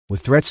With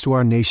threats to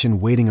our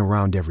nation waiting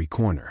around every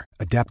corner,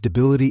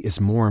 adaptability is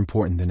more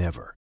important than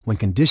ever. When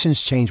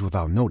conditions change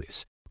without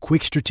notice,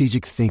 quick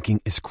strategic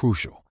thinking is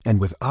crucial.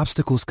 And with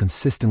obstacles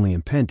consistently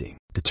impending,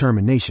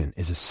 determination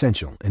is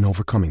essential in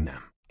overcoming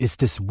them. It's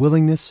this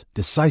willingness,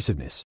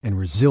 decisiveness, and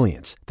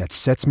resilience that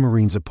sets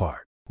Marines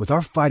apart. With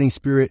our fighting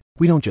spirit,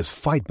 we don't just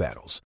fight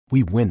battles,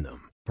 we win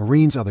them.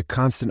 Marines are the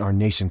constant our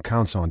nation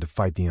counts on to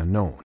fight the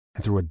unknown.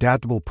 And through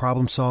adaptable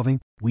problem solving,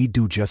 we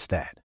do just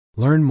that.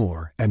 Learn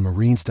more at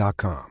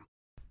marines.com.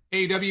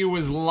 AEW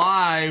was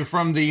live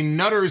from the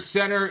Nutter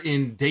Center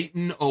in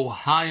Dayton,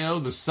 Ohio,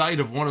 the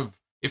site of one of,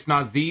 if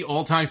not the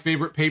all-time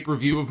favorite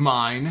pay-per-view of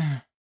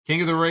mine,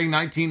 King of the Ring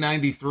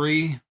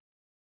 1993.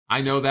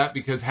 I know that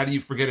because how do you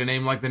forget a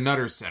name like the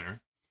Nutter Center?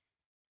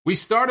 We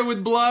started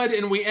with blood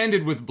and we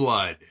ended with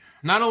blood.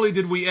 Not only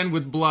did we end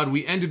with blood,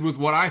 we ended with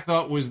what I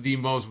thought was the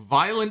most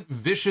violent,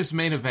 vicious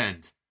main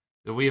event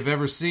that we have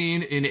ever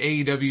seen in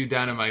AEW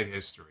Dynamite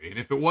history. And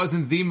if it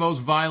wasn't the most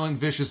violent,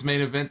 vicious main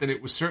event, then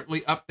it was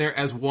certainly up there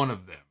as one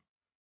of them.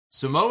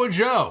 Samoa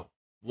Joe,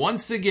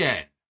 once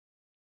again,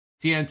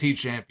 TNT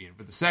champion.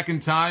 For the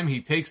second time, he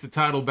takes the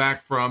title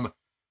back from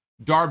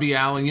Darby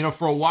Allin. You know,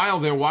 for a while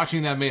there,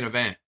 watching that main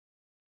event,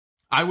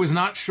 I was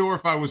not sure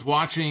if I was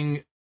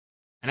watching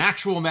an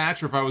actual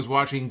match or if I was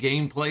watching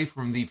gameplay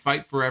from the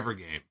Fight Forever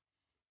game,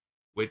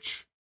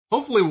 which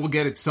hopefully we'll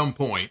get at some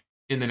point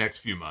in the next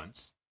few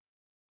months.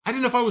 I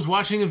didn't know if I was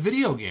watching a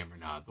video game or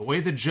not. The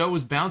way that Joe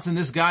was bouncing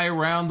this guy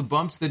around, the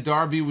bumps that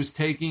Darby was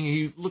taking,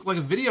 he looked like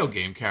a video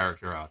game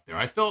character out there.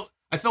 I felt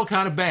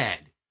kind of bad.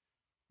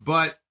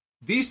 But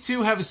these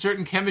two have a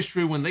certain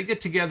chemistry when they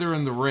get together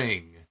in the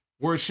ring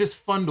where it's just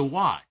fun to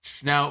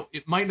watch. Now,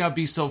 it might not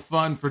be so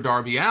fun for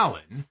Darby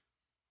Allin,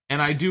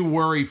 and I do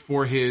worry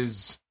for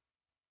his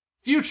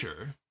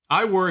future.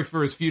 I worry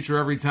for his future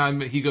every time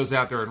he goes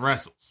out there and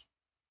wrestles.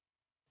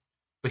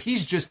 But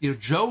he's just,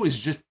 Joe is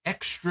just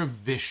extra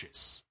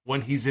vicious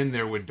when he's in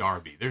there with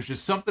Darby. There's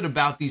just something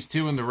about these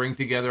two in the ring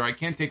together. I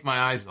can't take my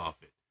eyes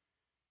off it.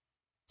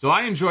 So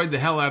I enjoyed the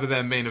hell out of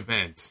that main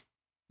event.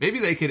 Maybe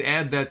they could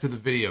add that to the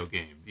video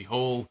game. The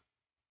whole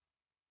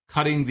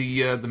cutting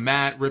the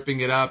mat, ripping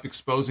it up,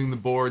 exposing the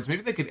boards.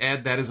 Maybe they could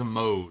add that as a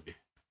mode.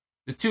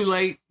 Is it too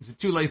late? Is it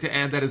too late to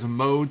add that as a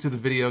mode to the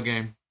video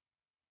game?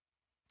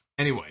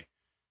 Anyway.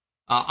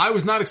 I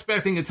was not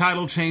expecting a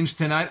title change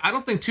tonight. I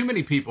don't think too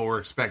many people were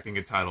expecting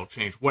a title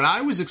change. What I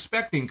was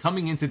expecting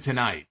coming into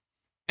tonight,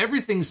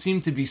 everything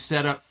seemed to be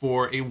set up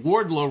for a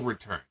Wardlow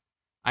return.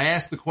 I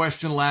asked the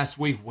question last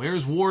week,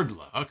 where's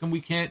Wardlow? How come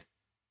we can't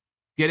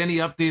get any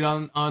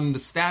update on the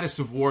status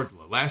of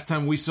Wardlow? Last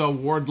time we saw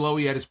Wardlow,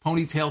 he had his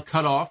ponytail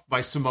cut off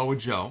by Samoa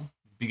Joe,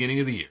 beginning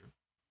of the year,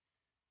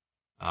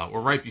 or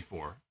right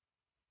before.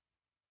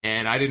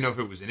 And I didn't know if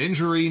it was an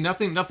injury.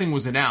 Nothing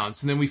was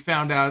announced. And then we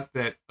found out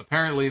that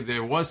apparently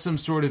there was some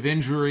sort of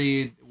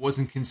injury. It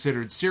wasn't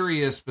considered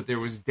serious, but there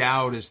was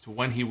doubt as to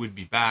when he would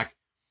be back.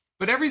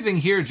 But everything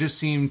here just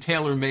seemed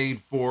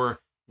tailor-made for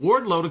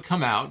Wardlow to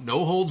come out,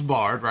 no holds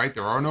barred, right?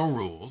 There are no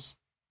rules,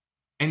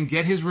 and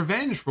get his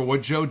revenge for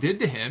what Joe did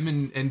to him,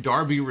 and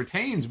Darby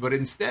retains. But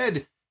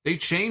instead, they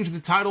changed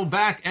the title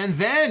back, and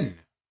then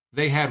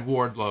they had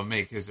Wardlow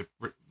make his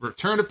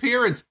return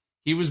appearance.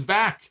 He was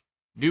back.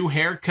 New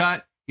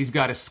haircut. He's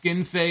got a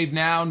skin fade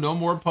now, no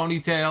more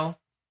ponytail,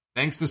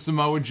 thanks to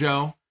Samoa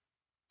Joe.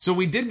 So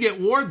we did get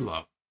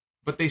Wardlow,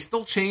 but they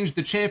still changed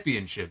the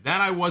championship.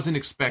 That I wasn't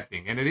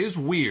expecting, and it is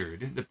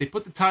weird that they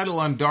put the title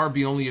on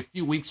Darby only a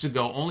few weeks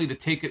ago, only to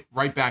take it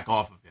right back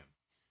off of him.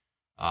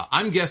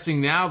 I'm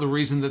guessing now the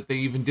reason that they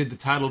even did the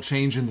title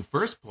change in the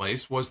first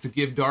place was to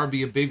give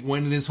Darby a big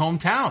win in his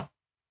hometown.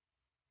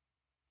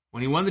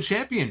 When he won the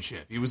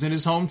championship, he was in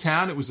his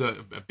hometown. It was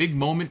a big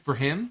moment for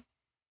him.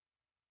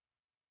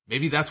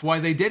 Maybe that's why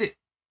they did it.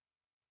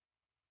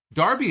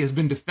 Darby has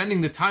been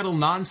defending the title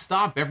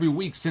nonstop every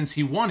week since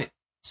he won it.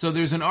 So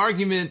there's an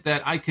argument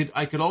that I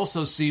could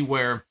also see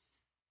where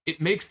it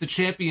makes the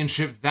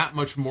championship that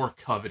much more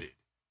coveted.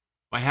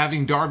 By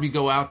having Darby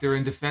go out there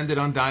and defend it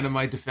on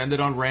Dynamite, defend it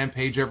on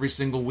Rampage every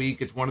single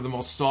week. It's one of the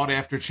most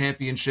sought-after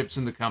championships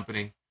in the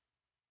company.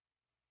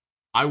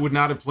 I would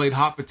not have played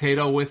hot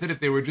potato with it if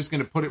they were just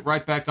going to put it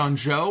right back on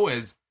Joe,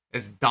 as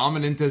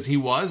dominant as he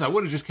was. I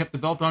would have just kept the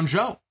belt on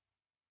Joe.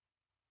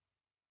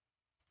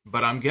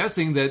 But I'm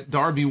guessing that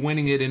Darby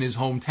winning it in his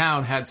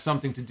hometown had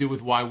something to do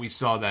with why we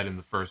saw that in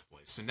the first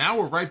place. So now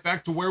we're right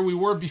back to where we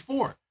were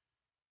before,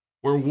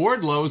 where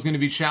Wardlow is going to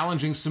be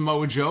challenging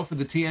Samoa Joe for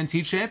the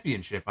TNT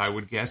Championship, I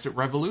would guess, at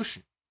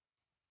Revolution.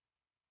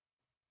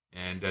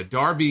 And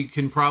Darby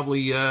can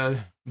probably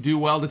do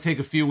well to take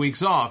a few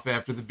weeks off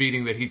after the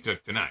beating that he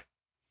took tonight.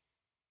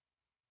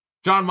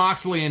 Jon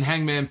Moxley and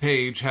Hangman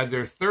Page had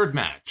their third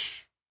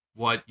match,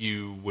 what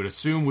you would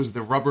assume was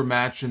the rubber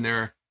match in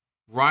their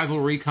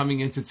rivalry coming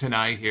into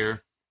tonight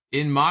here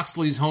in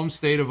Moxley's home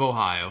state of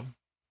Ohio.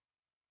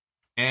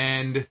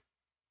 And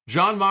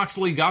Jon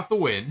Moxley got the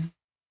win.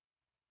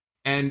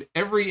 And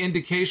every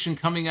indication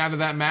coming out of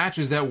that match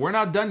is that we're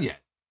not done yet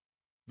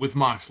with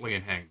Moxley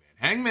and Hangman.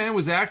 Hangman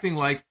was acting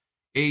like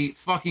a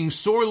fucking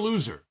sore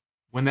loser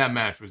when that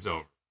match was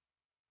over.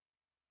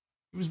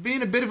 he was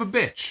being a bit of a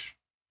bitch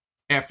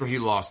after he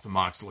lost to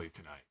Moxley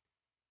tonight.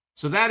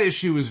 So that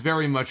issue is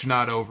very much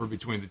not over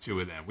between the two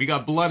of them. We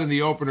got blood in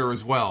the opener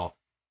as well.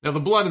 Now, the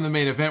blood in the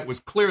main event was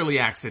clearly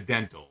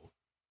accidental,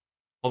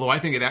 although I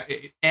think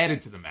it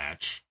added to the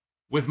match.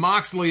 With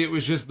Moxley, it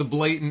was just the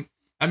blatant...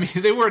 I mean,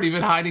 they weren't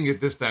even hiding it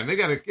this time. They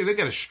got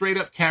a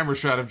straight-up camera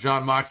shot of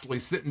Jon Moxley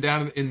sitting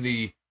down in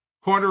the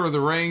corner of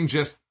the ring,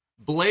 just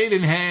blade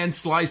in hand,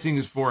 slicing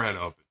his forehead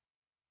open.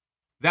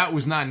 That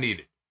was not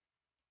needed.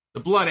 The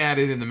blood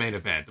added in the main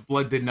event. The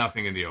blood did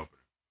nothing in the opener.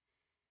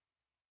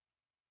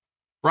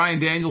 Bryan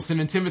Danielson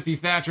and Timothy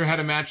Thatcher had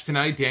a match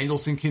tonight.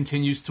 Danielson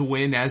continues to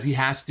win, as he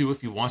has to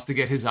if he wants to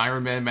get his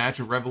Iron Man match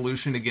at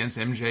Revolution against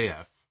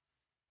MJF.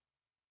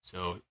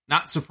 So,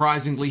 not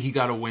surprisingly, he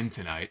got a win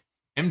tonight.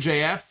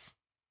 MJF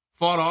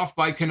fought off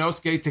by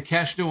Konosuke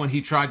Takeshita when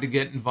he tried to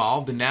get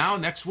involved. And now,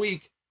 next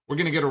week, we're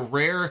going to get a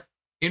rare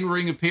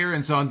in-ring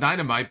appearance on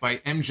Dynamite by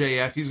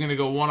MJF. He's going to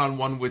go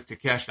one-on-one with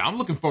Takeshita. I'm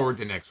looking forward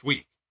to next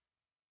week.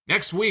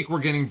 Next week, we're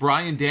getting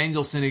Bryan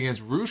Danielson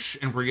against Rush,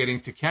 and we're getting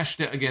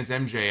Takeshita against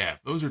MJF.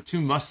 Those are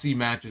two must-see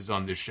matches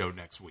on this show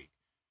next week.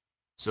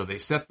 So they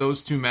set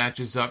those two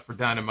matches up for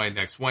Dynamite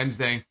next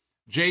Wednesday.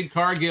 Jade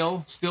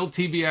Cargill, still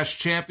TBS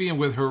champion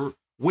with her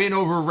win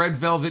over Red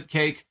Velvet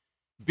Cake,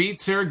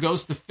 beats her,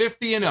 goes to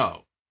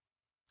 50-0.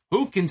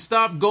 Who can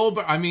stop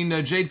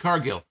Jade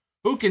Cargill?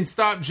 Who can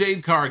stop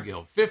Jade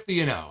Cargill?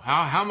 50-0.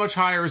 How much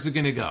higher is it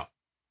going to go?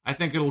 I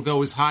think it'll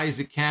go as high as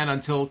it can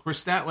until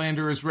Chris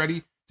Statlander is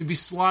ready to be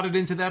slotted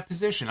into that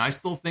position. I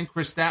still think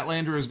Chris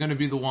Statlander is going to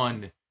be the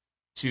one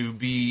to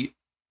be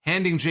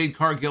handing Jade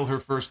Cargill her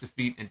first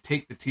defeat and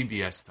take the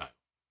TBS title.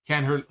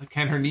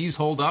 Can her knees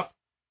hold up?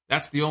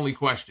 That's the only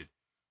question.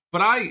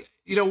 But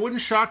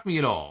wouldn't shock me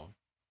at all,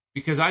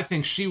 because I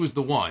think she was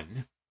the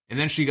one, and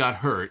then she got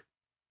hurt.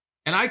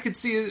 And I could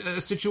see a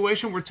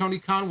situation where Tony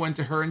Khan went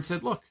to her and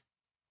said, look,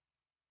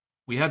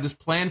 we have this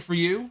plan for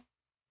you.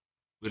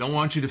 We don't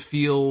want you to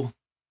feel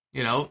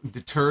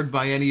deterred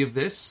by any of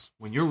this.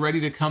 When you're ready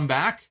to come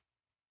back,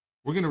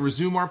 we're going to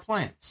resume our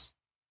plans.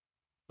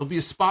 There'll be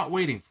a spot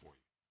waiting for you.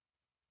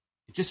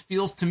 It just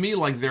feels to me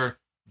like they're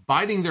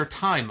biding their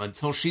time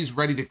until she's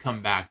ready to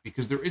come back,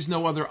 because there is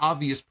no other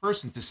obvious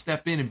person to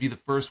step in and be the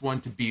first one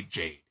to beat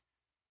Jade.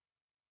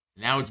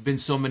 Now it's been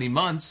so many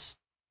months,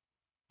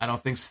 I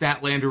don't think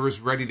Statlander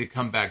is ready to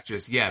come back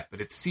just yet,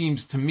 but it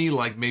seems to me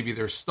like maybe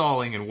they're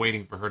stalling and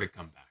waiting for her to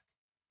come back.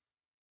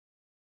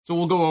 So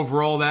we'll go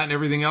over all that and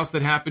everything else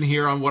that happened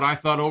here on what I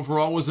thought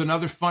overall was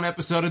another fun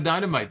episode of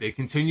Dynamite. They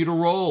continue to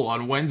roll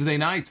on Wednesday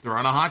nights. They're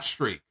on a hot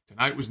streak.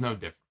 Tonight was no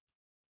different.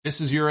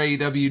 This is your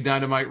AEW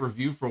Dynamite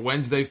review for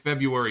Wednesday,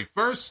 February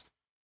 1st,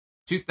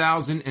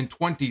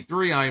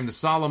 2023. I am the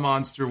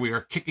Solomonster. We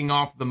are kicking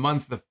off the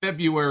month of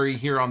February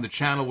here on the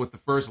channel with the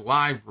first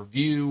live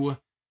review.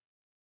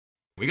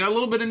 We got a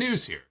little bit of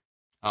news here.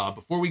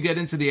 Before we get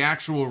into the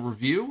actual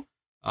review,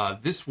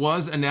 this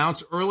was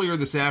announced earlier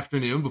this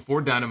afternoon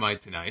before Dynamite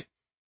tonight.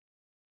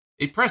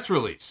 A press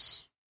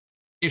release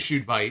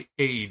issued by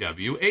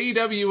AEW.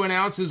 AEW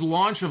announces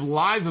launch of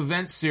live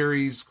event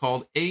series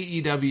called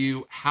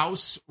AEW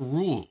House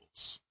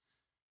Rules.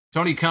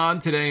 Tony Khan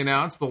today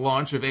announced the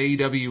launch of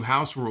AEW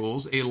House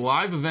Rules, a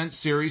live event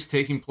series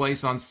taking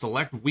place on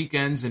select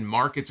weekends in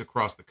markets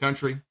across the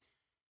country.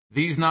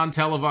 These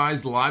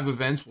non-televised live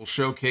events will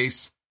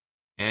showcase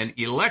an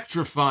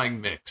electrifying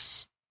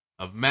mix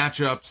of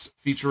matchups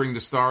featuring the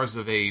stars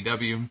of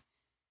AEW.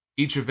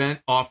 Each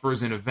event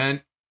offers an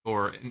event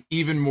or an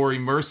even more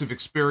immersive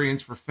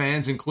experience for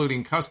fans,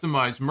 including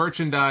customized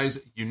merchandise,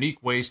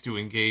 unique ways to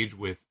engage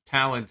with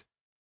talent,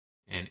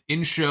 and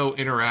in-show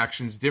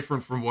interactions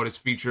different from what is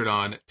featured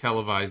on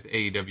televised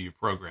AEW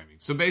programming.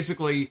 So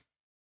basically,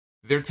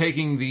 they're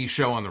taking the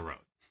show on the road.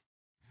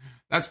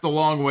 That's the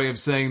long way of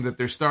saying that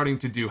they're starting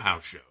to do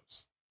house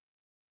shows.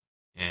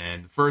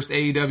 And the first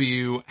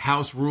AEW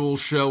House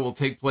Rules show will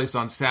take place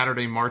on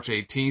Saturday, March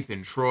 18th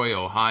in Troy,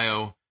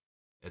 Ohio,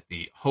 at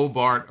the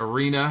Hobart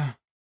Arena,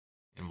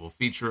 and will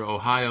feature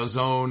Ohio's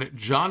own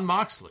Jon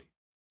Moxley,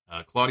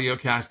 Claudio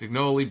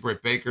Castagnoli,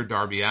 Britt Baker,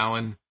 Darby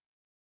Allin,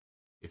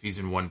 if he's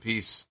in one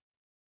piece,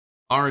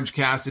 Orange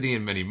Cassidy,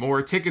 and many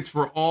more. Tickets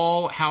for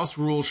all House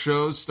Rules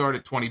shows start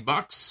at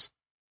 $20,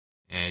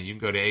 and you can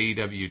go to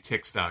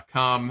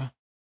AEWTix.com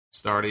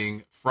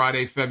starting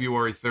Friday,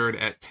 February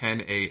 3rd at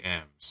 10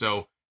 a.m.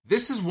 So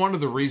this is one of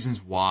the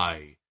reasons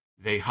why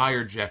they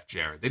hired Jeff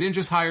Jarrett. They didn't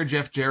just hire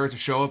Jeff Jarrett to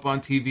show up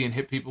on TV and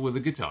hit people with a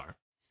guitar.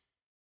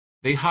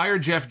 They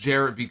hired Jeff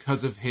Jarrett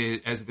because of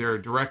as their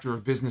director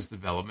of business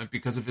development,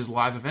 because of his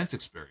live events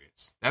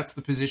experience. That's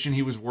the position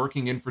he was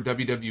working in for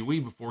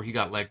WWE before he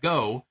got let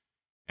go,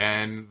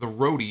 and the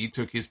roadie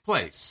took his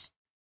place.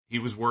 He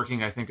was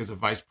working, I think, as a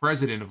vice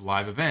president of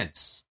live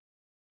events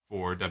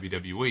for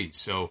WWE.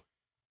 So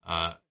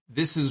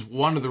this is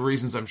one of the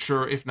reasons, I'm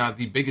sure, if not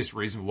the biggest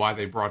reason, why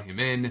they brought him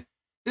in.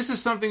 This is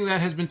something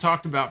that has been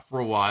talked about for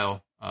a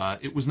while.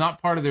 It was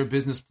not part of their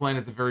business plan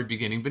at the very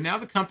beginning, but now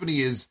the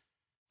company is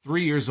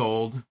 3 years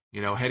old,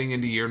 heading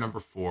into year number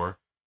 4,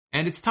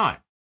 and it's time.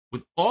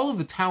 With all of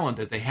the talent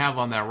that they have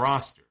on that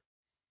roster,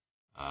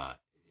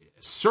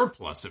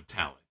 surplus of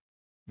talent,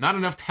 not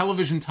enough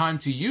television time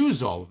to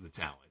use all of the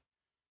talent.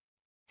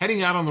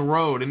 Heading out on the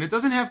road, and it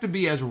doesn't have to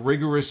be as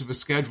rigorous of a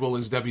schedule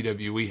as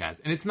WWE has,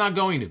 and it's not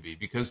going to be,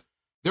 because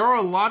there are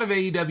a lot of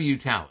AEW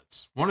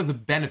talents. One of the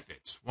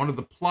benefits, one of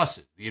the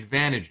pluses, the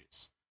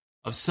advantages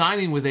of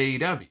signing with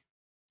AEW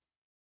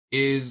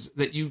is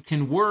that you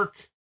can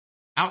work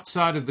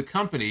outside of the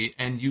company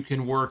and you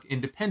can work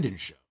independent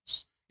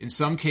shows. In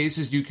some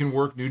cases, you can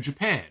work New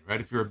Japan, right?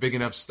 If you're a big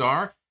enough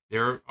star,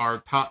 there are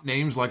top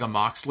names like a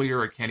Moxley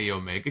or a Kenny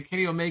Omega.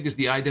 Kenny Omega is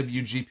the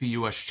IWGP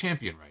US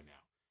champion right now.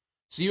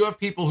 So you have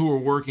people who are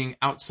working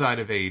outside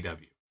of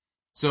AEW.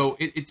 So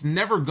it's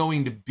never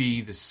going to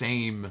be the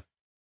same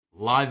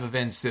live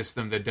event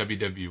system that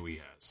WWE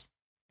has.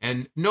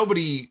 And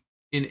nobody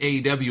in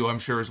AEW, I'm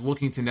sure, is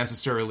looking to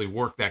necessarily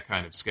work that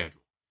kind of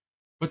schedule.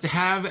 But to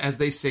have, as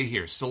they say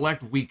here,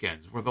 select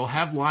weekends where they'll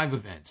have live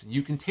events, and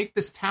you can take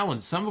this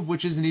talent, some of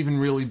which isn't even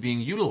really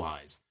being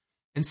utilized,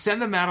 and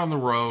send them out on the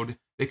road.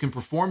 They can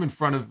perform in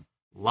front of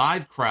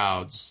live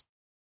crowds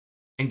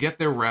and get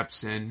their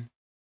reps in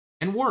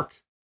and work.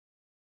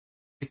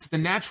 It's the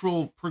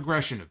natural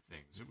progression of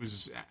things. It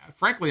was,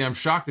 frankly, I'm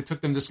shocked it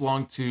took them this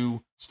long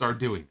to start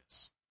doing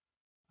this.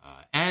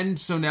 And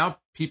so now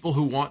people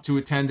who want to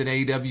attend an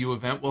AEW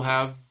event will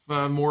have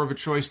more of a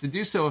choice to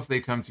do so if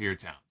they come to your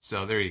town.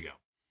 So there you go.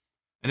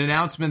 An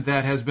announcement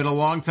that has been a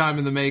long time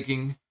in the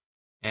making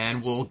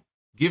and will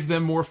give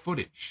them more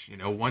footage. You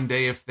know, one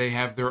day if they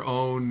have their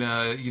own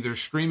either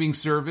streaming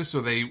service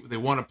or they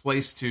want a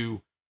place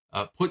to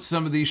put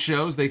some of these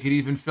shows, they could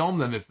even film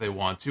them if they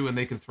want to, and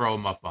they can throw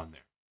them up on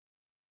there.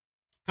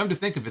 Come to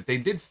think of it, they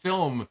did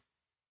film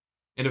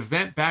an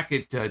event back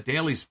at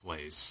Daly's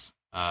Place.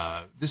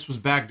 This was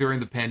back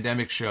during the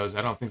pandemic shows.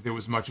 I don't think there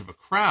was much of a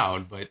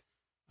crowd, but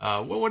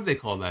what did they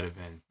call that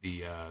event?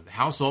 The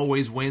House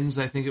Always Wins,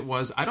 I think it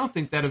was. I don't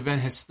think that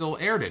event has still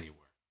aired anywhere.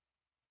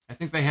 I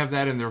think they have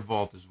that in their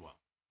vault as well.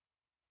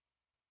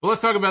 Well,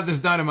 let's talk about this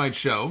Dynamite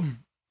show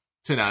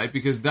tonight,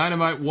 because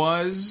Dynamite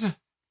was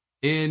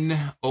in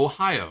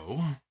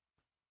Ohio.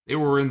 They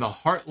were in the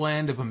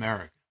heartland of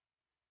America.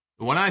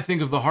 When I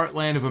think of the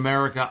heartland of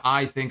America,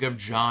 I think of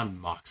Jon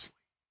Moxley.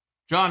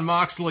 Jon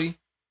Moxley,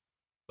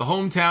 the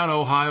hometown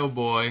Ohio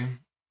boy,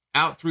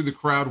 out through the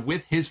crowd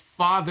with his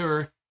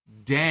father,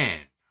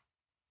 Dan.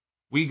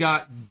 We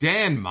got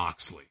Dan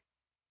Moxley.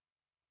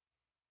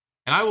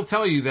 And I will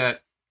tell you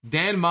that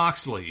Dan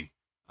Moxley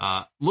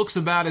looks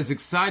about as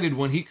excited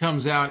when he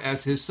comes out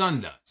as his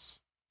son does.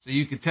 So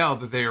you could tell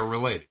that they are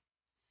related.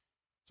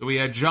 So we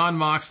had Jon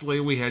Moxley,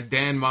 we had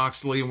Dan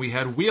Moxley, and we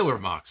had Wheeler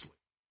Moxley.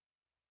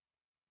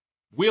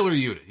 Wheeler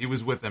Yuta, he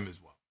was with them as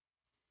well.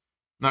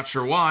 Not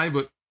sure why,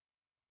 but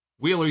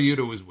Wheeler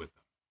Yuta was with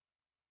them.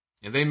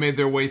 And they made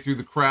their way through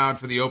the crowd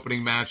for the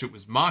opening match. It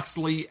was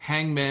Moxley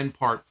Hangman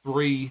Part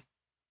 3.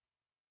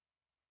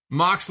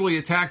 Moxley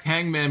attacked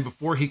Hangman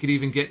before he could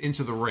even get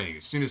into the ring.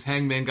 As soon as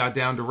Hangman got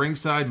down to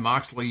ringside,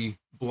 Moxley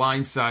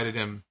blindsided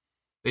him.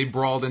 They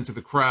brawled into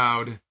the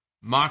crowd.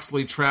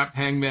 Moxley trapped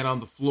Hangman on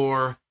the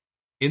floor,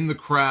 in the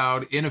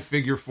crowd, in a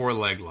figure 4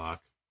 leg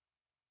lock.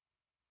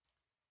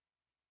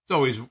 It's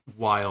always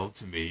wild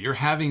to me. You're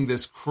having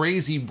this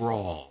crazy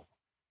brawl.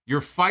 You're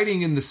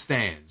fighting in the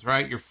stands,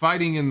 right? You're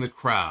fighting in the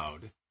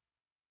crowd.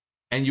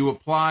 And you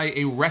apply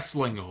a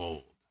wrestling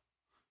hold.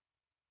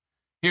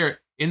 Here,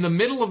 in the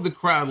middle of the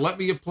crowd, let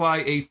me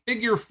apply a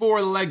figure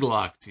 4 leg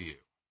lock to you.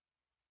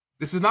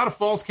 This is not a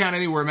false count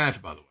anywhere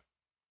match, by the way.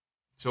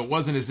 So it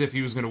wasn't as if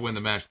he was going to win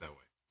the match that way.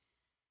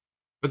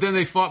 But then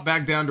they fought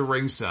back down to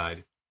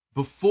ringside.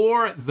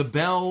 Before the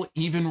bell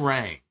even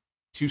rang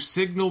to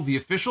signal the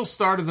official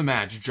start of the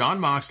match, Jon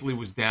Moxley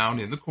was down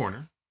in the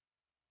corner,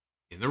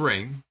 in the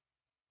ring,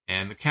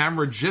 and the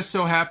camera just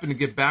so happened to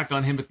get back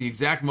on him at the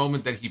exact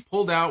moment that he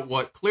pulled out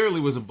what clearly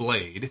was a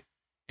blade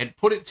and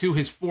put it to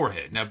his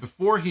forehead. Now,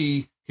 before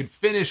he could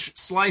finish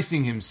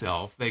slicing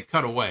himself, they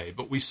cut away,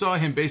 but we saw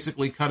him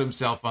basically cut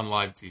himself on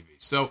live TV.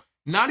 So,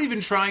 not even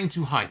trying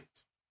to hide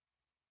it.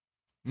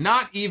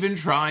 Not even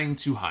trying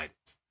to hide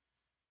it.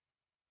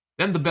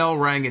 Then the bell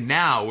rang, and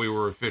now we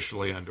were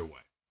officially underway.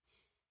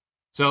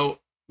 So,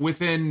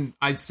 within,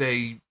 I'd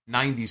say,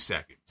 90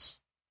 seconds,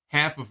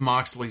 half of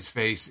Moxley's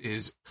face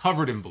is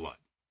covered in blood.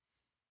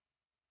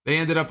 They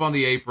ended up on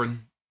the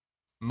apron.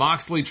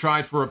 Moxley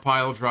tried for a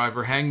pile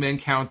driver. Hangman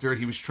countered.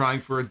 He was trying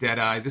for a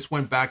deadeye. This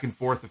went back and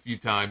forth a few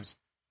times.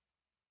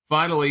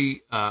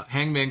 Finally,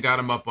 Hangman got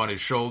him up on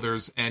his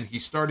shoulders, and he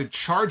started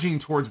charging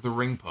towards the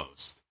ring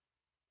post.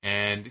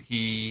 And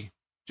he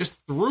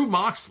just threw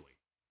Moxley,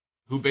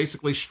 who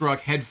basically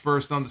struck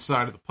headfirst on the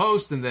side of the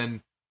post and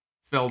then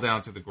fell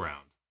down to the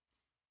ground.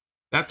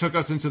 That took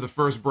us into the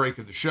first break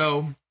of the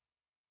show.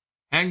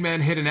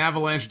 Hangman hit an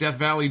avalanche Death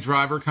Valley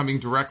driver coming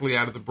directly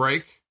out of the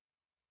break.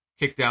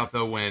 Kicked out,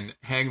 though, when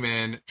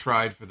Hangman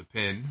tried for the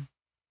pin.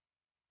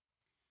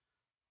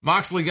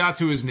 Moxley got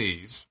to his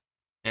knees,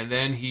 and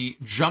then he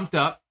jumped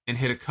up and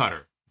hit a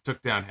cutter.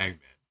 Took down Hangman.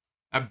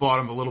 That bought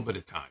him a little bit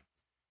of time.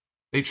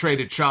 They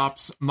traded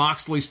chops.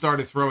 Moxley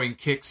started throwing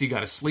kicks. He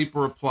got a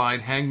sleeper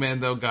applied. Hangman,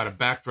 though, got a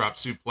backdrop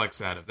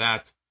suplex out of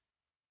that.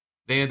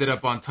 They ended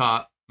up on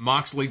top.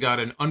 Moxley got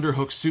an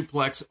underhook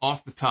suplex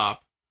off the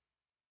top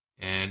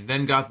and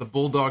then got the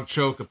bulldog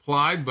choke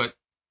applied, but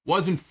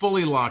wasn't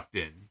fully locked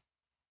in.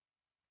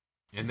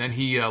 And then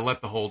he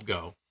let the hold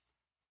go.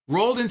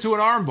 Rolled into an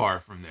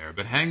armbar from there,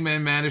 but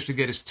Hangman managed to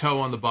get his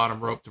toe on the bottom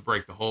rope to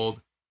break the hold.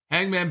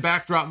 Hangman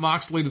backdropped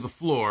Moxley to the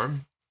floor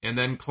and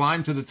then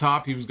climbed to the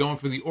top. He was going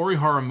for the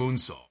Orihara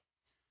moonsault.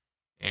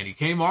 And he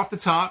came off the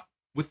top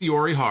with the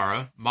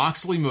Orihara.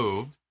 Moxley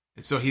moved,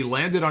 and so he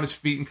landed on his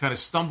feet and kind of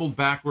stumbled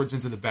backwards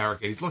into the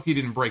barricade. He's lucky he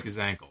didn't break his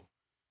ankle.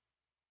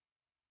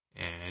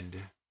 And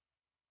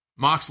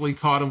Moxley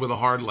caught him with a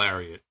hard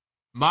lariat.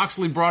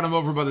 Moxley brought him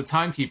over by the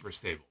timekeeper's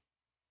table.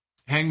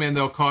 Hangman,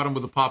 though, caught him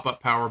with a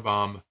pop-up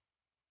powerbomb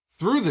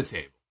through the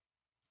table.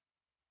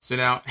 So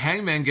now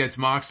Hangman gets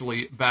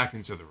Moxley back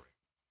into the ring.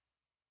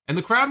 And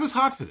the crowd was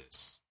hot for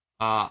this.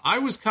 I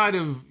was kind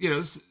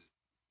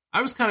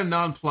of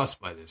nonplussed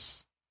by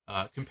this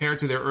compared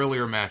to their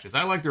earlier matches.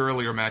 I like their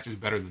earlier matches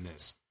better than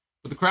this.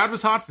 But the crowd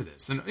was hot for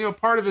this. And,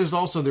 part of it is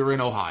also they're in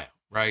Ohio,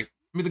 right?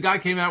 I mean, the guy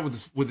came out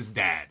with his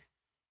dad,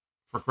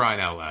 for crying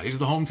out loud. He's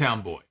the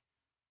hometown boy.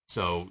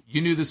 So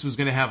you knew this was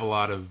going to have a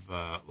lot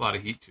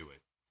of heat to it.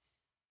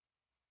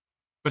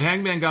 But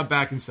Hangman got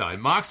back inside.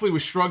 Moxley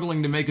was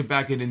struggling to make it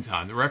back in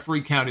time. The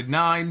referee counted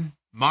 9.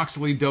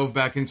 Moxley dove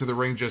back into the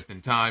ring just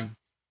in time.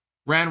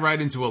 Ran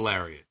right into a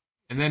lariat.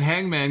 And then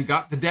Hangman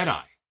got the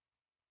Deadeye.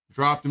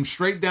 Dropped him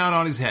straight down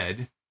on his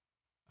head.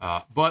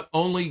 But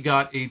only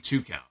got a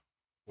 2 count.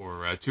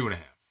 Or 2.5.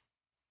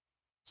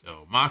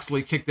 So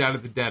Moxley kicked out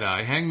of the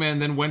Deadeye. Hangman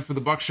then went for the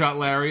buckshot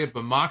lariat.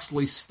 But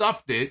Moxley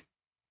stuffed it.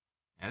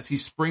 As he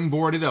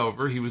springboarded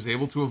over, he was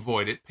able to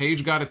avoid it.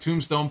 Page got a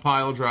tombstone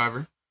pile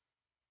driver.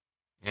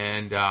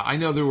 And I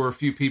know there were a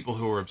few people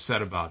who were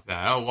upset about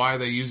that. Oh, why are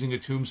they using a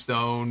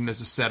tombstone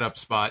as a setup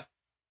spot?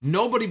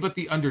 Nobody but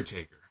The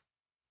Undertaker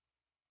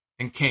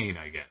and Kane,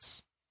 I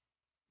guess,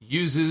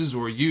 used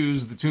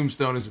the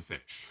tombstone as a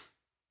finish.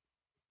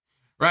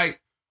 Right?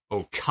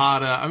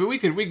 Okada. I mean,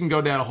 we can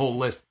go down a whole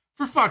list.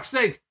 For fuck's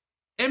sake,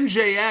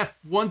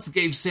 MJF once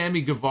gave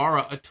Sammy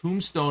Guevara a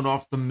tombstone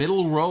off the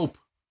middle rope.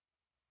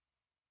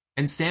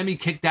 And Sammy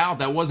kicked out.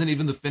 That wasn't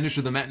even the finish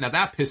of the match. Now,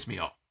 that pissed me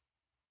off.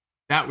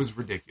 That was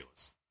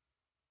ridiculous.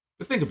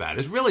 But think about it.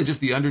 It's really just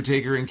The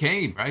Undertaker and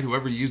Kane, right?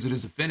 Whoever used it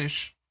as a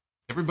finish.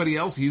 Everybody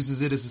else uses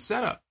it as a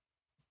setup.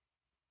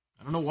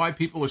 I don't know why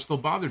people are still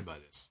bothered by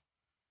this.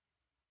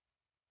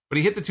 But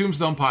he hit the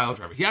tombstone pile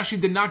driver. He actually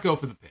did not go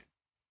for the pin.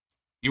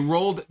 He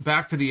rolled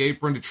back to the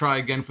apron to try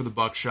again for the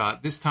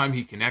buckshot. This time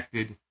he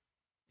connected,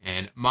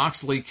 and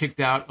Moxley kicked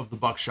out of the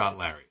buckshot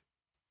lariat.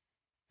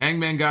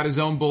 Hangman got his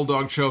own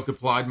bulldog choke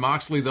applied.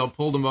 Moxley, though,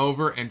 pulled him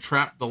over and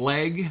trapped the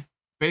leg.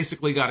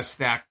 Basically got a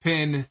stack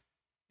pin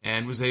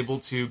and was able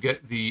to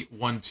get the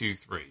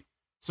 1-2-3.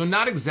 So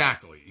not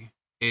exactly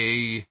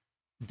a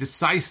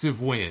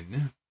decisive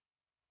win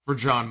for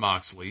Jon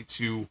Moxley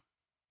to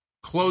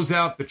close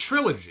out the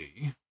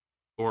trilogy,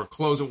 or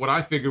close at what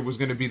I figured was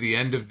going to be the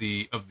end of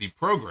the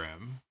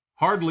program.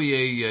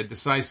 Hardly a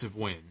decisive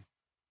win,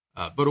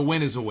 but a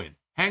win is a win.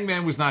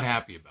 Hangman was not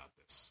happy about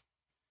this.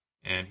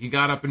 And he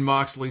got up in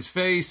Moxley's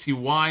face. He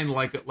whined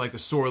like a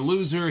sore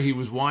loser. He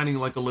was whining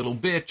like a little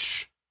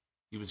bitch.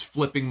 He was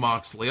flipping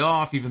Moxley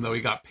off, even though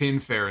he got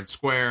pinned fair and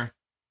square.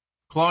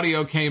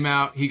 Claudio came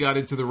out. He got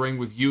into the ring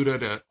with Yuta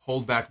to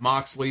hold back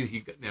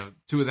Moxley.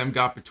 Two of them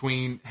got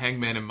between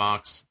Hangman and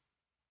Mox.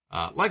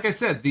 Like I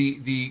said,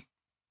 the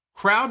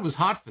crowd was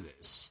hot for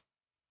this.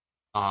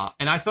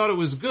 And I thought it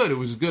was good. It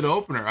was a good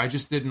opener. I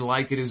just didn't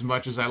like it as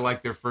much as I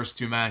liked their first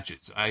 2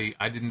 matches. I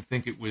didn't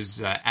think it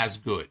was as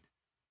good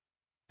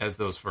as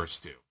those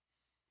first 2.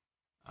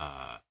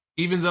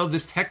 Even though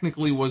this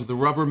technically was the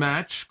rubber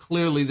match,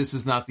 clearly this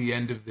is not the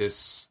end of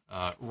this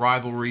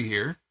rivalry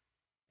here.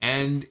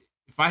 And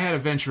if I had to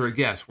venture a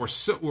guess,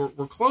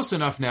 we're close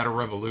enough now to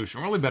Revolution.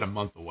 We're only about a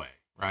month away,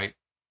 right?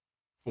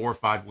 4 or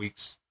 5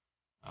 weeks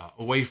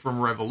away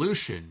from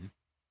Revolution.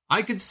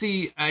 I could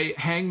see a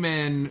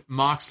Hangman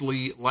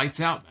Moxley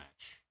lights out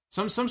match.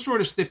 Some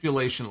sort of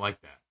stipulation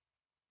like that.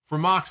 For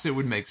Mox, it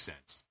would make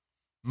sense.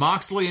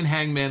 Moxley and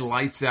Hangman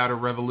lights out a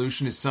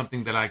Revolution is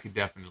something that I could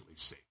definitely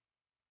see.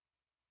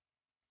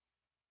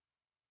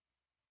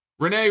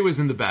 Renee was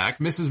in the back,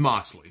 Mrs.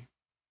 Moxley.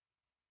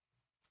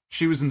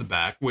 She was in the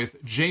back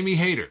with Jamie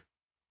Hayter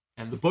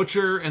and the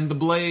Butcher and the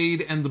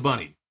Blade and the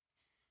Bunny,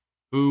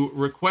 who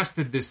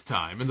requested this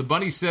time. And the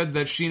Bunny said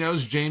that she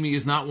knows Jamie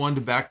is not one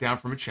to back down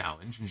from a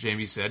challenge. And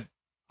Jamie said,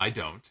 I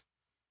don't.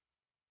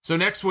 So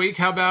next week,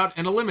 how about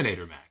an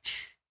eliminator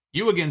match?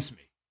 You against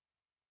me.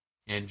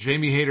 And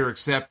Jamie Hayter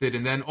accepted.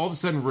 And then all of a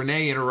sudden,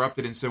 Renee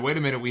interrupted and said, wait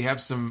a minute, we have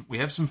some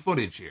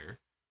footage here.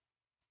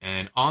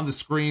 And on the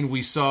screen,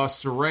 we saw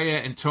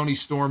Saraya and Toni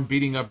Storm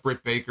beating up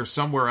Britt Baker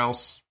somewhere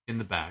else in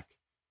the back.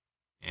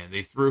 And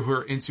they threw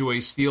her into a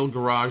steel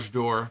garage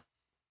door.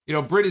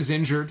 Britt is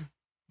injured.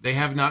 They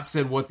have not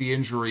said what the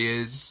injury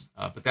is,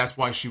 but that's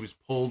why she was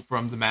pulled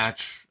from the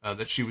match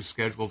that she was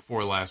scheduled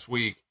for last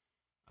week.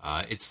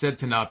 It's said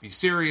to not be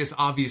serious.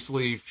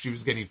 Obviously, if she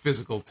was getting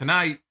physical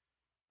tonight,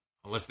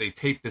 unless they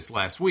taped this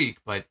last week,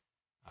 but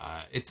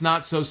It's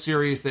not so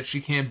serious that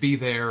she can't be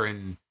there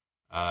and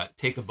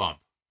take a bump.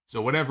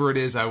 So whatever it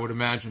is, I would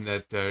imagine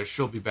that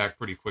she'll be back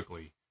pretty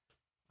quickly.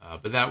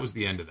 But that was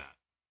the end of that.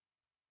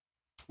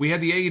 We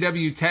had the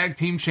AEW Tag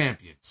Team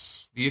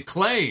Champions, the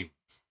Acclaimed,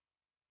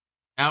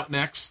 out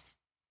next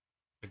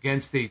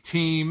against a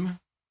team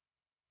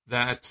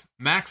that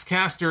Max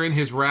Caster in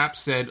his rap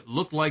said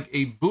looked like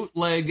a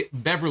bootleg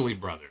Beverly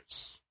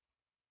Brothers.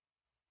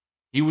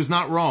 He was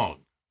not wrong.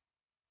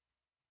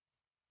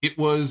 It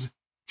was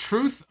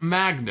Truth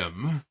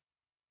Magnum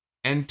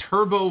and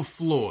Turbo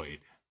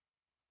Floyd,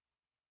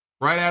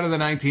 right out of the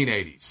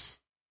 1980s.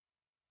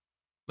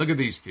 Look at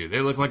these two. They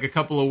look like a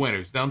couple of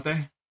winners, don't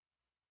they?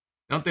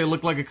 Don't they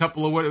look like a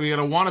couple of winners? We got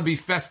a wannabe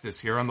Festus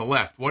here on the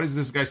left. What is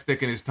this guy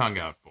sticking his tongue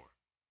out for?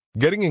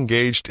 Getting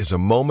engaged is a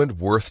moment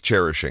worth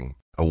cherishing.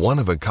 A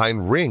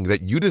one-of-a-kind ring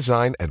that you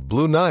design at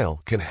Blue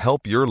Nile can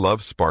help your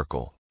love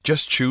sparkle.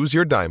 Just choose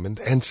your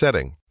diamond and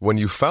setting. When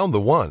you've found the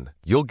one,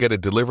 you'll get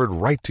it delivered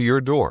right to your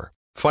door.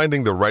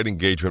 Finding the right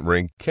engagement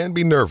ring can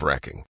be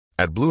nerve-wracking.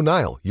 At Blue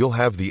Nile, you'll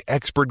have the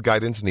expert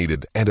guidance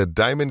needed and a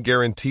diamond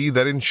guarantee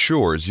that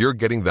ensures you're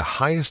getting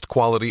the highest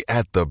quality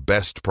at the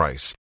best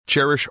price.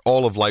 Cherish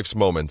all of life's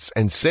moments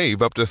and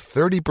save up to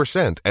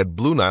 30% at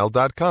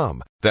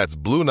BlueNile.com. That's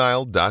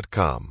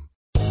BlueNile.com.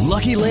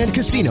 Lucky Land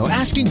Casino,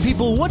 asking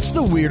people, what's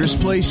the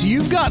weirdest place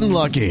you've gotten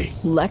lucky?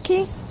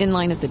 Lucky? In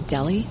line at the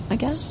deli, I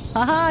guess?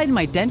 Aha, in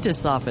my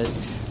dentist's office.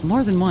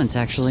 More than once,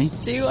 actually.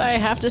 Do I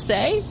have to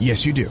say?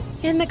 Yes, you do.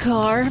 In the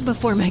car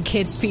before my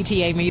kids'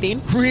 PTA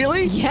meeting.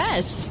 Really?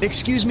 Yes.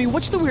 Excuse me,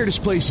 what's the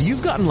weirdest place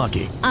you've gotten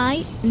lucky?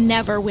 I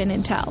never win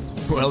and tell.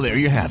 Well, there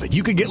you have it.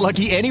 You can get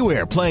lucky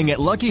anywhere, playing at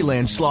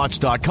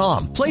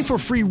LuckyLandSlots.com. Play for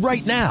free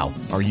right now.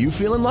 Are you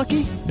feeling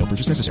lucky? No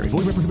purchase necessary. Void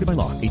where prohibited by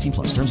law. 18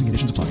 plus. Terms and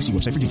conditions apply. See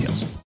website for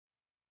details.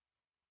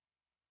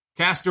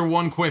 Caster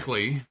won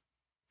quickly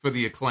for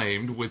the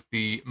Acclaimed with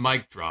the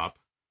mic drop.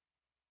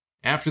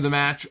 After the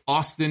match,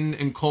 Austin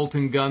and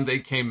Colton Gunn, they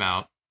came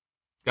out,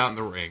 got in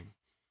the ring.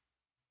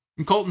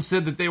 And Colton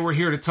said that they were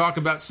here to talk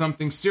about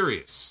something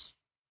serious.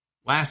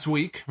 Last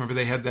week, remember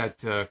they had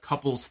that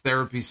couples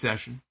therapy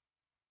session?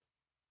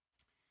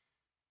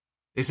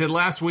 They said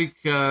last week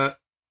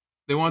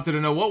they wanted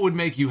to know what would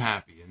make you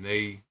happy. And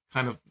they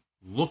kind of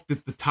looked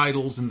at the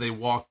titles and they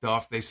walked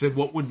off. They said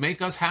what would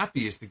make us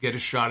happy is to get a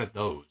shot at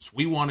those.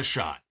 We want a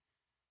shot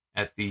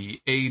at the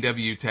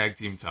AEW Tag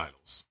Team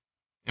titles.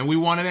 And we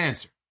want an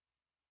answer.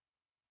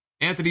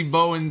 Anthony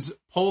Bowens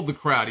polled the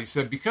crowd. He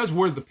said, because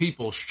we're the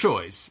people's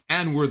choice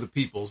and we're the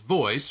people's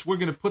voice, we're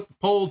going to put the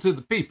poll to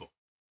the people.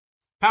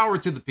 Power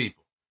to the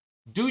people.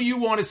 Do you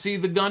want to see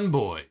the Gun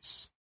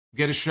Boys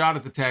get a shot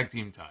at the tag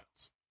team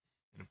titles?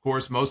 And of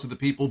course, most of the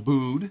people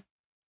booed.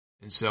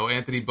 And so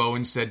Anthony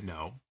Bowens said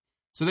no.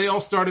 So they all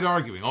started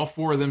arguing. All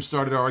four of them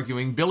started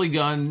arguing. Billy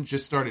Gunn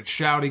just started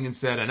shouting and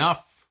said,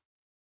 enough.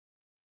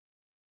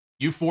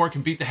 You four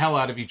can beat the hell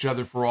out of each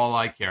other for all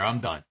I care. I'm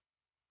done.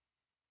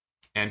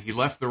 And he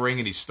left the ring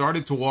and he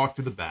started to walk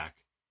to the back.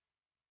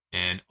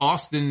 And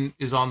Austin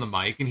is on the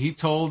mic and he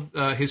told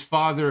his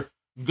father,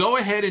 go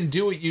ahead and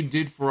do what you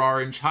did for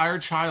our entire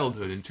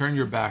childhood and turn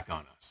your back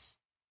on us.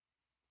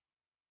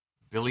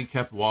 Billy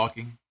kept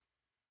walking.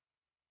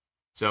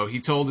 So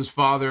he told his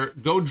father,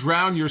 go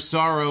drown your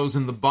sorrows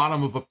in the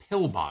bottom of a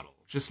pill bottle,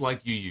 just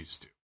like you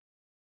used to.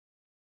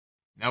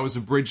 That was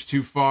a bridge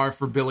too far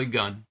for Billy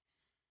Gunn.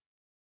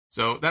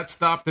 So that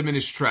stopped him in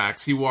his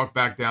tracks. He walked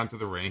back down to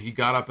the ring. He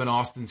got up in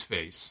Austin's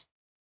face,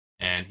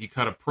 and he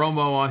cut a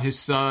promo on his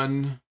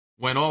son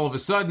when all of a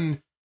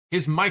sudden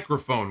his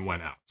microphone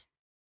went out.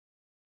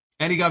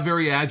 And he got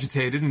very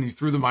agitated, and he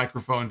threw the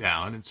microphone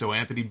down, and so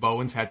Anthony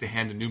Bowens had to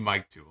hand a new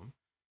mic to him.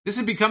 This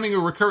is becoming a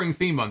recurring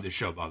theme on this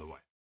show, by the way,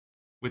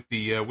 with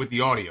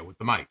the audio, with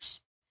the mics.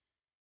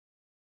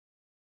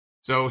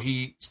 So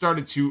he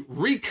started to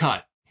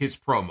recut his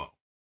promo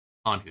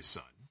on his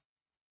son.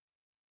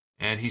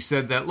 And he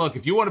said that, look,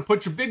 if you want to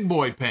put your big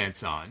boy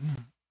pants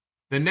on,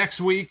 then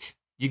next week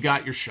you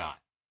got your shot.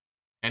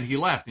 And he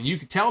left. And you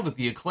could tell that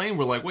the Acclaim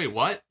were like, wait,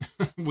 what?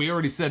 We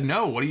already said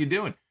no. What are you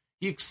doing?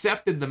 He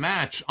accepted the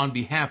match on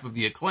behalf of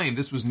the Acclaim.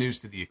 This was news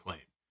to the Acclaim.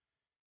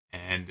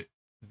 And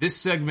this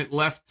segment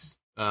left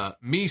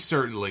me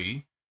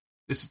certainly.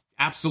 This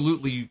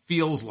absolutely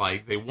feels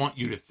like they want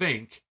you to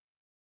think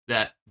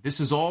that this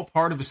is all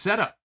part of a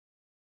setup.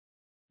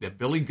 That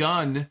Billy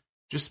Gunn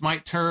just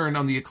might turn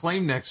on the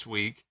Acclaim next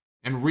week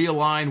and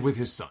realign with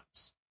his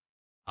sons.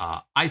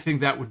 I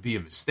think that would be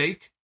a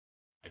mistake.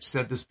 I've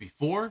said this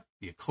before.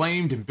 The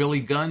Acclaimed and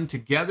Billy Gunn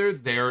together,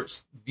 they're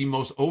the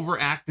most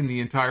overact in the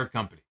entire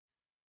company.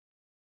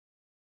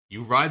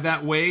 You ride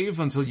that wave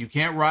until you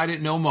can't ride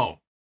it no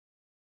more.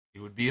 It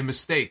would be a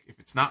mistake. If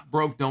it's not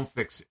broke, don't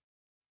fix it.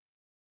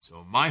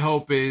 So my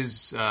hope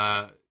is,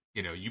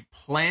 you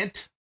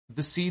plant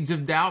the seeds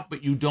of doubt,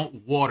 but you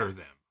don't water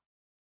them.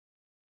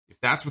 If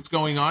that's what's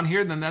going on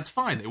here, then that's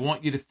fine. They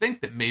want you to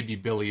think that maybe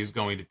Billy is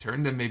going to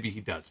turn, then maybe he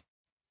doesn't.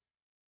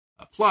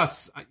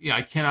 Plus,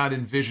 I cannot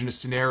envision a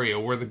scenario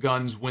where the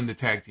Guns win the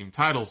tag team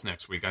titles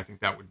next week. I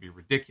think that would be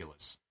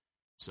ridiculous.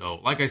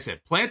 So, like I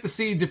said, plant the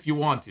seeds if you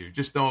want to.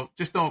 Just don't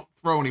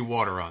throw any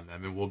water on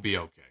them, and we'll be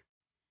okay.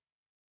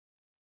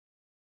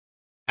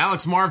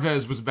 Alex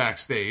Marvez was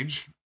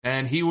backstage,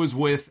 and he was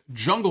with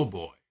Jungle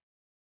Boy.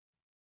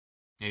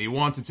 And he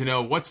wanted to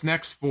know what's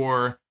next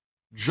for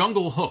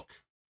Jungle Hook.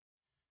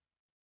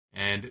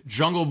 And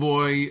Jungle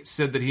Boy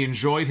said that he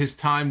enjoyed his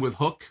time with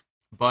Hook,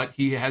 but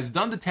he has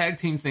done the tag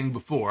team thing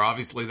before.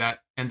 Obviously,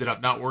 that ended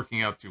up not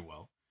working out too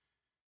well.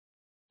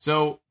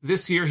 So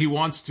this year he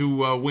wants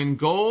to win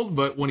gold,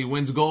 but when he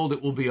wins gold,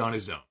 it will be on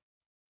his own.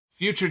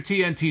 Future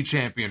TNT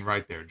champion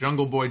right there,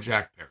 Jungle Boy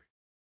Jack Perry.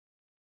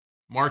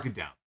 Mark it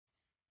down.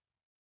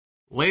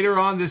 Later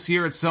on this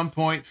year at some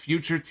point,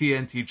 future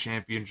TNT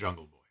champion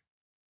Jungle Boy.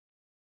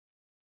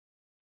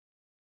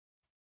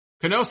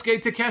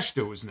 Konosuke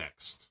Takeshita was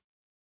next.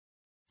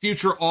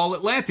 Future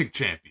All-Atlantic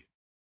champion,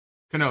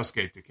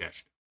 Konosuke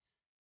Takeshita.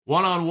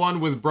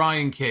 One-on-one with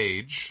Brian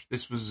Cage.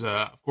 This was,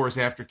 of course,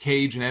 after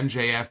Cage and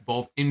MJF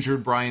both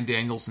injured Bryan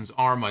Danielson's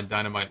arm on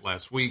Dynamite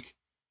last week.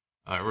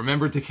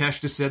 Remember,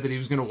 Takeshita said that he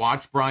was going to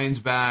watch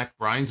Bryan's back.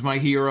 Bryan's my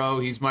hero.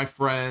 He's my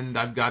friend.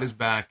 I've got his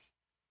back.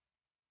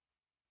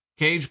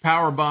 Cage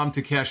powerbombed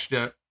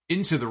Takeshita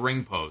into the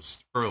ring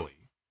post early.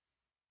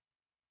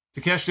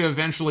 Takeshita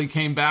eventually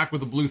came back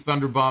with a Blue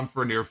Thunder Bomb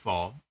for a near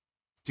fall.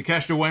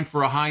 Takeshita went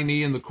for a high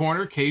knee in the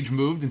corner. Cage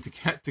moved, and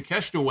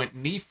Takeshita went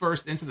knee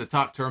first into the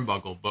top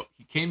turnbuckle, but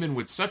he came in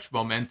with such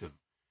momentum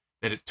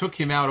that it took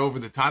him out over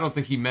the top. I don't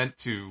think he meant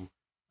to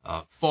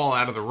fall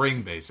out of the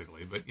ring,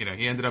 basically, but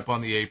he ended up on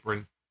the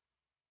apron.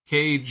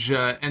 Cage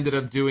ended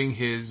up doing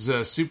his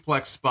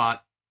suplex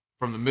spot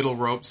from the middle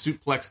rope,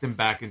 suplexed him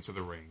back into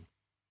the ring,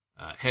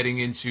 heading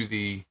into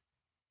the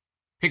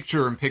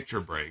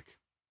picture-in-picture break.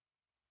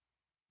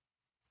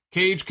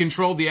 Cage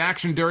controlled the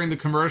action during the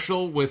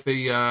commercial with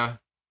a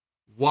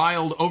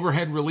wild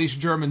overhead release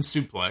German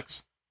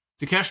suplex.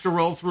 Takeshita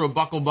rolled through a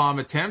buckle bomb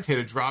attempt, hit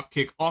a drop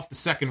kick off the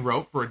second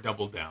rope for a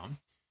double down.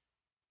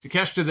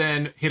 Takeshita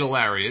then hit a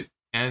lariat,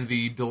 and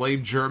the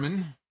delayed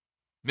German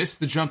missed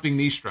the jumping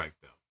knee strike,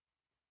 though.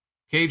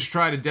 Cage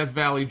tried a Death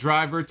Valley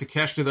driver.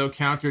 Takeshita, though,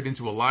 countered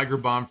into a Liger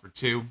bomb for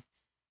 2.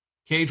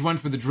 Cage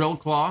went for the drill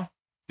claw,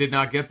 did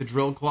not get the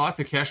drill claw.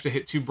 Takeshita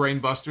hit 2 brain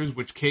busters,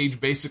 which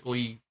Cage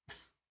basically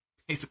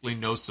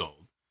no-sold.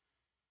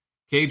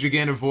 Cage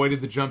again avoided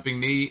the jumping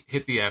knee,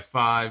 hit the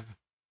F5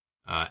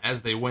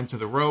 as they went to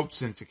the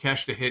ropes, and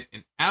Takeshita hit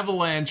an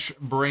avalanche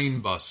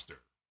brainbuster,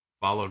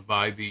 followed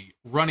by the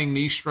running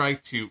knee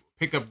strike to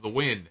pick up the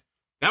win.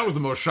 That was the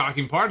most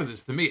shocking part of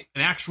this to me,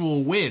 an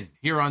actual win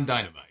here on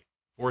Dynamite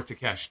for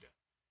Takeshita.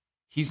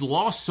 He's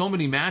lost so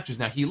many matches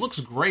now. He looks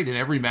great in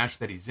every match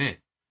that he's in.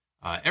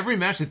 Every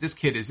match that this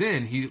kid is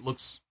in, he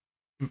looks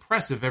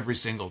impressive every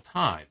single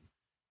time.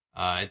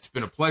 It's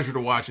been a pleasure to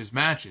watch his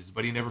matches,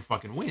 but he never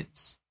fucking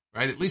wins,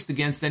 right? At least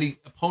against any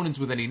opponents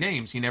with any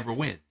names, he never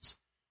wins.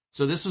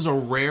 So this was a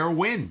rare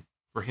win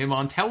for him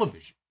on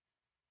television,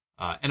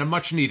 and a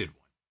much-needed one.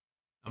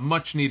 A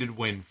much-needed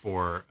win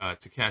for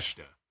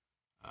Takeshita.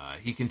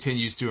 He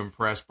continues to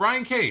impress.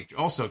 Brian Cage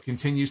also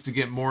continues to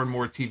get more and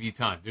more TV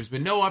time. There's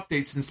been no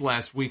update since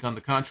last week on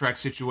the contract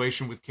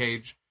situation with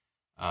Cage.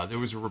 There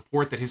was a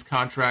report that his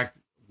contract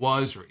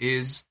was or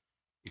is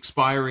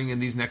expiring in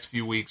these next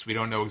few weeks. We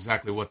don't know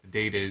exactly what the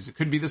date is. It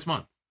could be this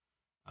month.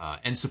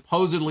 And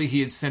supposedly he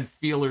had sent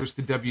feelers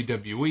to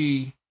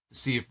WWE to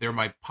see if there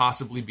might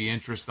possibly be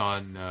interest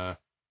on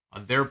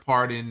their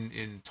part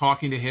in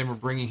talking to him or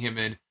bringing him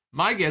in.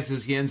 My guess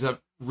is he ends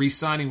up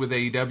re-signing with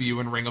AEW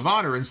and Ring of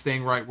Honor and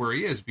staying right where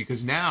he is,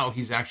 because now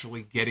he's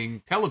actually getting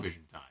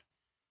television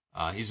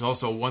time. He's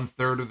also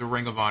 1/3 of the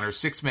Ring of Honor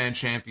 6-man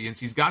champions.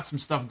 He's got some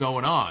stuff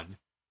going on,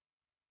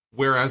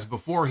 whereas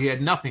before he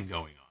had nothing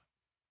going on.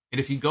 And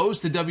if he goes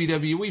to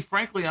WWE,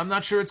 frankly, I'm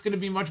not sure it's going to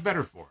be much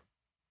better for him.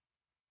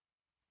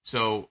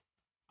 So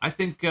I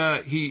think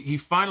he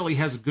finally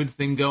has a good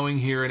thing going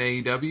here in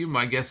AEW.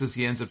 My guess is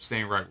he ends up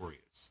staying right where he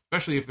is,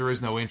 especially if there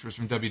is no interest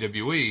from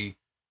WWE.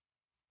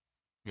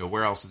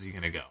 Where else is he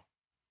going to go?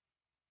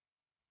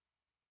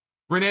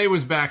 Renee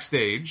was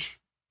backstage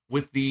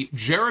with the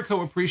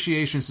Jericho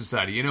Appreciation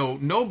Society.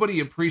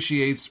 Nobody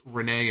appreciates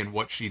Renee and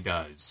what she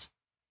does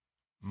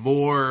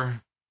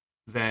more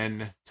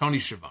than Tony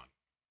Schiavone.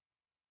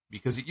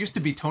 Because it used to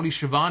be Tony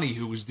Schiavone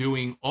who was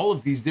doing all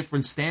of these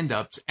different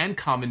stand-ups and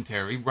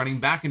commentary,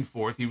 running back and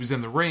forth. He was in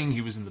the ring,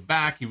 he was in the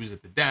back, he was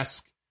at the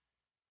desk.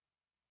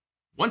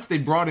 Once they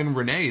brought in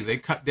Renee, they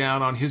cut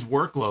down on his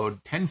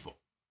workload tenfold.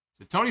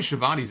 So Tony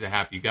Schiavone's a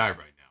happy guy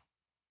right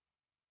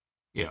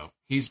now.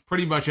 He's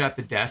pretty much at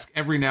the desk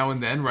every now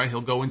and then, right?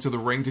 He'll go into the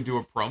ring to do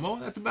a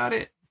promo. That's about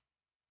it,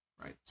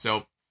 right?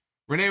 So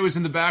Renee was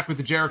in the back with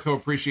the Jericho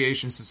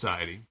Appreciation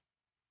Society,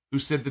 who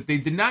said that they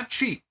did not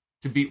cheat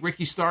to beat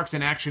Ricky Starks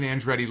and Action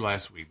Andretti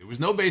last week. There was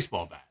no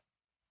baseball bat,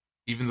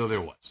 even though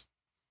there was.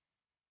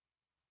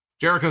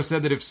 Jericho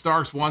said that if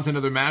Starks wants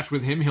another match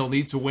with him, he'll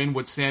need to win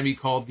what Sammy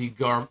called the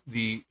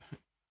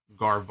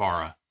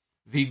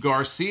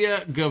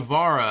Garcia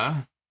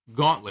Guevara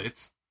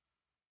Gauntlet.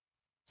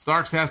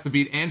 Starks has to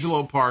beat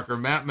Angelo Parker,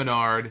 Matt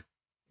Menard,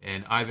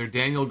 and either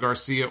Daniel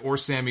Garcia or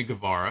Sammy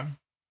Guevara.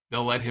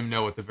 they'll let him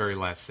know at the very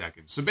last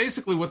second. So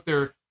basically what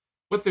they're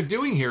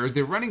doing here is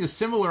they're running a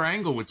similar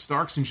angle with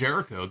Starks and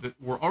Jericho that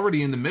we're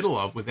already in the middle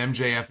of with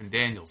MJF and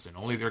Danielson,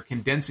 only they're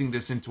condensing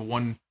this into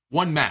one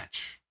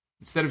match.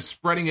 Instead of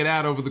spreading it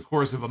out over the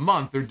course of a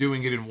month, they're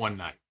doing it in one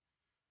night.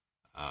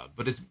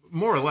 But it's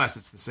more or less,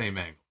 it's the same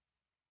angle.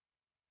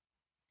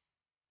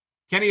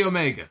 Kenny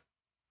Omega,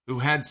 who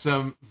had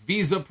some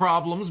visa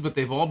problems, but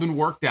they've all been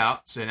worked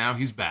out, so now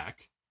he's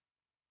back.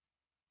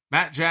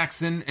 Matt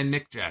Jackson and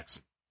Nick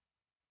Jackson.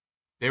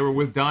 They were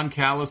with Don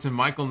Callis and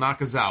Michael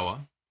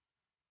Nakazawa.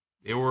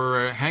 They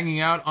were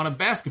hanging out on a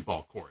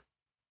basketball court.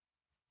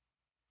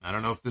 I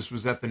don't know if this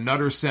was at the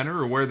Nutter Center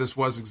or where this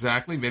was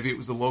exactly. Maybe it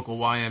was the local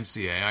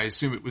YMCA. I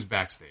assume it was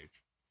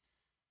backstage.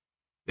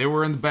 They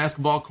were in the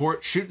basketball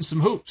court shooting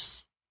some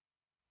hoops.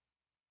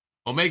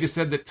 Omega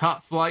said that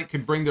Top Flight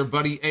could bring their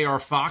buddy AR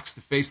Fox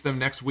to face them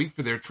next week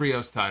for their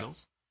trios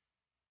titles.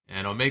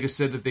 And Omega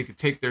said that they could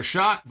take their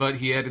shot, but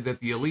he added that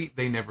the Elite,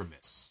 they never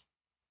miss.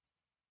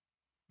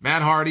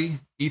 Matt Hardy,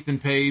 Ethan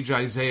Page,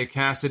 Isaiah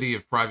Cassidy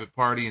of Private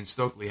Party, and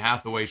Stokely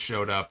Hathaway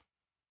showed up,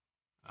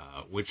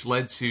 which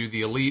led to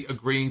the Elite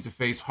agreeing to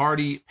face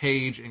Hardy,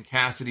 Page, and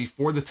Cassidy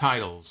for the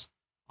titles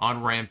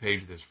on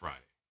Rampage this Friday.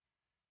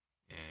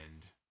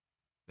 And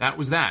that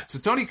was that. So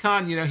Tony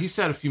Khan, he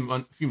said a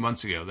few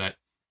months ago that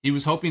he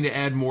was hoping to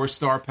add more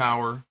star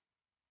power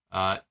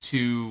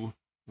to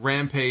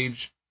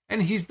Rampage,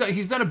 and he's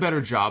done a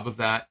better job of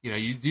that.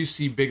 You do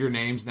see bigger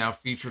names now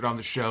featured on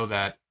the show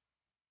that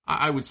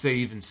I would say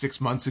even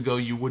 6 months ago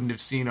you wouldn't have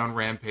seen on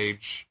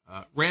Rampage.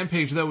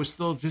 Rampage, though, is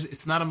still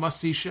it's not a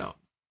must-see show.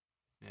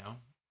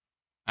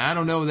 I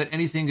don't know that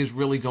anything is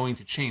really going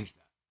to change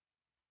that.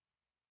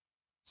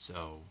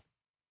 So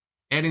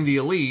adding the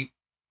Elite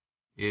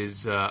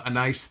is a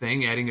nice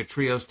thing. Adding a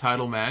trios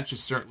title match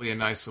is certainly a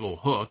nice little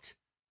hook.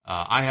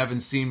 I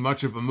haven't seen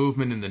much of a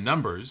movement in the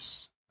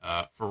numbers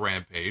for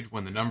Rampage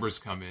when the numbers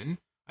come in.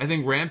 I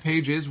think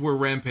Rampage is where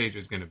Rampage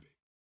is going to be.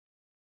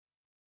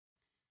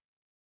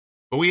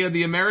 But we had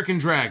the American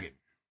Dragon,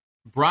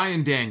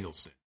 Bryan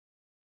Danielson,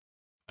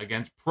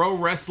 against Pro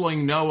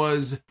Wrestling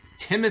Noah's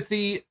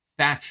Timothy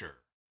Thatcher,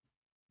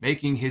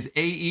 making his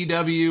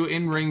AEW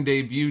in-ring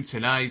debut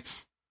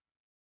tonight.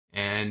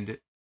 And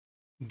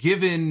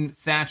given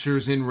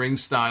Thatcher's in-ring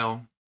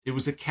style, it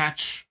was a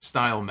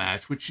catch-style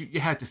match, which you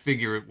had to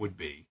figure it would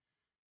be.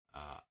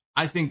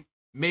 I think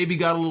maybe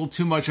got a little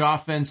too much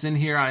offense in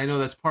here. I know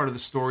that's part of the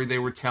story they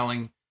were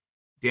telling.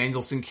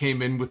 Danielson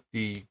came in with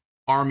the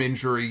arm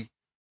injury.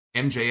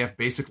 MJF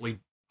basically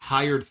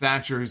hired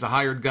Thatcher, who's a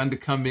hired gun, to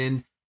come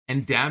in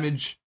and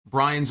damage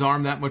Bryan's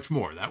arm that much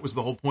more. That was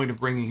the whole point of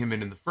bringing him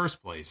in the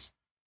first place.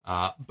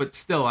 But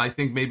still, I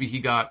think maybe he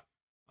got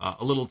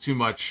a little too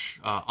much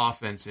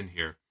offense in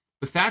here.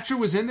 But Thatcher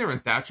was in there,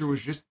 and Thatcher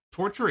was just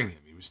torturing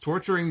him. He was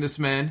torturing this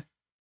man.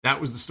 That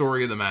was the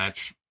story of the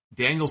match.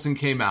 Danielson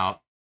came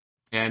out,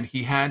 and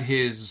he had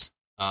his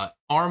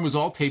arm was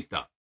all taped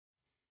up.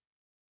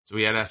 So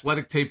he had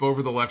athletic tape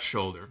over the left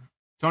shoulder.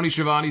 Tony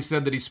Schiavone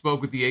said that he spoke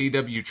with the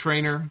AEW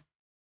trainer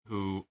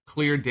who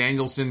cleared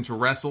Danielson to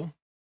wrestle.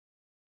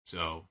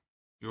 So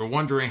you were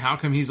wondering how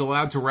come he's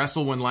allowed to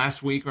wrestle when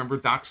last week, remember,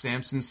 Doc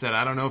Sampson said,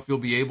 I don't know if he'll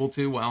be able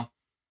to. Well,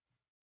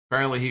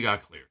 apparently he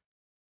got cleared.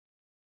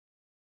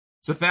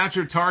 So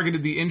Thatcher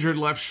targeted the injured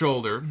left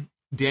shoulder.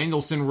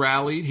 Danielson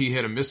rallied. He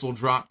hit a missile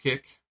drop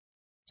kick.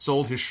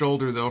 Sold his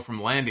shoulder, though,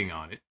 from landing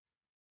on it.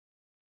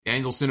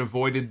 Danielson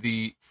avoided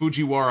the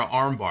Fujiwara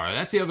armbar.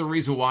 That's the other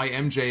reason why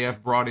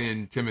MJF brought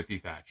in Timothy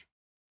Thatcher.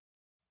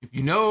 If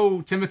you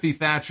know Timothy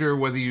Thatcher,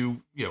 whether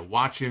you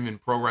watch him in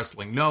Pro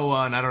Wrestling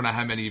Noah, and I don't know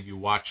how many of you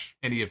watch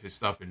any of his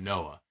stuff in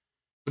Noah,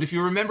 but if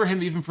you remember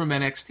him even from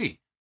NXT,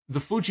 the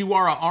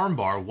Fujiwara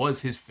armbar was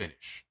his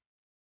finish.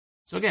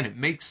 So again, it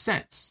makes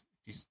sense.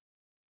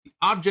 The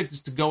object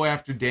is to go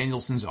after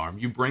Danielson's arm.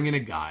 You bring in a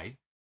guy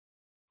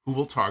who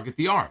will target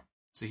the arm.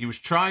 So he was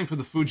trying for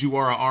the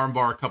Fujiwara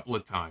armbar a couple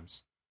of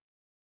times.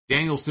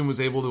 Danielson was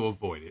able to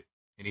avoid it,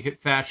 and he hit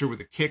Thatcher with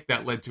a kick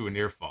that led to a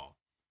near fall.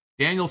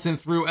 Danielson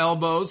threw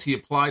elbows. He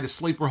applied a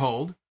sleeper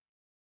hold,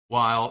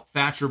 while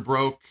Thatcher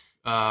broke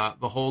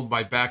the hold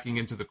by backing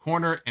into the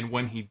corner, and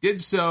when he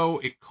did so,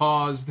 it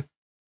caused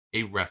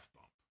a ref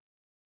bump.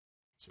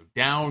 So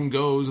down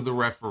goes the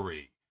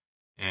referee.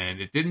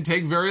 And it didn't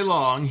take very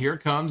long. Here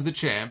comes the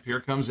champ. Here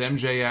comes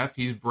MJF.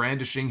 He's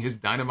brandishing his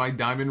Dynamite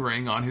Diamond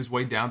ring on his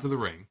way down to the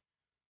ring.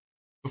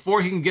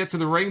 Before he can get to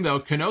the ring, though,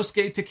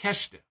 Konosuke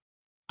Takeshita.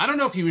 I don't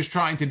know if he was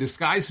trying to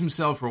disguise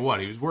himself or what.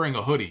 He was wearing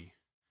a hoodie.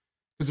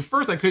 Because at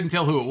first I couldn't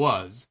tell who it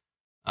was.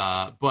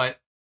 But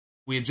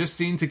we had just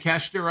seen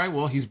Takeshita, right?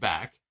 Well, he's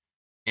back.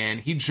 And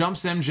he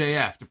jumps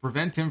MJF to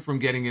prevent him from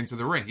getting into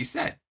the ring. He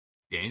said,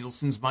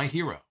 Danielson's my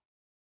hero.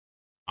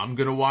 I'm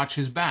going to watch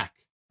his back.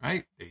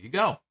 Right? There you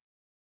go.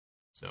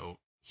 So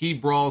he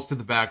brawls to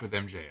the back with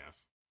MJF.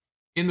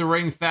 In the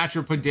ring,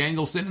 Thatcher put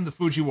Danielson in the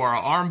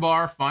Fujiwara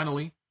armbar.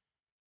 Finally,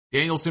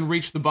 Danielson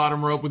reached the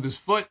bottom rope with his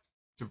foot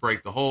to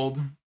break the hold.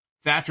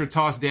 Thatcher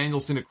tossed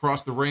Danielson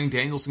across the ring.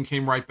 Danielson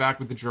came right back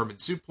with the German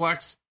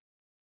suplex.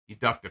 He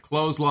ducked a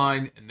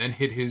clothesline and then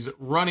hit his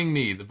running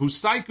knee, the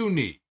Busaiku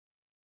knee.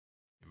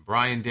 And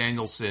Bryan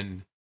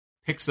Danielson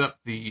picks up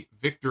the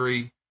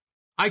victory.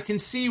 I can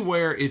see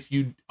where, if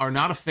you are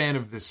not a fan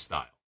of this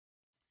style,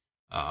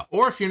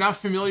 or if you're not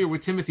familiar with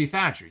Timothy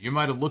Thatcher, you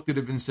might have looked at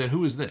him and said,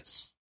 who is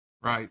this?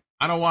 Right?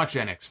 I don't watch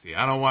NXT.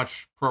 I don't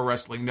watch Pro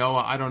Wrestling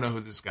Noah. I don't know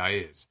who this guy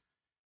is.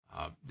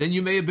 Then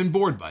you may have been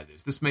bored by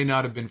this. This may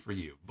not have been for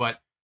you,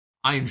 but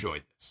I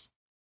enjoyed this.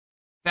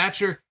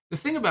 Thatcher, the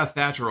thing about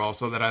Thatcher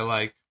also that I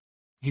like,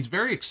 he's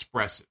very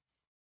expressive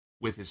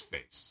with his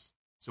face.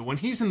 So when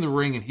he's in the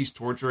ring and he's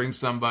torturing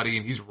somebody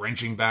and he's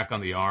wrenching back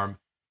on the arm,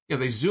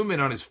 they zoom in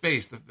on his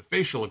face, the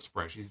facial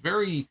expression. He's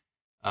very,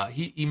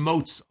 he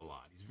emotes a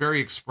lot. He's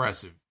very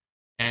expressive.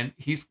 And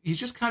he's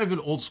just kind of an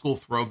old school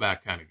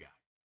throwback kind of guy.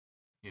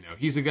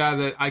 He's a guy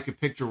that I could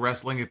picture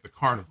wrestling at the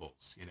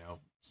carnivals,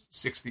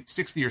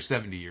 60 or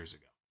 70 years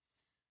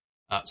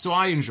ago. So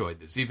I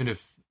enjoyed this, even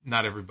if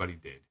not everybody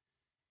did.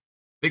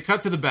 They cut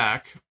to the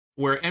back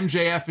where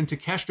MJF and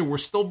Takeshita were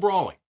still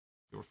brawling.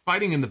 They were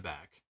fighting in the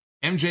back.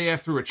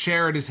 MJF threw a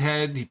chair at his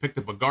head. He picked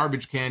up a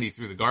garbage can. He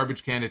threw the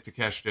garbage can at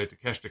Takeshita.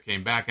 Takeshita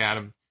came back at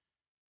him.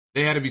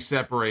 They had to be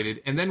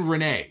separated. And then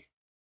Renee,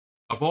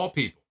 of all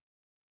people,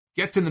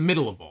 gets in the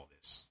middle of all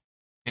this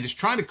and is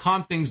trying to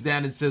calm things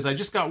down and says, I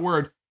just got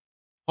word.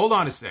 Hold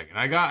on a second.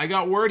 I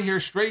got word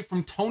here straight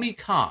from Tony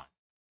Khan.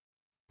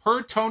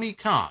 Per Tony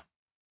Khan,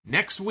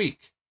 next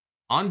week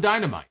on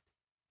Dynamite,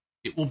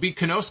 it will be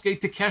Konosuke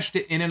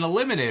Takeshita in an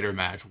eliminator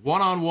match,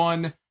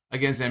 one-on-one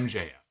against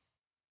MJF.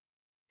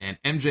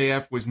 And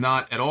MJF was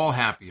not at all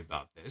happy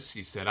about this.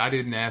 He said, I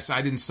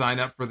didn't sign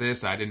up for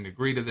this. I didn't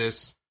agree to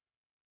this.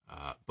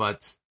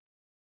 But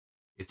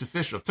it's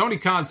official. If Tony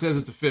Khan says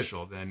it's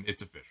official, then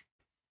it's official.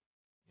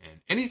 And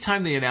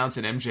anytime they announce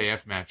an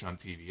MJF match on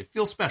TV, it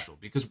feels special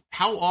because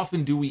how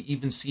often do we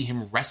even see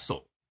him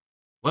wrestle,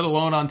 let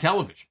alone on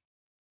television?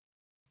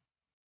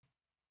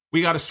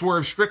 We got a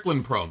Swerve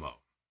Strickland promo,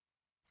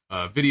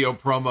 video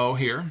promo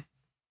here.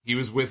 He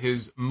was with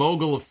his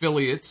Mogul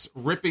affiliates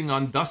ripping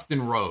on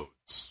Dustin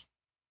Rhodes.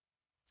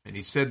 And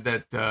he said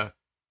that,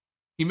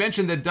 he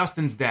mentioned that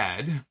Dustin's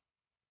dad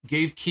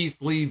gave Keith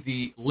Lee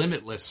the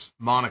Limitless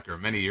moniker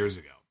many years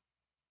ago.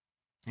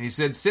 And he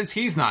said, since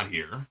he's not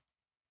here,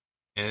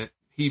 and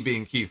he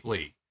being Keith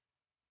Lee,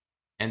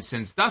 and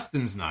since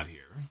Dustin's not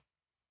here,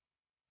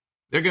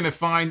 they're going to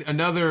find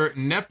another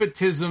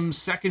nepotism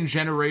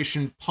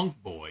second-generation punk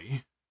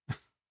boy. Let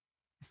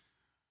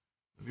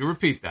me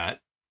repeat that.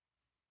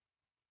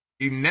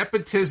 The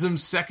nepotism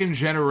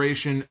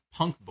second-generation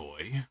punk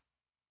boy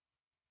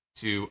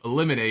to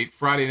eliminate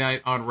Friday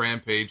night on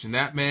Rampage, and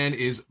that man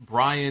is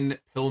Brian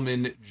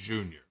Pillman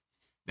Jr.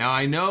 Now,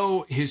 I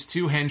know his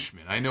two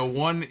henchmen. I know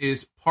one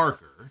is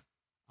Parker.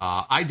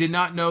 I did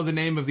not know the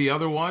name of the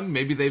other one.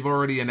 Maybe they've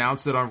already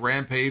announced it on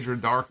Rampage or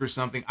Dark or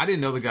something. I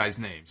didn't know the guy's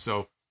name,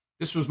 so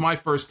this was my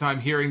first time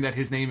hearing that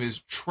his name is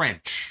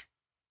Trench.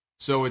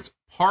 So it's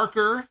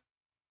Parker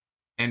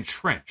and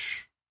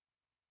Trench.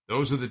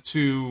 Those are the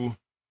two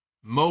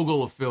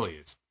Mogul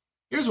affiliates.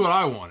 Here's what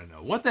I want to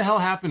know. What the hell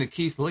happened to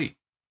Keith Lee?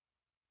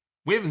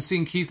 We haven't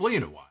seen Keith Lee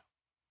in a while.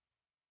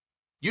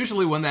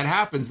 Usually when that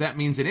happens, that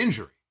means an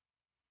injury.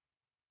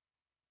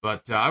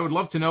 But I would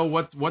love to know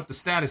what the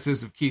status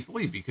is of Keith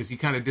Lee because he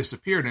kind of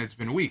disappeared and it's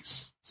been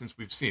weeks since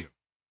we've seen him.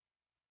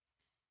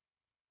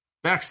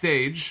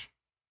 Backstage,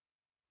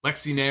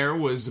 Lexi Nair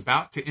was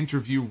about to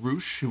interview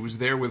Roosh, who was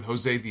there with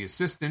Jose the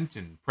Assistant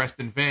and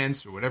Preston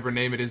Vance, or whatever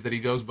name it is that he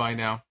goes by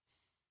now,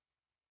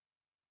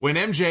 when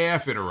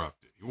MJF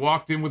interrupted. He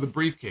walked in with a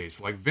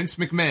briefcase like Vince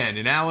McMahon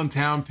in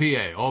Allentown,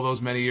 PA, all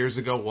those many years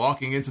ago,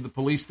 walking into the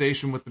police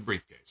station with the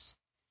briefcase.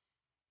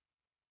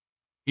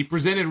 He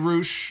presented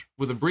Roosh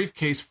with a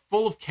briefcase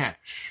full of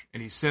cash,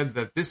 and he said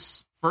that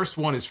this first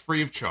one is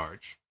free of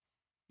charge.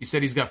 He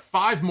said he's got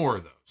 5 more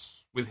of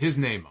those with his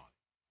name on it.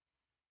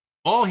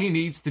 All he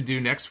needs to do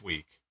next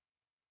week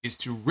is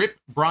to rip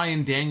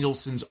Bryan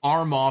Danielson's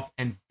arm off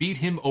and beat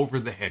him over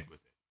the head with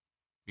it,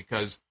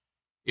 because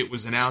it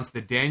was announced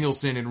that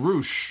Danielson and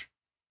Roosh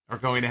are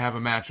going to have a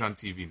match on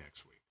TV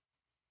next week.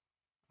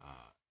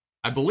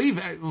 I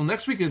believe,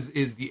 next week is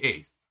the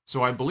 8th.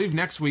 So I believe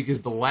next week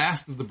is the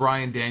last of the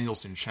Bryan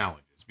Danielson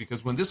challenges,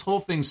 because when this whole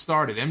thing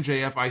started,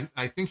 MJF,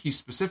 I think he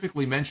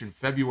specifically mentioned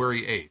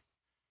February 8th.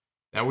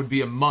 That would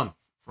be a month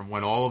from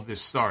when all of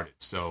this started.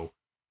 So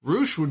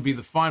Roosh would be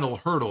the final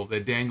hurdle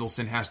that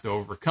Danielson has to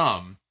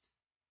overcome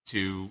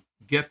to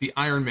get the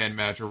Iron Man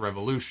match or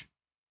Revolution.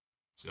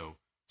 So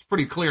it's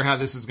pretty clear how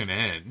this is going to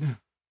end.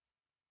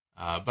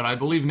 But I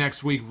believe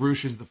next week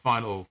Roosh is the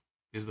final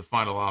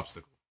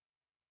obstacle.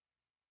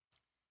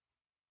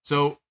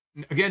 So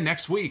again,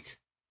 next week,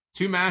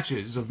 2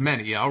 matches of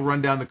many. I'll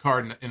run down the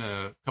card in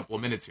a couple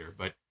of minutes here,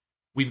 but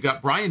we've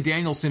got Bryan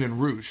Danielson and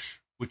Roosh,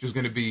 which is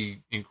going to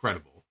be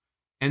incredible,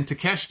 and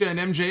Takeshita and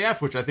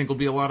MJF, which I think will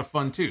be a lot of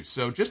fun too.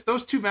 So just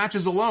those 2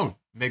 matches alone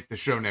make the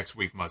show next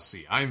week must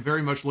see. I am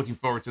very much looking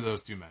forward to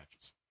those 2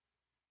 matches.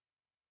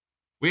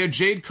 We had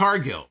Jade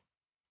Cargill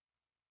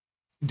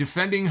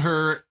defending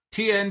her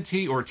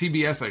TNT, or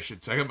TBS, I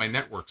should say. I got my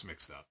networks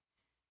mixed up.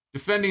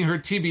 defending her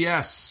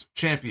TBS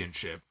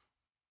championship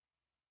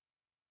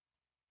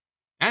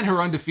and her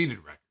undefeated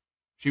record.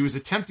 She was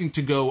attempting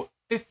to go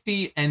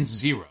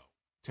 50-0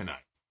 tonight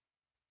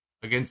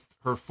against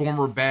her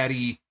former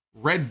baddie,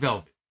 Red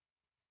Velvet.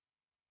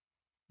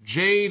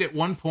 Jade, at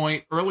one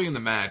point early in the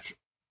match,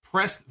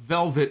 pressed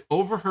Velvet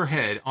over her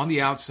head on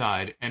the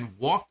outside and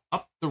walked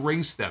up the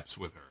ring steps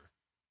with her,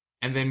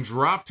 and then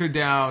dropped her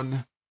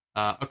down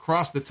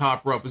across the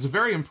top rope. It was a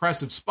very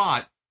impressive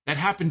spot that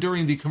happened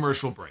during the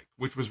commercial break,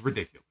 which was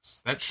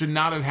ridiculous. That should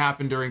not have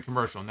happened during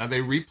commercial. Now, they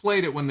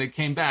replayed it when they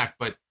came back,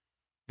 but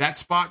that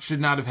spot should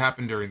not have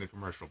happened during the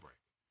commercial break.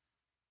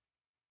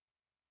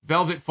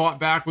 Velvet fought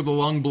back with a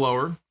lung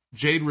blower.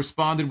 Jade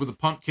responded with a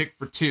pump kick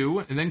for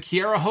 2, and then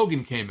Kiera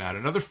Hogan came out,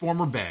 another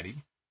former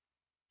baddie.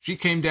 She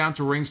came down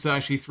to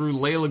ringside. She threw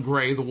Layla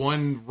Gray, the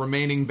one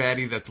remaining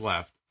baddie that's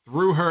left,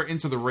 threw her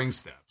into the ring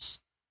steps.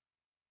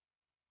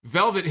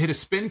 Velvet hit a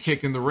spin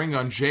kick in the ring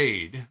on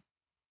Jade,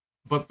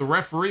 but the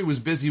referee was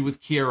busy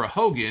with Kiera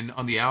Hogan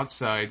on the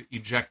outside,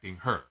 ejecting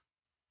her.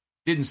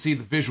 Didn't see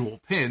the visual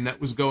pin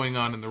that was going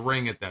on in the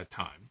ring at that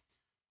time,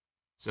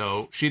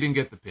 so she didn't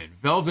get the pin.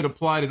 Velvet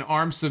applied an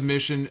arm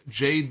submission.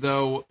 Jade,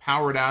 though,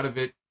 powered out of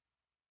it,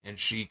 and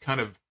she kind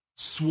of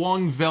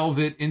swung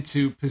Velvet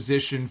into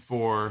position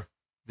for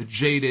the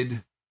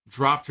Jaded,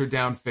 dropped her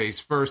down face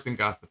first and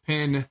got the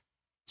pin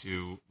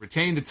to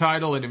retain the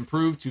title and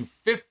improve to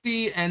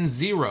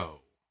 50-0.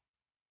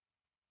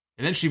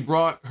 And then she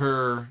brought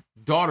her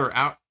daughter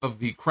out of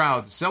the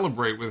crowd to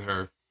celebrate with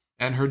her,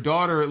 and her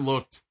daughter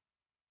looked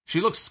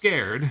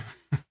scared.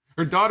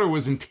 Her daughter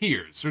was in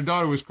tears. Her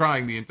daughter was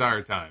crying the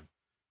entire time.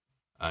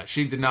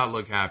 She did not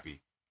look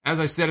happy.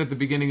 As I said at the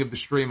beginning of the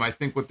stream, I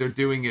think what they're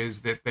doing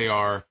is that they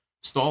are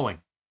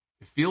stalling.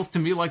 It feels to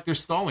me like they're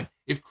stalling.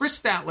 If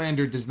Chris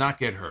Statlander does not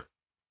get hurt,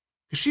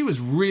 because she was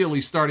really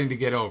starting to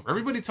get over.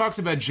 Everybody talks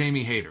about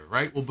Jamie Hayter,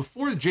 right? Well,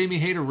 before Jamie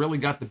Hayter really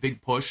got the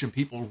big push and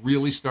people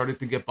really started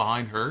to get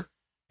behind her,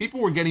 people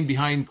were getting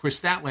behind Chris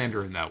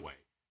Statlander in that way.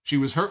 She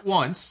was hurt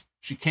once,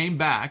 she came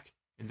back,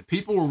 and the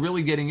people were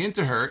really getting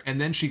into her, and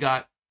then she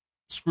got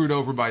screwed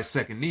over by a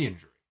second knee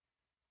injury.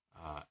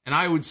 And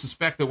I would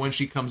suspect that when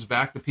she comes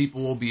back, the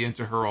people will be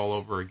into her all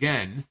over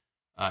again.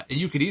 And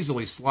you could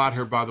easily slot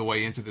her, by the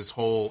way, into this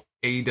whole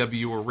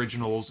AEW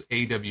Originals,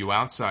 AEW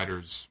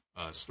Outsiders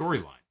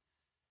storyline.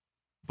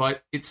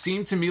 But it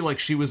seemed to me like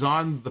she was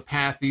on the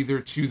path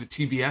either to the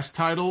TBS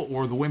title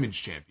or the Women's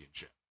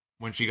Championship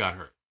when she got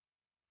hurt.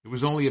 It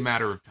was only a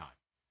matter of time.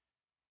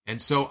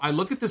 And so I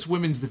look at this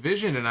women's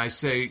division and I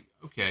say,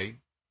 okay,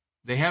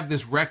 they have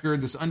this record,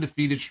 this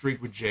undefeated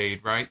streak with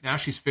Jade, right? Now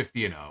she's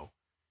 50-0.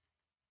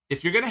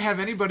 If you're going to have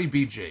anybody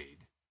beat Jade,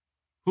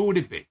 who would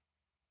it be?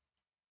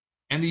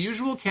 And the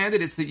usual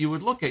candidates that you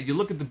would look at, you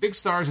look at the big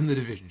stars in the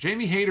division.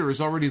 Jamie Hayter is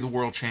already the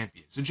world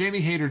champion, so Jamie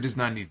Hayter does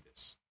not need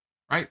this,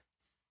 right?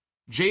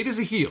 Jade is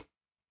a heel.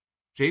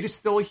 Jade is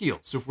still a heel.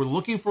 So if we're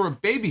looking for a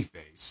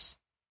babyface,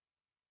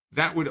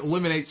 that would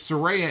eliminate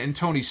Saraya and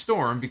Toni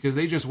Storm because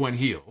they just went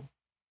heel.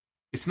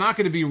 It's not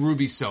going to be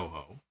Ruby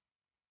Soho.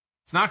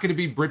 It's not going to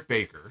be Britt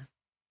Baker.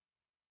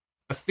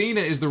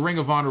 Athena is the Ring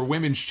of Honor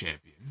Women's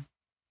Champion.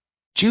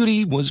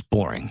 Judy was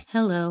boring.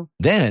 Hello.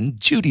 Then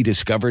Judy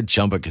discovered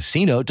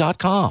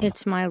ChumbaCasino.com.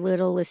 It's my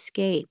little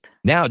escape.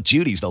 Now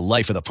Judy's the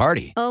life of the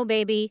party. Oh,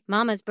 baby,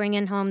 mama's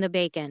bringing home the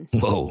bacon.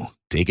 Whoa,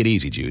 take it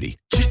easy, Judy.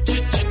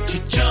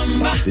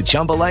 The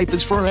Chumba life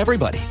is for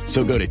everybody.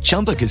 So go to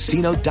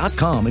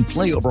ChumbaCasino.com and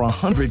play over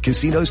 100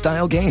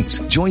 casino-style games.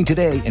 Join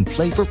today and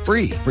play for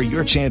free for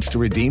your chance to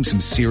redeem some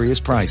serious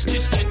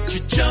prizes.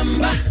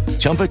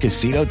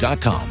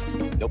 ChumbaCasino.com.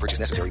 No purchase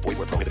necessary. Void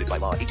where prohibited by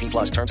law. 18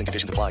 plus terms and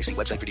conditions apply. See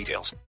website for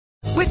details.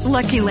 With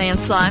Lucky Land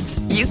Slots,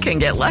 you can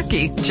get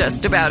lucky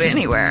just about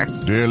anywhere.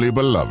 Dearly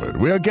beloved,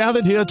 we are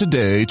gathered here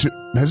today to...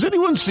 Has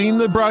anyone seen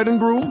the bride and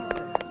groom?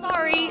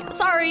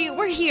 Sorry,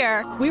 we're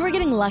here. We were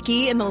getting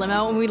lucky in the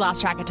limo and we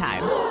lost track of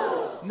time.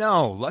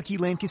 No, Lucky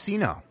Land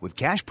Casino, with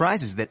cash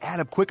prizes that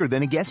add up quicker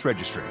than a guest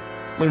registry.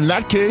 In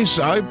that case,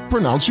 I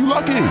pronounce you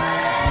lucky.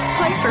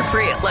 Play for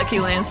free at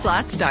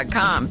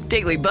LuckyLandSlots.com.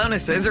 Daily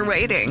bonuses are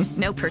waiting.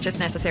 No purchase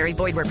necessary.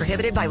 Void where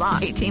prohibited by law.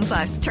 18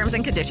 plus. Terms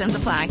and conditions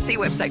apply. See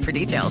website for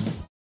details.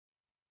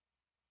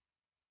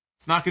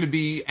 It's not going to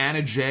be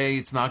Anna Jay.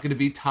 It's not going to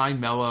be Ty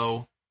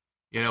Mello.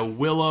 You know,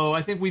 Willow.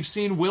 I think we've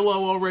seen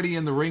Willow already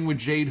in the ring with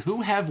Jade.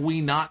 Who have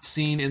we not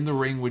seen in the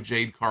ring with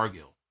Jade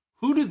Cargill?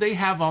 Who do they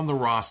have on the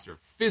roster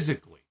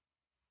physically?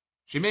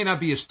 She may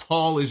not be as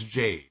tall as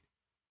Jade,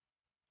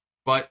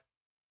 but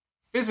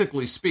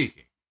physically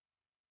speaking,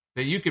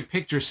 that you could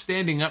picture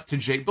standing up to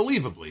Jade,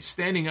 believably,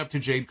 standing up to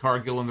Jade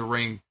Cargill in the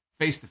ring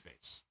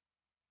face-to-face,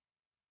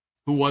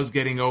 who was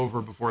getting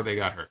over before they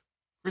got hurt.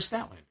 Chris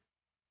Statlander.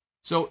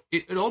 So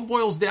it all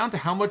boils down to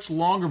how much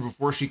longer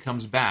before she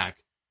comes back.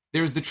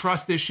 There's the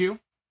trust issue.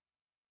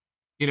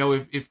 You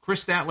know, if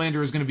Chris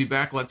Statlander is going to be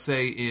back, let's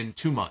say, in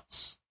 2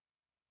 months.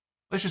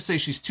 Let's just say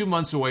she's 2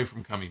 months away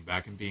from coming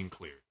back and being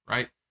cleared,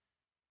 right?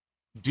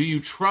 Do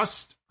you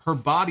trust her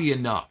body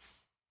enough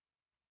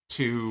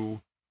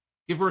to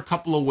give her a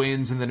couple of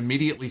wins and then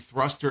immediately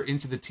thrust her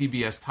into the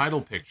TBS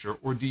title picture?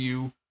 Or do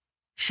you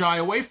shy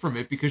away from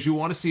it because you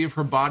want to see if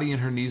her body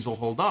and her knees will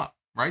hold up,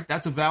 right?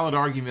 That's a valid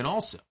argument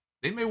also.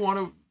 They may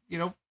want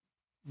to,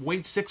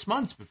 wait 6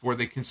 months before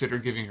they consider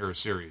giving her a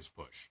serious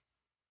push.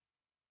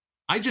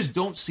 I just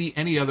don't see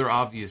any other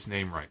obvious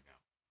name right now.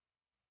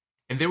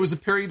 And there was a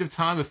period of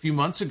time a few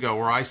months ago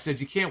where I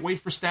said, you can't wait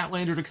for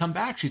Statlander to come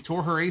back. She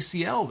tore her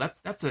ACL.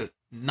 That's a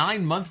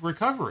 9-month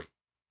recovery.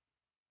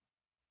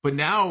 But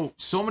now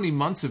so many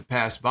months have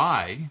passed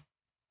by.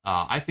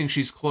 I think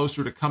she's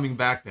closer to coming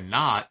back than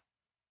not.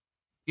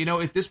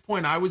 At this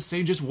point, I would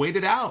say just wait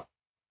it out.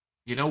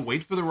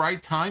 Wait for the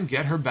right time,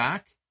 get her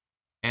back.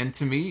 And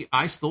to me,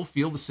 I still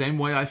feel the same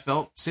way I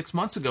felt 6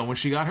 months ago when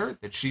she got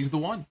hurt, that she's the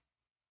one.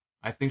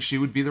 I think she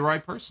would be the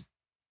right person.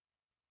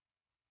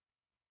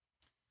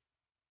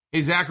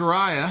 Hey,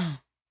 Zachariah,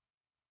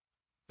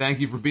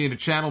 thank you for being a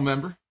channel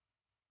member.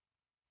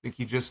 I think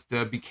he just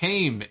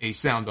became a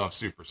Sound Off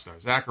superstar.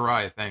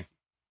 Zachariah, thank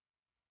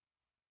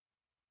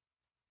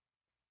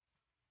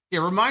you.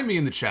 Yeah, remind me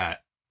in the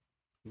chat,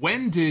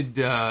 when did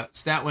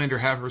Statlander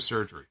have her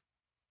surgery?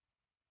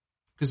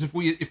 Because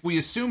if we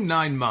assume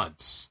 9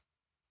 months,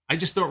 I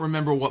just don't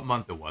remember what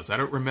month it was. I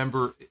don't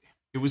remember.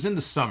 It was in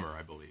the summer,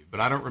 I believe, but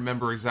I don't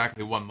remember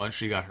exactly what month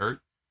she got hurt.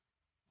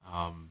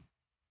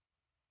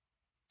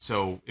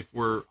 So if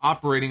we're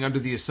operating under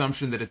the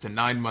assumption that it's a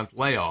 9-month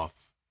layoff,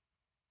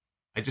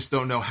 I just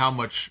don't know how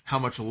much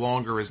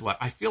longer is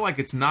left. I feel like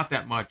it's not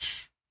that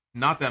much.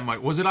 Not that much.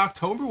 Was it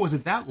October? Was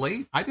it that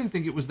late? I didn't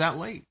think it was that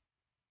late.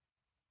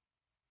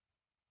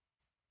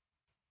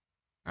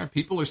 All right,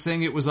 people are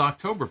saying it was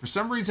October. For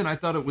some reason, I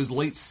thought it was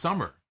late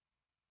summer.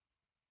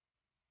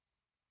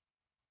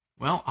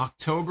 Well,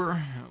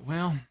 October,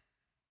 well,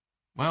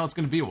 it's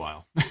going to be a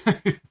while.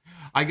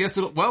 I guess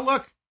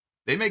look,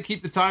 they may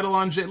keep the title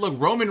on. Look,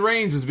 Roman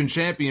Reigns has been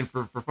champion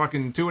for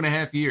fucking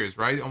 2.5 years,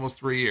 right? Almost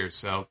 3 years.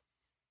 So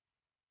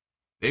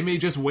they may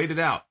just wait it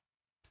out.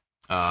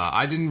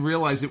 I didn't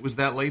realize it was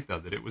that late, though,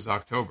 that it was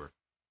October.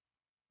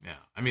 Yeah,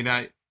 I mean,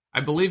 I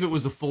believe it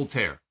was a full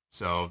tear.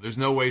 So there's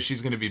no way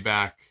she's going to be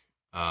back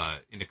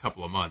in a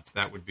couple of months.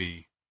 That's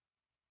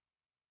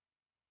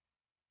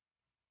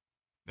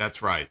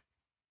right.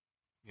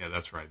 Yeah,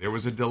 that's right. There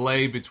was a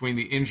delay between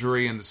the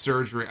injury and the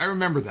surgery. I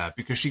remember that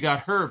because she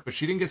got hurt, but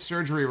she didn't get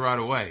surgery right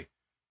away.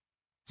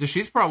 So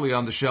she's probably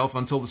on the shelf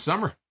until the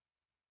summer.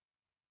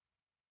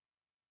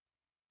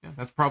 Yeah,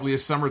 that's probably a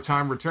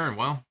summertime return.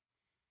 Well,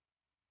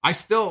 I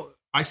still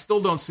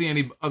don't see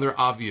any other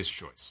obvious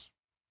choice.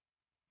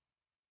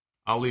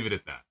 I'll leave it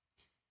at that.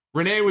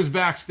 Renee was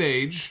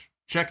backstage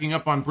checking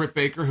up on Britt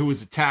Baker, who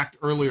was attacked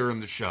earlier in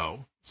the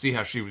show. See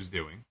how she was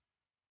doing.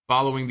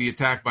 Following the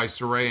attack by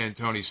Saraya and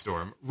Toni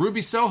Storm,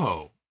 Ruby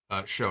Soho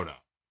showed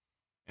up.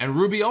 And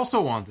Ruby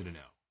also wanted to know,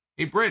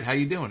 hey, Britt, how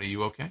you doing? Are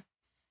you okay?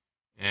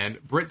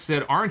 And Britt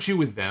said, aren't you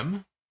with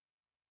them?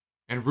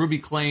 And Ruby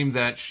claimed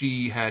that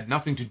she had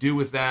nothing to do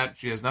with that.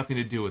 She has nothing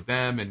to do with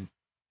them. And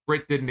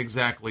Britt didn't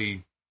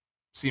exactly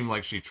seem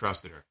like she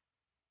trusted her.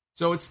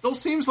 So it still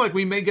seems like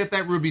we may get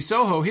that Ruby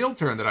Soho heel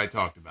turn that I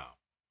talked about.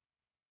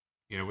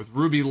 With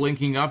Ruby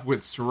linking up with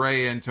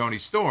Saraya and Toni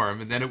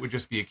Storm, and then it would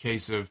just be a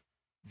case of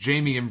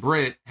Jamie and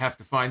Britt have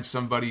to find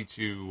somebody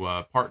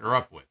to partner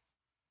up with.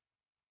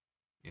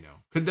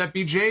 Could that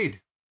be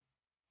Jade?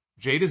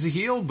 Jade is a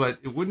heel, but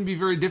it wouldn't be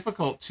very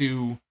difficult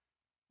to,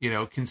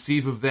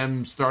 conceive of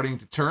them starting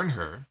to turn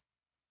her.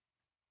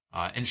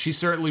 And she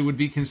certainly would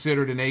be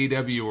considered an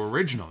AEW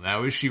original.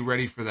 Now, is she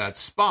ready for that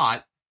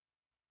spot?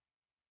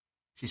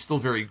 She's still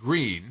very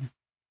green.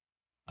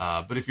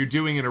 But if you're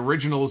doing an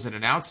originals and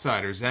an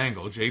outsiders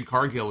angle, Jade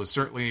Cargill is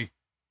certainly...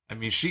 I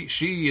mean,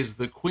 she is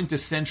the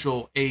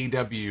quintessential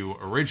AEW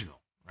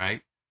original,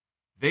 right?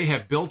 They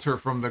have built her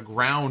from the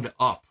ground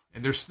up,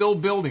 and they're still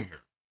building her,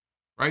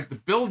 right? The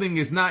building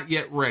is not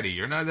yet ready.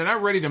 They're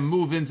not ready to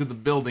move into the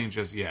building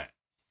just yet.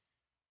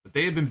 But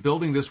they have been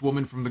building this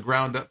woman from the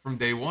ground up from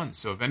day one.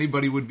 So if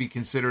anybody would be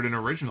considered an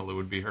original, it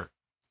would be her.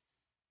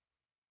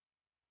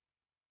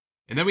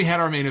 And then we had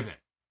our main event.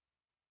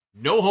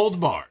 No holds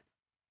barred.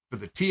 For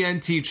the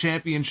TNT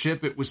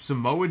Championship, it was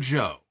Samoa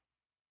Joe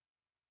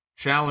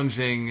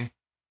challenging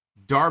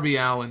Darby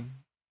Allin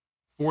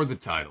for the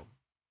title.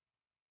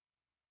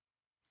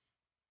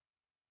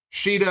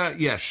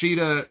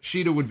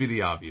 Shida would be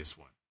the obvious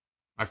one.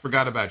 I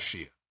forgot about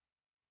Shida.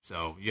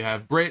 So you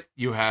have Britt,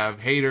 you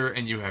have Hayter,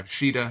 and you have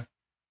Shida.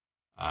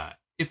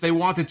 If they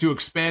wanted to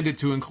expand it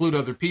to include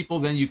other people,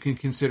 then you can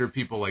consider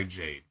people like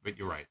Jade. But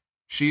you're right.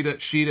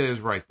 Shida is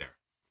right there.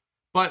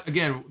 But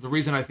again, the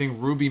reason I think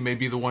Ruby may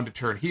be the one to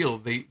turn heel,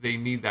 they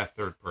need that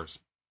third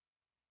person.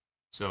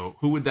 So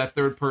who would that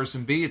third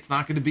person be? It's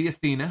not going to be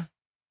Athena.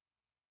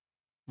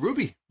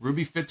 Ruby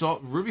fits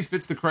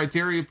the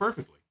criteria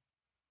perfectly.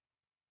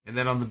 And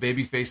then on the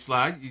babyface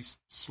slide, you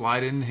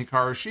slide in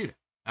Hikaru Shida.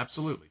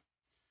 Absolutely.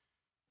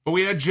 But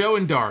we had Joe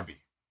and Darby.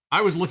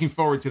 I was looking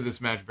forward to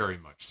this match very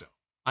much so.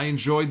 I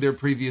enjoyed their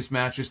previous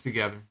matches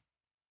together.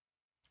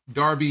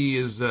 Darby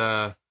is,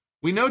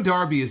 we know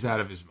Darby is out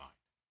of his mind.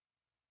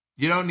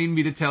 You don't need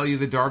me to tell you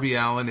that Darby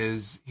Allin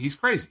he's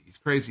crazy. He's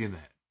crazy in the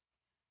head.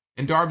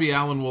 And Darby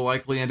Allin will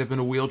likely end up in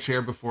a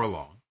wheelchair before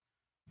long.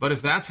 But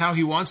if that's how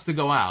he wants to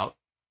go out,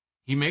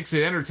 he makes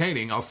it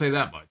entertaining, I'll say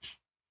that much.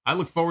 I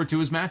look forward to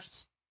his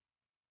matches.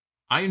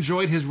 I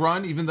enjoyed his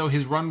run, even though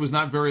his run was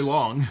not very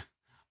long.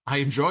 I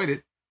enjoyed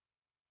it.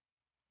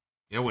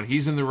 You know, when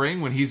he's in the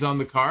ring, when he's on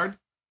the card,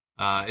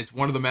 it's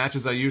one of the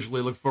matches I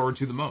usually look forward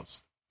to the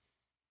most.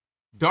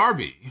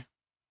 Darby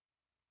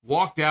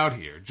walked out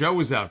here. Joe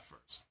was out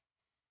first.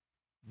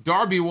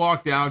 Darby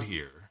walked out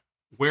here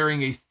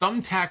wearing a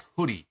thumbtack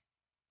hoodie,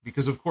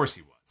 because of course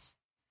he was.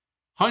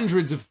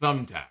 Hundreds of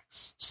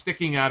thumbtacks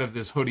sticking out of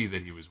this hoodie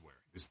that he was wearing,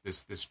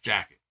 this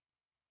jacket.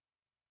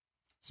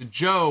 So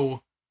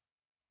Joe,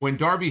 when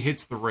Darby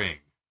hits the ring,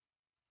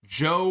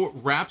 Joe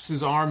wraps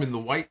his arm in the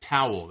white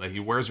towel that he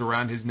wears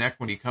around his neck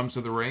when he comes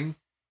to the ring.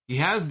 He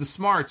has the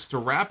smarts to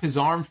wrap his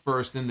arm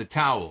first in the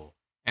towel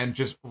and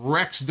just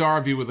wrecks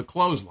Darby with a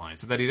clothesline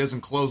so that he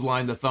doesn't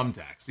clothesline the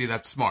thumbtack. See,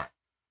 that's smart.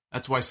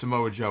 That's why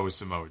Samoa Joe is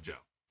Samoa Joe.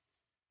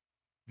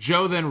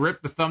 Joe then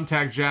ripped the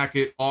thumbtack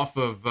jacket off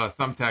of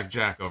Thumbtack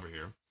Jack over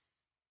here.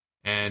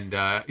 And,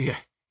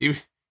 he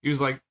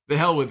was like, the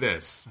hell with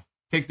this.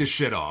 Take this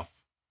shit off.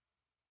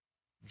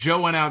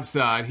 Joe went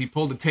outside. He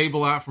pulled a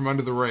table out from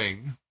under the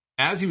ring.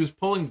 As he was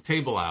pulling the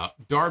table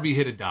out, Darby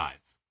hit a dive.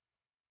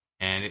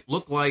 And it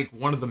looked like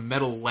one of the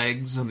metal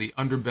legs on the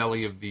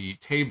underbelly of the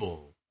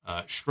table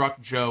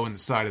struck Joe in the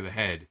side of the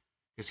head.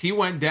 Because he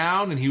went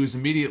down and he was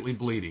immediately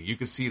bleeding. You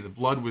could see the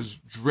blood was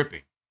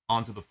dripping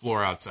onto the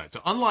floor outside.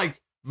 So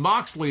unlike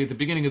Moxley at the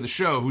beginning of the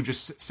show, who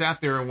just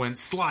sat there and went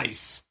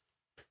slice,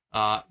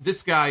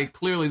 this guy,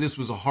 clearly this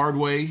was a hard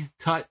way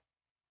cut.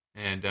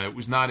 And it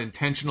was not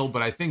intentional,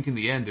 but I think in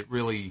the end it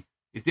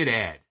did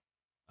add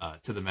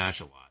to the match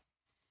a lot.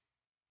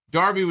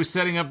 Darby was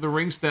setting up the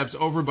ring steps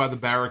over by the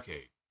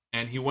barricade,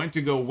 and he went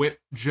to go whip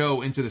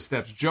Joe into the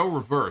steps. Joe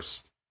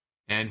reversed,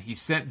 and he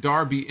sent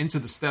Darby into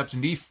the steps,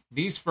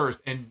 knees first,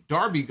 and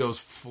Darby goes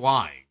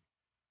flying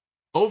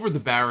over the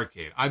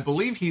barricade. I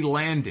believe he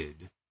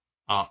landed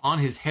on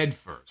his head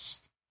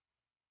first,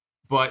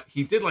 but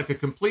he did like a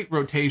complete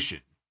rotation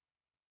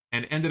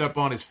and ended up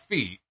on his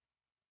feet.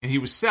 And he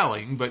was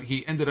selling, but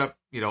he ended up,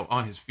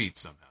 on his feet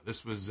somehow.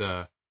 This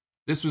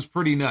was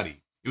pretty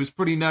nutty. It was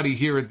pretty nutty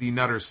here at the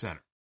Nutter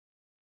Center.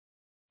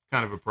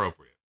 Kind of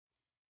appropriate.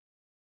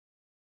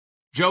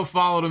 Joe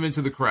followed him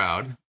into the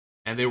crowd,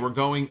 and they were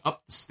going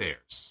up the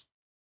stairs.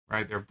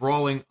 Right? They're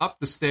brawling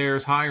up the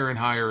stairs, higher and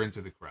higher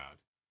into the crowd.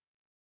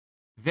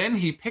 Then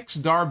he picks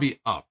Darby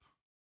up,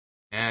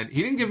 and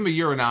he didn't give him a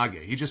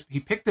Uranage. He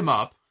picked him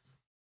up.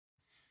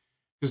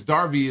 Because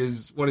Darby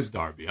what is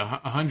Darby?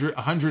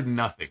 100 and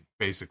nothing,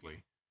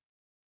 basically.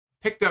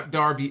 Picked up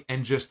Darby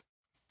and just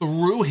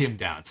threw him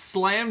down,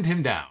 slammed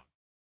him down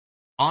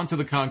onto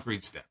the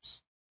concrete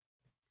steps.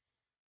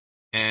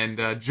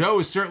 And Joe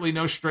is certainly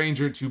no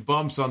stranger to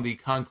bumps on the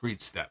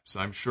concrete steps.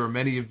 I'm sure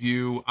many of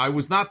you, I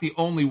was not the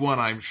only one,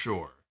 I'm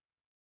sure,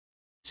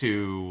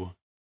 to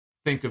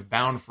think of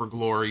Bound for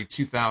Glory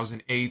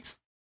 2008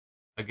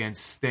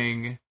 against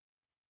Sting.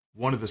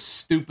 One of the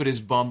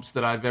stupidest bumps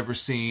that I've ever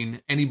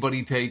seen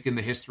anybody take in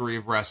the history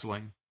of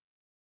wrestling.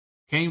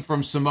 Came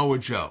from Samoa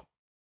Joe,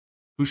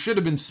 who should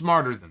have been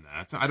smarter than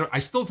that. I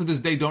still to this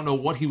day don't know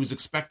what he was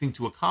expecting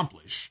to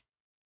accomplish.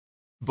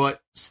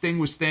 But Sting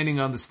was standing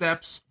on the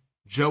steps.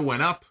 Joe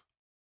went up,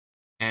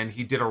 and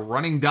he did a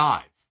running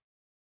dive.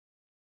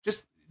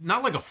 Just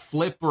not like a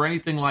flip or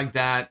anything like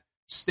that.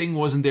 Sting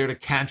wasn't there to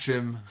catch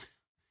him.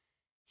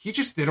 He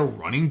just did a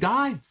running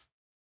dive.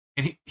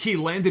 And he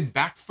landed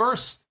back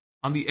first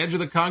on the edge of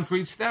the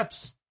concrete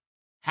steps.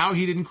 How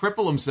he didn't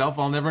cripple himself,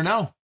 I'll never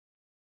know.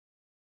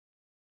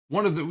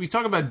 We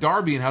talk about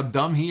Darby and how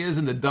dumb he is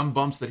and the dumb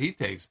bumps that he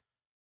takes.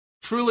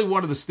 Truly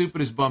one of the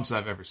stupidest bumps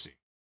I've ever seen.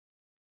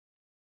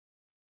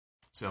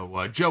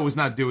 So Joe was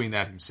not doing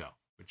that himself.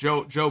 But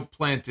Joe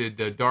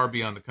planted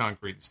Darby on the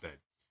concrete instead.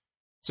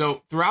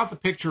 So throughout the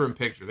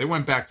picture-in-picture, they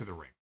went back to the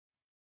ring.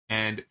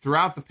 And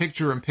throughout the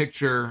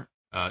picture-in-picture,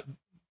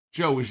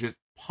 Joe was just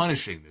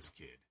punishing this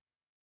kid.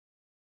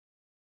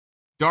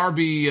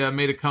 Darby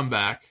made a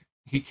comeback.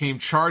 He came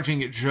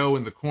charging at Joe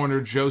in the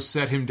corner. Joe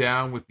set him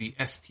down with the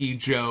ST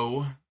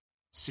Joe.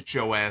 Sit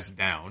your ass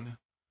down.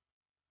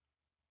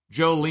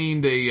 Joe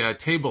leaned a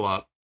table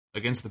up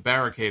against the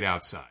barricade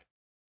outside.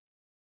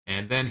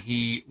 And then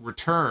he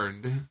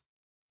returned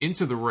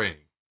into the ring.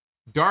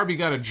 Darby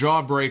got a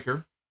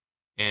jawbreaker,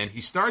 and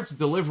he starts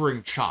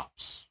delivering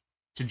chops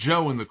to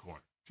Joe in the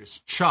corner.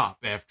 Just chop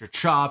after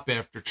chop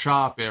after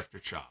chop after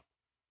chop.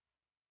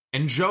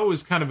 And Joe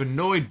is kind of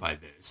annoyed by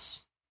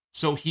this.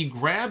 So he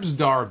grabs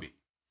Darby,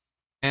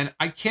 and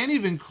I can't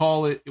even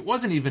call it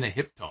wasn't even a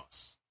hip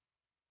toss.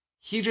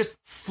 He just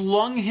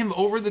flung him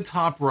over the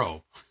top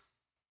rope.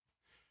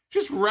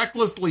 Just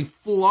recklessly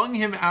flung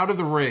him out of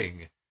the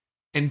ring,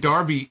 and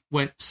Darby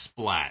went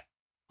splat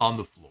on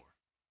the floor.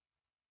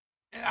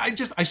 And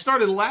I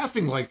started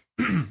laughing like,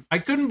 I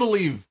couldn't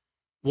believe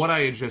what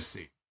I had just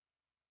seen.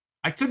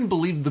 I couldn't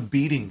believe the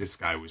beating this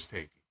guy was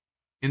taking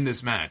in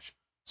this match.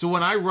 So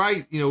when I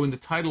write, in the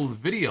title of the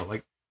video,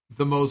 like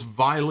the most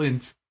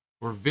violent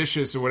or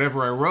vicious or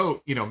whatever I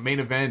wrote, main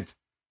event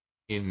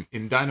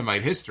in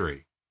Dynamite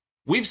history,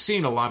 we've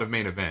seen a lot of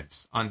main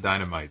events on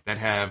Dynamite that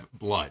have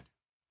blood.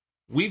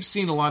 We've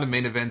seen a lot of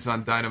main events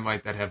on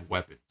Dynamite that have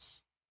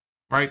weapons,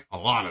 right? A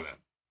lot of them.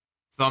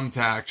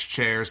 Thumbtacks,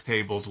 chairs,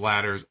 tables,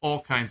 ladders,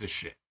 all kinds of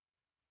shit.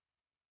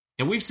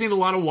 And we've seen a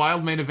lot of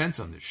wild main events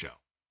on this show.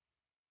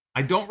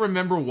 I don't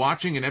remember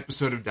watching an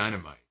episode of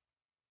Dynamite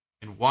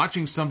and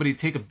watching somebody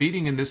take a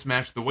beating in this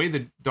match the way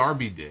that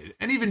Darby did.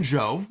 And even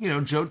Joe,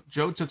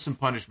 Joe took some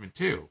punishment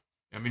too.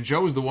 I mean,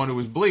 Joe was the one who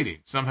was bleeding.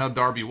 Somehow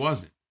Darby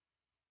wasn't.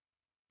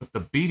 But the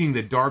beating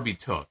that Darby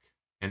took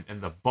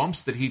and the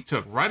bumps that he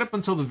took right up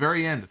until the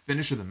very end, the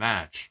finish of the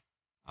match,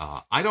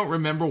 I don't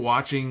remember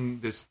watching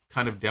this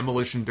kind of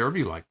demolition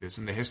derby like this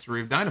in the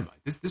history of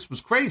Dynamite. This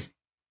was crazy.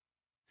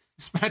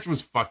 This match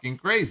was fucking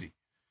crazy.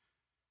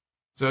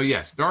 So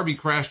yes, Darby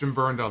crashed and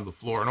burned on the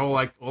floor, and all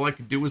I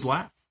could do was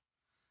laugh.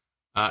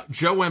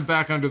 Joe went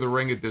back under the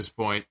ring at this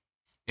point,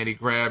 and he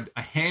grabbed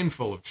a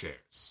handful of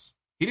chairs.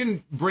 He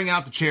didn't bring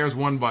out the chairs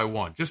one by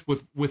one. Just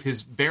with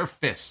his bare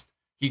fist,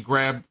 he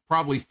grabbed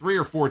probably 3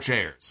 or 4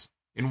 chairs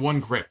in one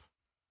grip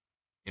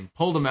and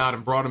pulled them out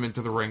and brought them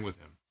into the ring with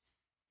him.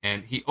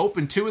 And he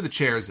opened 2 of the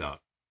chairs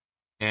up,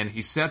 and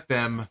he set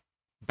them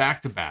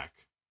back to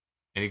back.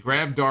 And he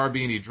grabbed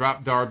Darby, and he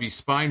dropped Darby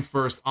spine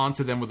first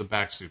onto them with a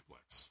back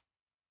suplex.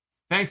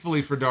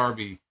 Thankfully for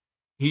Darby,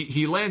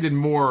 he landed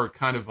more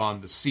kind of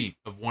on the seat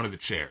of one of the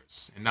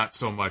chairs and not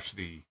so much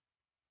the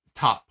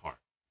top part.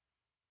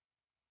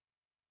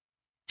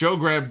 Joe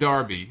grabbed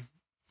Darby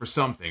for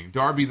something.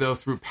 Darby, though,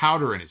 threw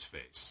powder in his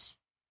face,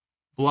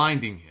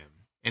 blinding him,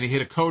 and he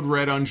hit a code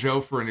red on Joe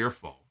for an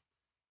earfall.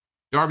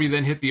 Darby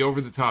then hit the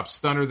over-the-top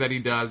stunner that he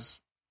does,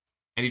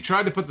 and he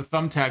tried to put the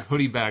thumbtack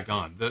hoodie back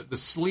on. The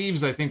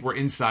sleeves, I think, were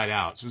inside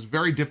out, so it was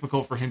very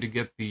difficult for him to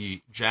get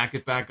the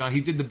jacket back on.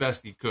 He did the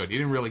best he could. He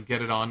didn't really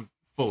get it on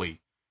fully,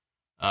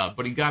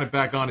 but he got it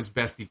back on as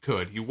best he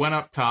could. He went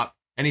up top,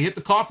 and he hit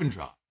the coffin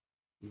drop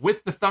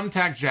with the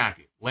thumbtack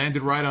jacket.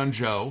 Landed right on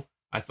Joe.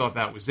 I thought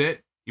that was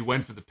it. He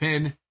went for the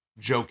pin.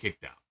 Joe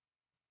kicked out.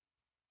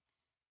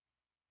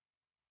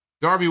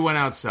 Darby went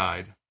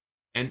outside,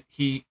 and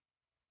I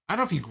don't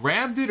know if he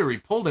grabbed it or he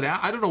pulled it out.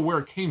 I don't know where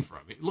it came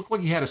from. It looked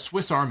like he had a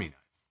Swiss Army knife.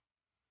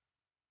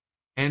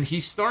 And he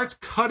starts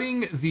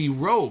cutting the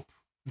rope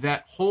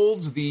that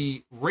holds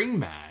the ring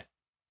mat,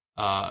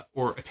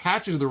 or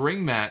attaches the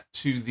ring mat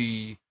to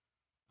the,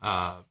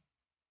 I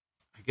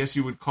guess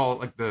you would call it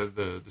like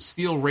the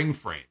steel ring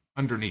frame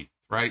underneath,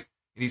 right?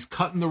 And he's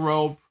cutting the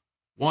rope,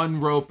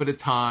 one rope at a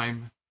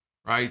time,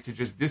 right, to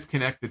just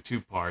disconnect the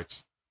 2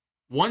 parts.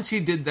 Once he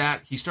did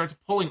that, he starts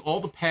pulling all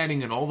the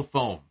padding and all the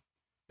foam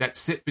that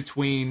sit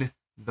between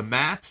the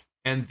mat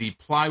and the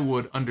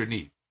plywood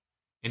underneath.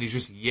 And he's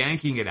just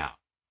yanking it out.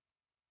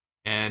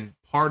 And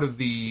part of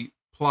the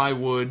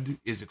plywood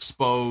is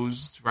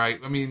exposed, right?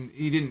 I mean,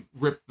 he didn't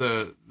rip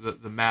the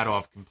mat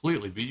off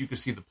completely, but you can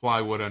see the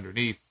plywood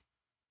underneath.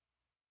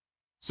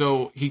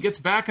 So he gets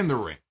back in the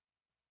ring.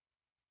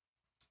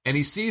 And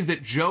he sees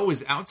that Joe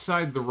is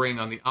outside the ring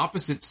on the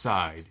opposite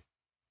side,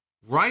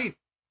 right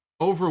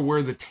over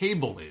where the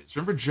table is.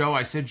 Remember Joe?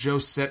 I said Joe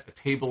set a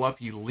table up.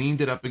 He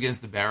leaned it up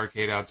against the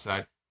barricade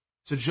outside.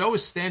 So Joe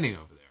is standing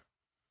over there.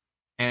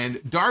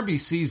 And Darby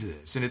sees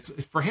this. And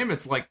for him,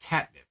 it's like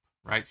catnip,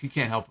 right? He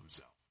can't help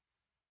himself.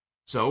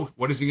 So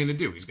what is he going to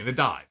do? He's going to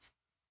dive.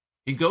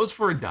 He goes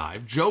for a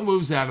dive. Joe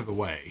moves out of the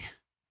way.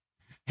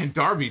 And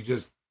Darby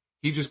just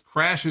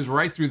crashes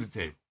right through the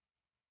table,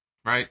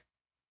 right?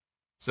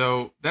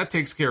 So that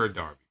takes care of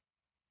Darby.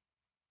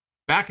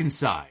 Back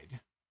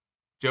inside,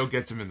 Joe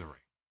gets him in the ring.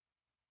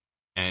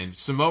 And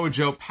Samoa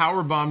Joe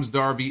powerbombs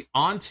Darby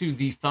onto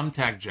the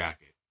thumbtack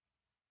jacket.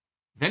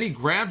 Then he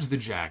grabs the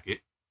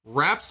jacket,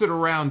 wraps it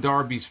around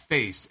Darby's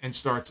face, and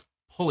starts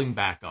pulling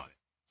back on it.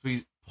 So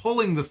he's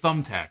pulling the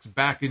thumbtacks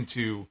back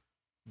into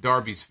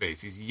Darby's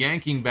face. He's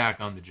yanking back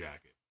on the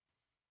jacket.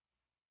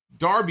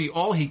 Darby,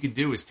 all he could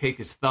do is take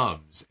his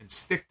thumbs and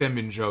stick them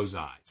in Joe's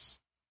eyes.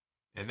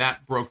 And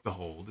that broke the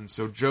hold. And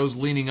so Joe's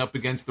leaning up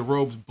against the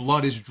ropes.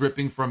 Blood is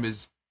dripping from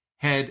his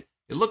head.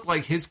 It looked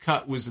like his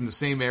cut was in the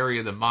same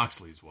area that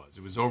Moxley's was.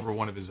 It was over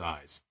one of his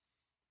eyes.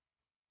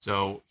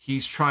 So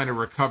he's trying to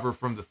recover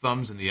from the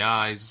thumbs and the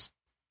eyes.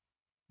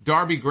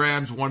 Darby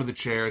grabs one of the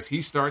chairs.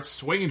 He starts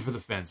swinging for the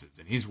fences.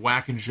 And he's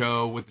whacking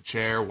Joe with the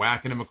chair,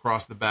 whacking him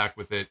across the back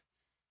with it.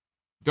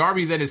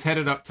 Darby then is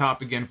headed up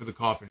top again for the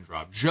coffin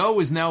drop. Joe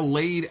is now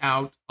laid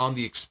out on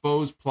the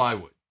exposed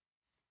plywood.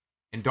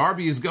 And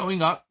Darby is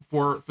going up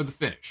for the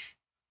finish.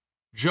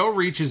 Joe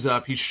reaches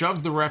up. He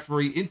shoves the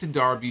referee into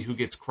Darby, who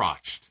gets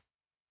crotched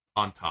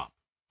on top.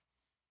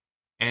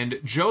 And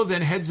Joe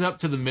then heads up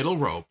to the middle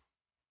rope.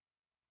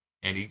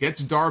 And he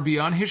gets Darby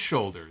on his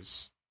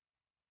shoulders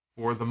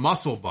for the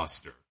muscle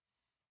buster.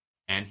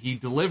 And he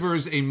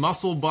delivers a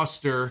muscle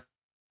buster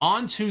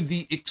onto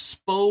the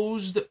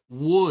exposed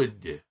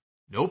wood.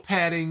 No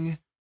padding,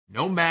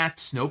 no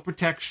mats, no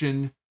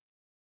protection.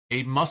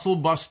 A muscle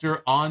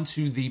buster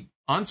onto the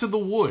onto the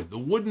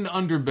wooden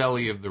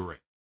underbelly of the ring.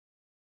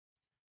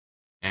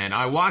 And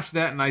I watched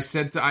that, and I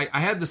said, I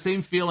had the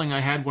same feeling I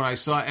had when I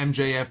saw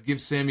MJF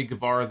give Sammy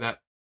Guevara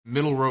that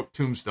middle rope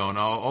tombstone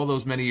all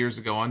those many years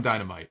ago on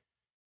Dynamite.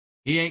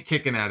 He ain't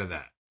kicking out of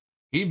that.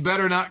 He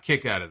better not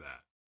kick out of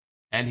that.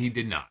 And he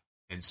did not.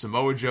 And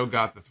Samoa Joe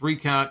got the 3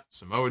 count.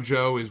 Samoa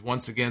Joe is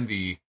once again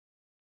the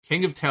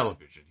king of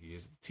television. He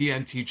is the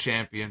TNT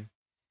champion.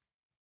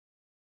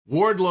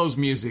 Wardlow's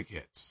music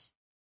hits.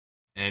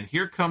 And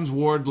here comes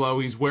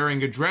Wardlow. He's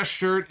wearing a dress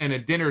shirt and a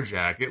dinner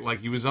jacket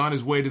like he was on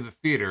his way to the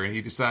theater, and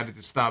he decided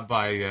to stop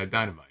by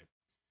Dynamite.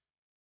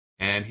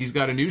 And he's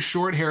got a new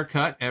short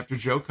haircut after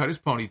Joe cut his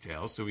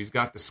ponytail, so he's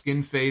got the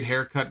skin fade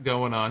haircut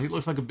going on. He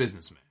looks like a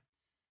businessman.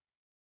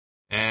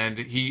 And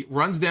he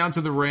runs down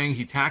to the ring.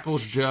 He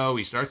tackles Joe.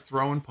 He starts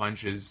throwing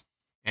punches,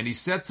 and he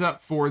sets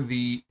up for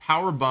the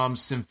Powerbomb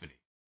Symphony.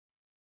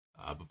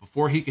 But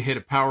before he could hit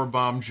a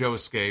powerbomb, Joe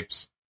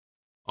escapes.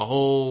 A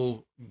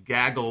whole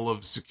gaggle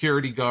of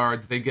security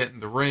guards, they get in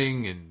the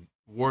ring, and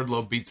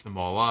Wardlow beats them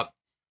all up.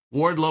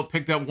 Wardlow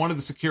picked up one of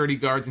the security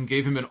guards and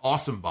gave him an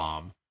awesome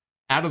bomb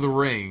out of the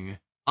ring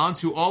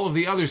onto all of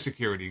the other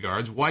security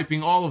guards,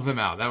 wiping all of them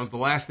out. That was the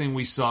last thing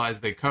we saw as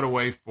they cut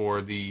away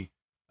for the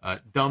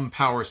dumb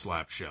power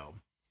slap show.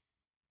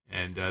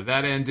 And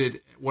that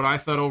ended what I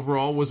thought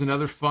overall was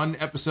another fun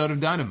episode of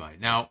Dynamite.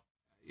 Now,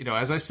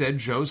 as I said,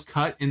 Joe's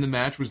cut in the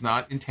match was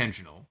not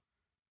intentional.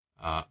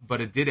 But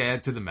it did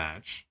add to the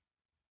match.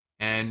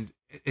 And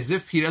as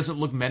if he doesn't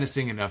look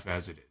menacing enough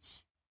as it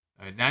is.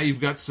 Now you've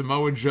got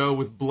Samoa Joe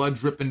with blood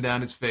dripping down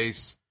his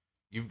face.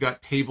 You've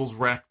got tables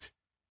wrecked.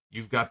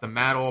 You've got the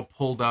mat all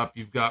pulled up.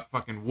 You've got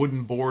fucking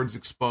wooden boards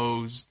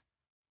exposed.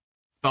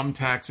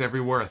 Thumbtacks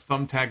everywhere. A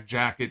thumbtack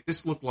jacket.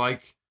 This looked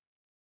like...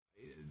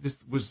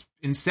 This was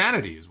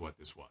insanity is what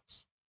this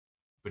was.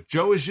 But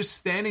Joe is just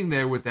standing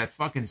there with that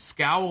fucking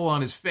scowl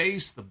on his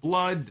face. The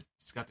blood...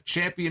 He's got the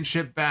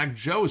championship back.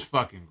 Joe is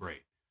fucking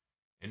great.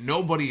 And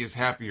nobody is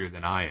happier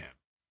than I am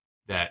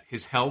that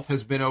his health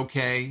has been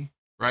okay,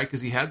 right?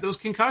 Because he had those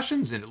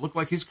concussions, and it looked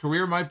like his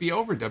career might be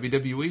over.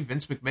 WWE,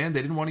 Vince McMahon,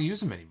 they didn't want to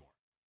use him anymore.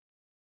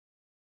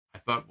 I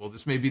thought, well,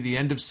 this may be the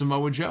end of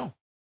Samoa Joe.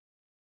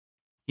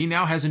 He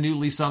now has a new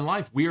lease on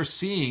life. We are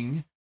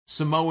seeing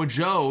Samoa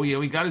Joe,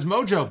 he got his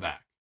mojo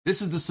back.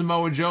 This is the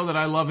Samoa Joe that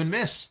I love and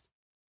missed.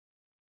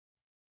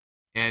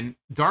 And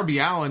Darby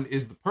Allin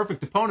is the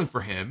perfect opponent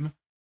for him.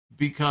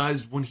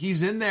 Because when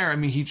he's in there,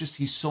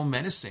 he's so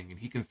menacing, and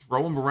he can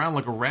throw him around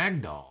like a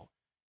rag doll.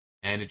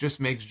 And it just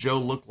makes Joe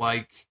look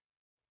like,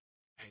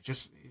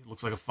 it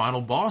looks like a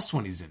final boss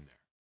when he's in there.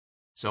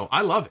 So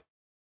I love it.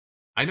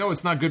 I know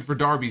it's not good for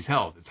Darby's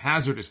health. It's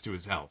hazardous to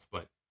his health.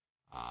 But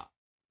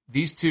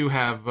these two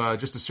have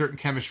just a certain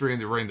chemistry in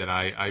the ring that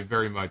I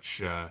very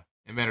much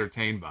am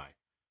entertained by.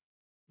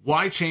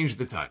 Why change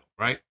the title,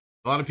 right?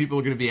 A lot of people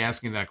are going to be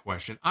asking that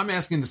question. I'm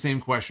asking the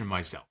same question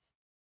myself.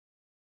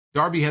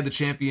 Darby had the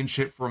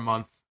championship for a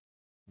month.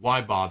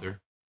 Why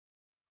bother?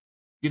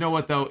 You know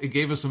what, though? It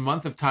gave us a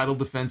month of title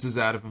defenses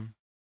out of him.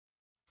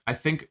 I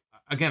think,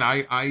 again,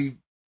 I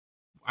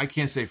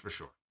can't say for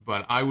sure,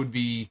 but I would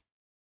be,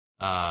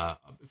 if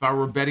I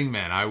were a betting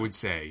man, I would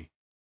say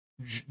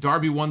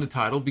Darby won the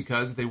title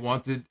because they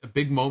wanted a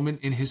big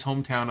moment in his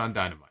hometown on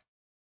Dynamite.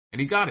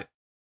 And he got it.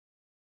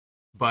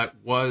 But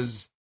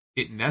was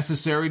it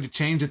necessary to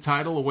change the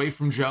title away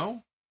from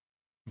Joe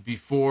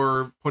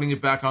before putting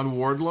it back on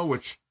Wardlow,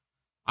 which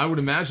I would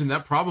imagine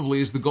that probably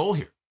is the goal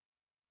here.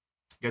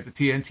 Get the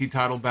TNT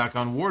title back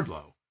on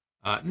Wardlow.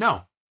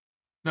 No,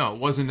 it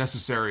wasn't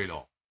necessary at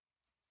all.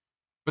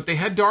 But they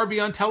had Darby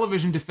on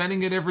television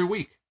defending it every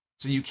week.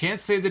 So you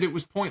can't say that it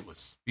was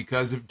pointless.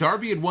 Because if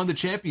Darby had won the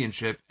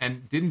championship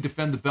and didn't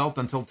defend the belt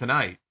until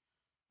tonight,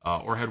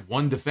 or had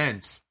one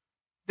defense,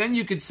 then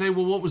you could say,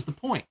 well, what was the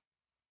point?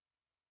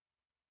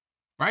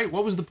 Right?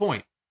 What was the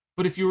point?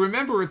 But if you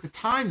remember at the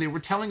time, they were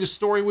telling a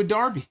story with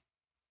Darby.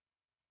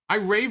 I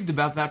raved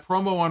about that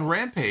promo on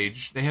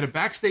Rampage. They had a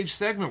backstage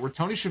segment where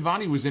Tony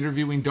Schiavone was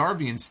interviewing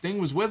Darby and Sting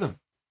was with him.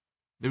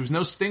 There was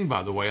no Sting,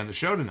 by the way, on the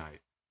show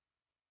tonight.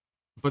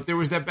 But there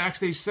was that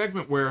backstage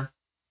segment where,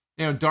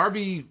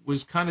 Darby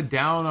was kind of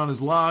down on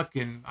his luck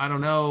and I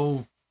don't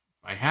know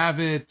if I have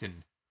it.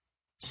 And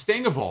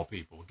Sting, of all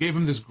people, gave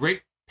him this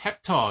great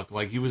pep talk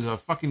like he was a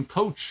fucking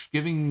coach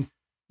giving,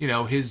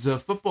 his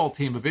football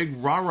team a big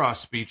rah-rah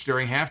speech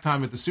during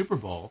halftime at the Super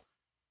Bowl,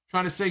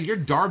 trying to say, you're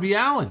Darby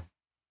Allin.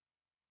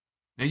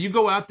 Now you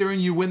go out there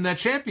and you win that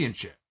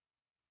championship.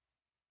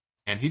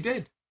 And he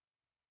did.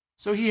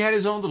 So he had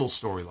his own little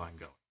storyline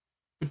going.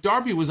 But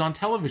Darby was on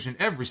television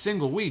every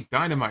single week,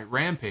 Dynamite,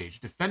 Rampage,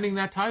 defending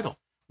that title.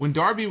 When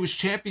Darby was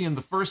champion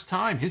the first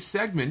time, his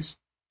segments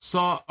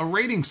saw a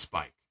rating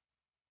spike.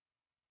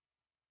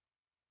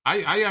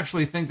 I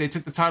actually think they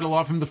took the title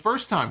off him the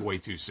first time way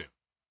too soon.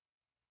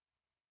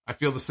 I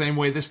feel the same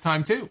way this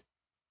time too.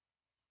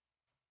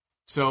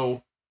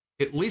 So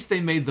at least they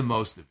made the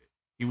most of it.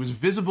 He was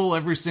visible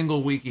every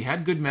single week. He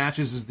had good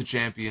matches as the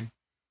champion.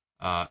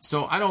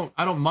 So I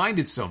don't mind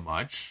it so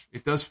much.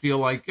 It does feel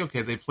like,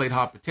 okay, they played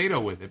hot potato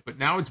with it, but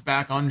now it's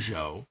back on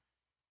Joe.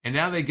 And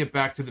now they get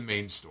back to the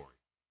main story,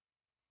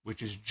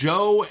 which is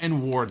Joe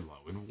and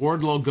Wardlow. And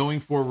Wardlow going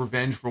for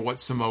revenge for what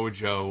Samoa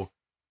Joe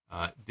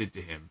did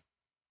to him.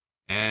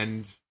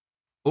 And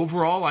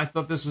overall, I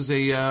thought this was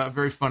a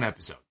very fun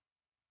episode.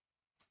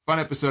 Fun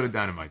episode of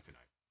Dynamite tonight.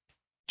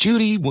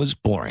 Judy was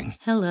boring.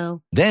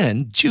 Hello.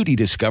 Then Judy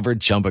discovered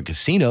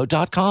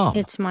ChumbaCasino.com.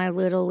 It's my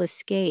little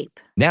escape.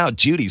 Now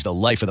Judy's the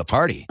life of the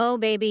party. Oh,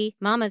 baby,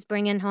 mama's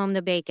bringing home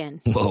the bacon.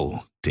 Whoa,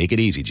 take it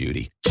easy,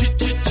 Judy.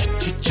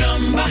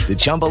 The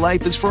Chumba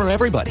life is for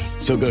everybody.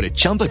 So go to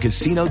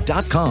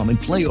ChumbaCasino.com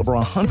and play over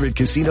 100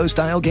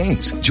 casino-style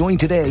games. Join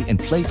today and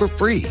play for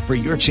free for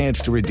your chance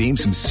to redeem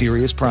some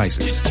serious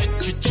prizes.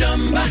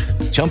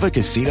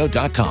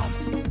 ChumbaCasino.com.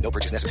 No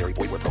purchase necessary.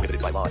 Void where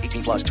prohibited by law.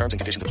 18 plus terms and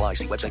conditions apply.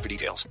 See website for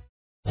details.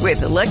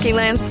 With the Lucky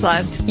Land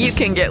Slots, you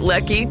can get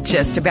lucky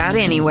just about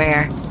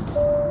anywhere.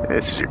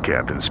 This is your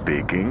captain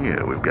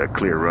speaking. We've got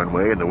clear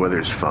runway and the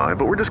weather's fine,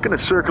 but we're just going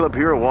to circle up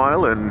here a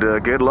while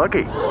and get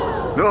lucky.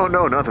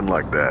 No, nothing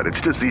like that.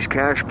 It's just these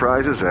cash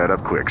prizes add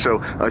up quick. So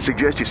I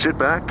suggest you sit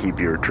back, keep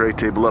your tray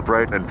table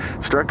upright, and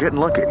start getting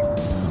lucky.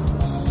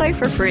 Play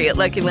for free at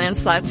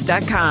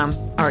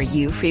LuckyLandSlots.com. Are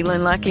you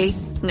feeling lucky?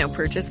 No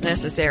purchase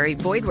necessary.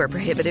 Void where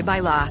prohibited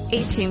by law.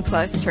 18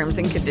 plus terms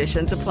and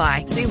conditions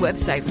apply. See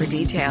website for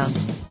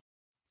details.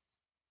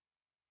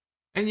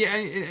 And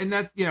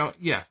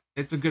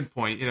it's a good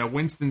point.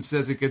 Winston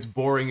says it gets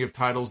boring if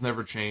titles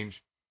never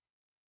change.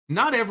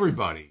 Not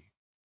everybody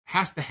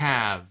has to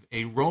have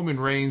a Roman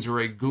Reigns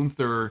or a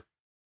Gunther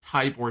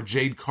type, or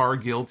Jade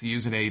Cargill, to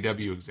use an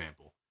AEW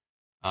example,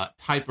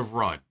 type of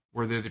run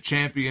where they're the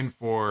champion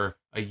for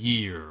a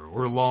year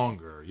or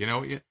longer.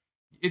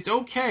 It's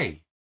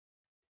okay.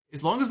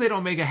 As long as they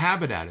don't make a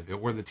habit out of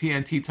it, where the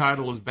TNT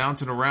title is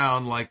bouncing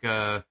around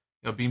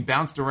being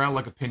bounced around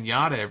like a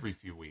piñata every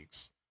few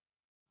weeks,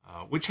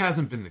 which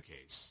hasn't been the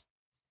case,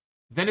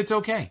 then it's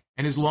okay.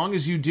 And as long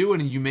as you do it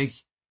and you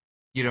make,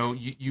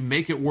 you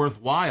make it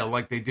worthwhile,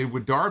 like they did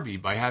with Darby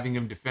by having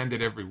him defend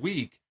it every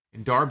week.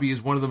 And Darby is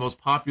one of the most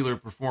popular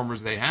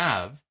performers they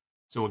have,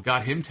 so it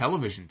got him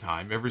television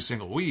time every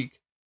single week.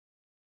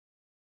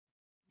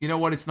 You know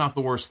what? It's not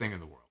the worst thing in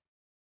the world.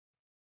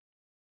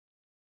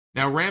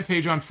 Now,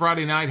 Rampage on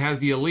Friday night has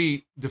the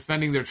Elite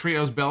defending their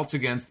trios belts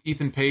against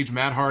Ethan Page,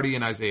 Matt Hardy,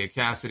 and Isaiah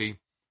Cassidy.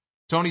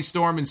 Toni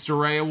Storm and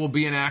Saraya will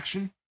be in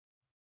action.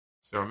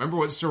 So remember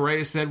what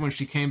Saraya said when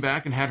she came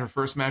back and had her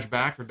first match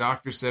back? Her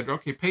doctor said,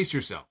 okay, pace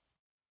yourself.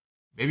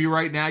 Maybe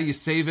right now you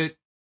save it.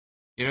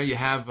 You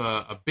have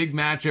a big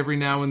match every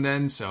now and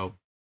then. So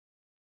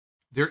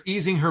they're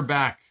easing her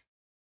back.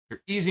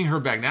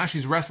 Now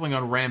she's wrestling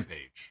on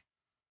Rampage.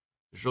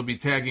 She'll be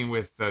tagging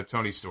with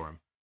Toni Storm.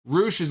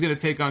 Rush is going to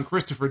take on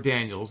Christopher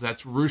Daniels.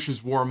 That's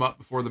Rush's warm-up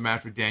before the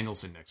match with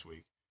Danielson next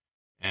week.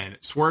 And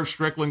Swerve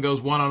Strickland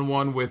goes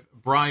one-on-one with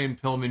Brian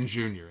Pillman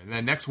Jr. And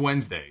then next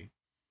Wednesday,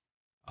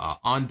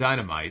 on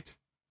Dynamite,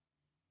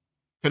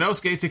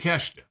 Konosuke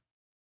Takeshita,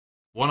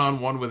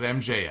 one-on-one with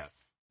MJF.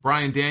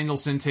 Brian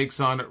Danielson takes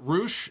on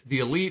Rush. The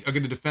Elite are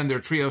going to defend their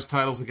trios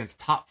titles against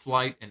Top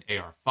Flight and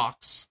AR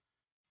Fox.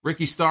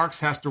 Ricky Starks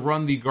has to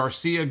run the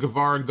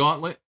Garcia-Guevara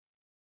gauntlet.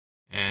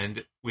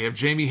 And we have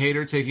Jamie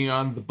Hayter taking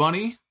on the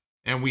Bunny.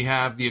 And we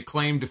have the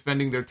Acclaim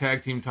defending their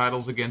tag team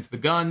titles against the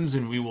Guns.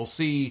 And we will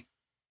see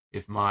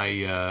if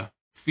my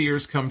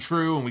fears come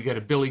true and we get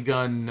a Billy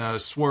Gunn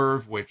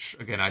swerve, which,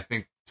 again, I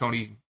think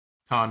Tony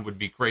Khan would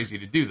be crazy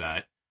to do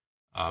that.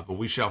 But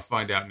we shall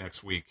find out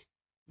next week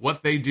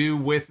what they do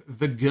with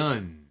the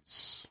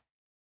Guns.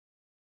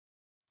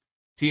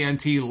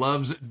 TNT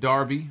loves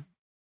Darby,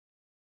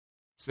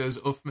 says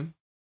Uffman.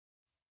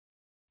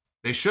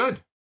 They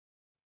should.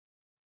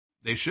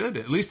 They should,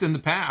 at least in the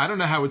past. I don't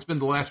know how it's been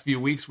the last few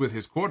weeks with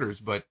his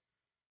quarters, but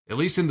at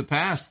least in the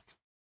past,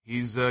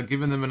 he's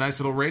given them a nice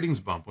little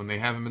ratings bump when they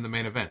have him in the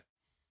main event.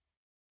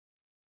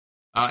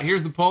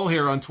 Here's the poll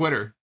here on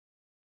Twitter.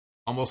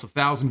 Almost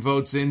 1,000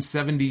 votes in,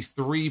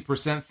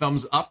 73%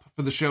 thumbs up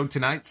for the show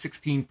tonight,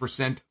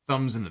 16%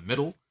 thumbs in the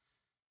middle,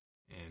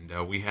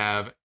 and we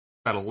have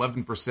about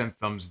 11%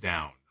 thumbs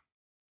down.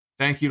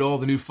 Thank you to all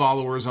the new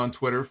followers on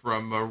Twitter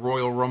from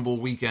Royal Rumble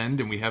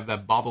weekend, and we have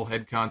that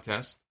bobblehead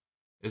contest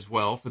as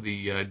well for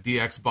the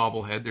DX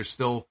bobblehead. There's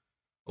still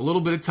a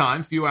little bit of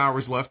time, few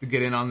hours left to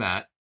get in on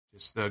that.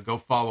 Just go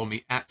follow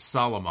me at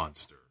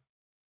Solomonster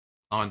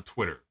on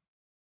Twitter.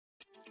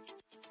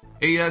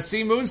 Hey,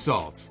 C.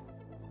 Moonsault,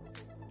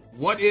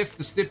 what if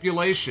the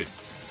stipulation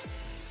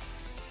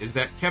is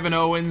that Kevin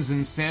Owens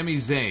and Sami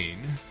Zayn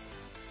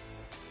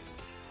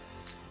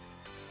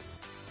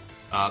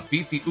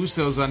beat the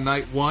Usos on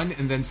night 1,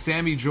 and then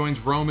Sami joins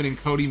Roman and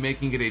Cody,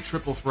 making it a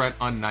triple threat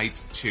on night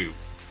 2?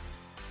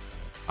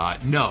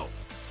 No,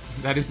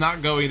 that is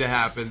not going to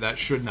happen. That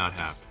should not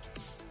happen.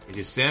 It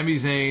is Sami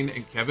Zayn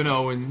and Kevin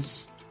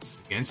Owens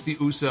against the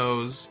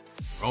Usos,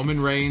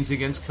 Roman Reigns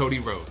against Cody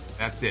Rhodes.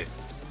 That's it.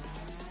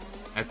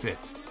 That's it.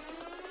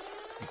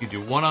 You could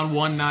do one on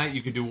one night.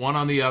 You could do one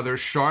on the other.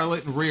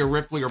 Charlotte and Rhea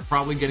Ripley are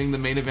probably getting the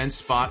main event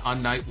spot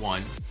on night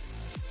 1,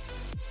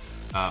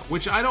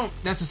 which I don't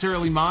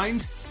necessarily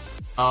mind.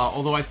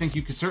 Although I think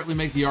you could certainly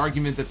make the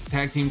argument that the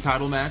tag team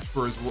title match,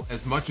 for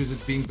as much as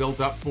it's being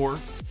built up for,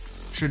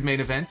 should main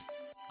event.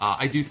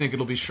 I do think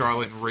it'll be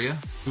Charlotte and Rhea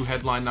who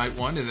headline night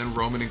 1, and then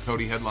Roman and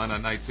Cody headline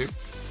on night 2.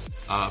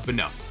 But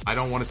no, I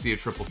don't want to see a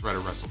triple threat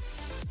at WrestleMania.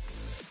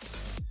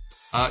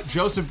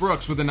 Joseph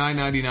Brooks with a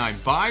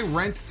 $9.99. Buy,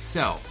 rent,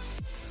 sell.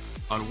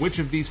 On which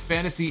of these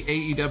fantasy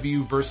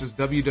AEW versus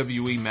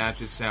WWE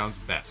matches sounds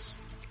best?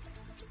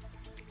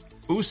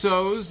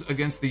 Usos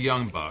against the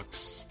Young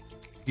Bucks,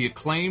 the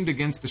Acclaimed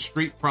against the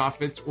Street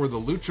Profits, or the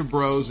Lucha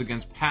Bros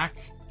against Pac,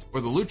 or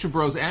the Lucha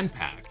Bros and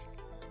Pac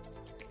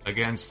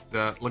against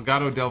the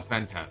Legado del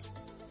Fantasma.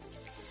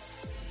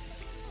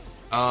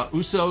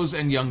 Usos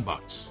and Young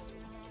Bucks.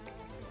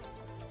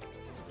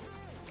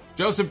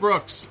 Joseph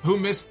Brooks, who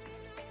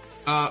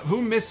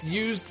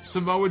misused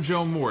Samoa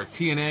Joe more,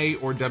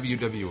 TNA or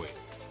WWE?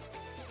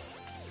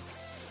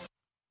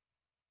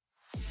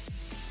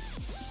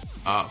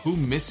 Who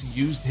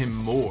misused him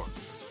more?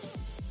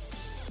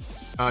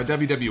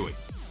 WWE.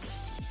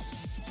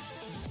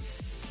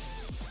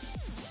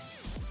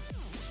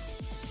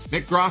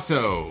 Nick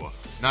Grosso,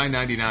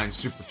 $9.99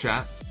 super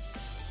chat.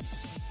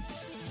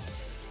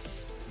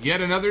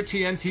 Yet another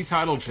TNT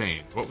title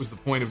change. What was the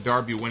point of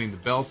Darby winning the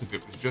belt if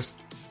it was just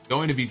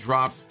going to be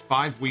dropped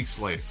 5 weeks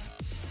later?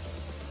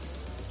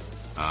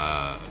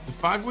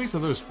 5 weeks? I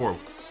thought it was 4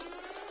 weeks.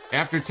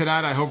 After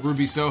tonight, I hope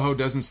Ruby Soho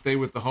doesn't stay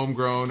with the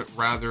homegrown.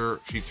 Rather,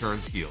 she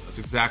turns heel. That's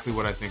exactly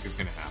what I think is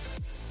going to happen.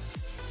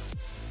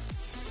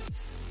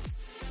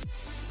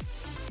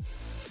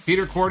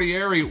 Peter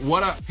Cordieri,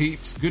 what up,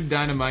 peeps? Good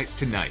Dynamite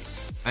tonight.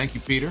 Thank you,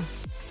 Peter.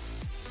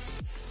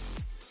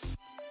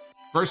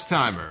 First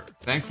timer.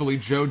 Thankfully,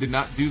 Joe did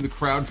not do the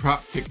crowd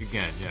drop kick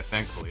again. Yeah,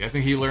 thankfully. I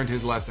think he learned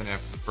his lesson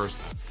after the first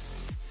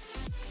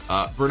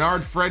time.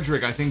 Bernard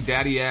Frederick, I think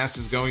Daddy Ass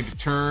is going to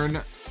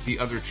turn the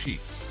other cheek.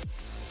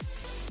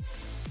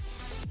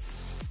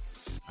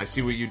 I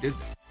see what you did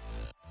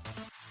there.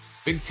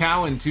 Big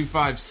Talon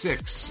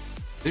 256.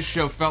 This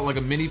show felt like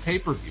a mini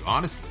pay-per-view.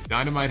 Honestly,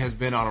 Dynamite has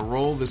been on a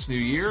roll this new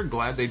year.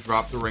 Glad they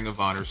dropped the Ring of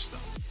Honor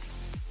stuff.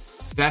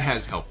 That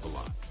has helped a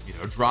lot. You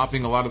know,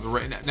 dropping a lot of the...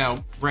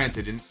 Now,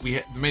 granted,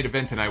 the main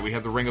event tonight, we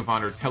had the Ring of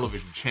Honor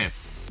television champion.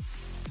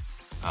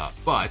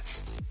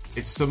 But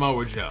it's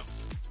Samoa Joe.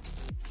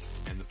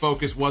 And the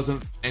focus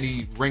wasn't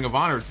any Ring of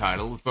Honor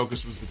title. The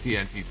focus was the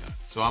TNT title.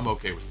 So I'm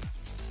okay with that.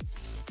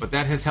 But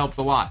that has helped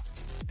a lot.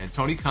 And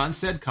Tony Khan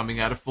said coming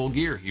out of Full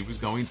Gear, he was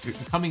going to...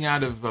 Coming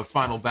out of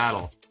Final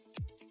Battle,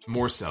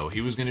 more so, he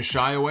was going to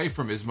shy away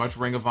from as much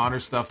Ring of Honor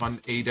stuff on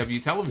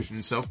AEW television.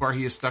 And so far,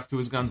 he has stuck to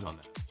his guns on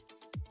that.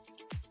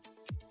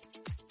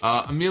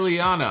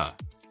 Emiliana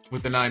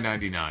with the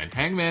 $9.99.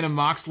 Hangman and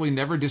Moxley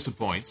never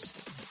disappoints.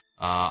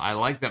 I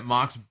like that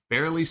Mox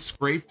barely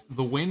scraped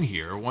the win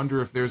here.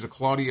 Wonder if there's a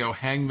Claudio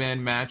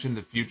Hangman match in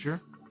the future.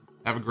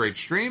 Have a great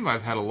stream.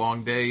 I've had a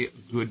long day.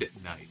 Good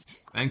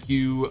night. Thank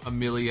you,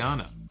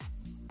 Emiliana.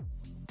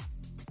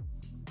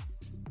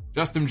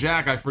 Justin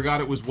Jack, I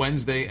forgot it was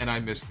Wednesday and I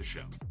missed the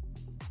show.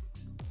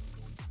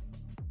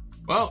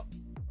 Well,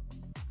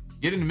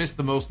 you didn't miss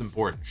the most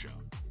important show,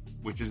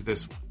 which is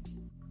this one.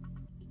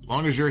 As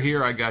long as you're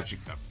here, I got you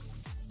covered.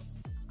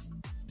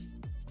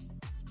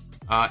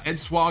 Ed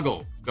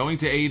Swoggle, going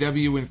to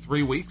AEW in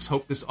 3 weeks.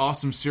 Hope this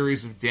awesome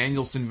series of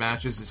Danielson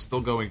matches is still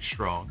going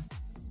strong.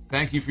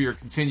 Thank you for your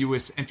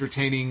continuous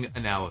entertaining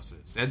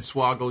analysis. Ed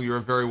Swoggle, you're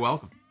very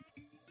welcome.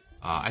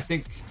 I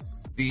think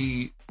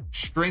the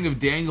string of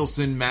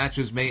Danielson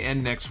matches may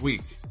end next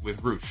week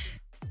with Roosh.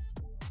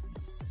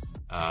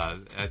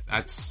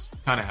 That's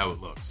kind of how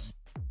it looks.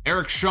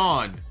 Eric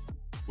Shawn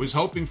was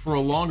hoping for a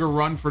longer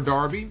run for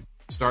Darby.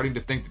 Starting to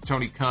think that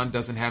Tony Khan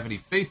doesn't have any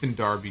faith in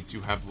Darby to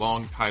have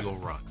long title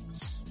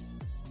runs.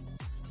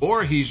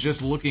 Or he's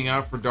just looking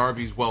out for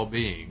Darby's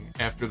well-being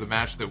after the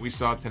match that we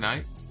saw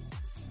tonight.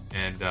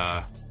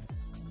 And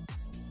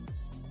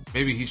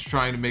maybe he's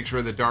trying to make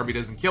sure that Darby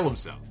doesn't kill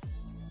himself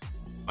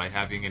by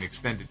having an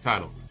extended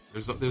title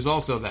run. There's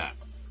also that.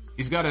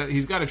 He's got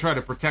to try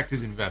to protect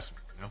his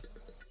investment, you know?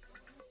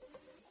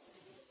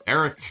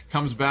 Eric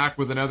comes back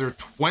with another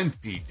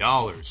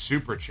 $20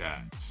 super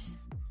chat.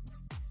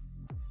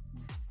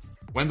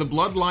 When the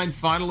Bloodline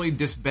finally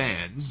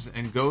disbands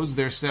and goes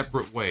their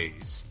separate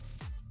ways,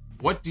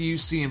 what do you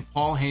see in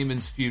Paul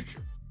Heyman's future?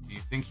 Do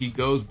you think he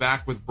goes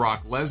back with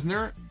Brock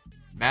Lesnar,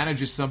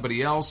 manages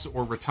somebody else,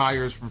 or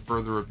retires from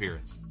further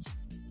appearances?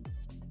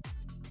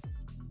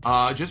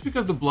 Just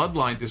because the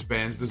Bloodline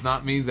disbands does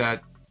not mean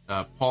that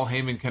Paul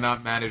Heyman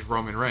cannot manage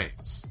Roman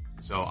Reigns.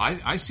 So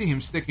I see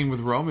him sticking with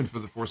Roman for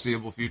the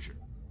foreseeable future.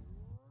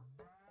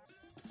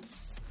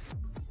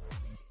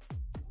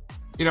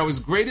 You know, as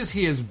great as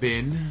he has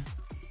been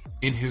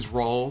in his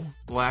role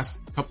the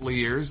last couple of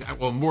years,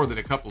 well, more than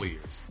a couple of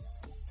years,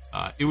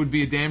 it would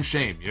be a damn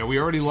shame. You know, we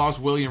already lost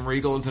William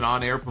Regal as an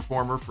on-air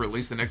performer for at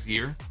least the next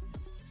year.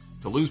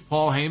 To lose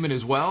Paul Heyman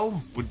as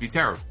well would be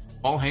terrible.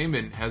 Paul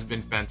Heyman has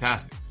been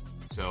fantastic.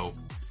 So,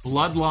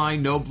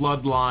 Bloodline, no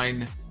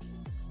Bloodline,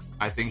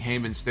 I think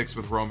Heyman sticks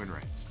with Roman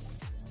Reigns.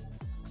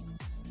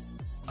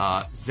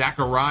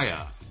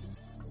 Zachariah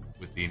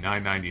with the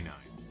 $9.99.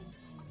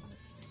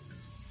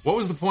 What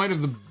was the point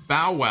of the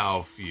Bow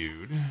Wow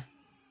feud?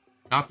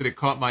 Not that it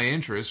caught my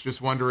interest,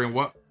 just wondering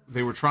what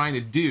they were trying to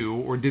do,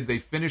 or did they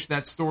finish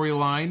that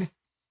storyline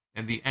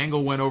and the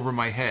angle went over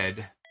my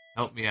head?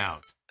 Help me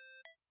out.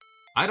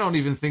 I don't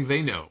even think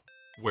they know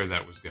where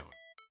that was going.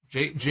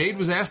 Jade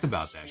was asked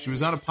about that. She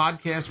was on a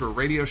podcast or a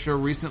radio show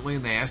recently,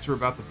 and they asked her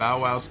about the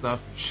Bow Wow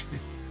stuff.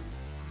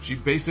 She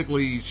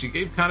basically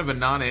gave kind of a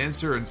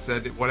non-answer and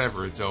said,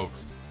 whatever, it's over.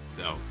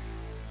 So,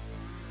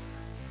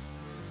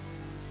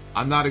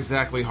 I'm not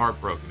exactly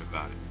heartbroken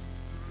about it.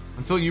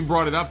 Until you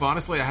brought it up,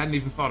 honestly, I hadn't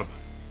even thought about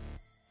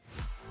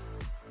it.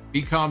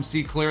 Be calm,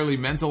 see clearly,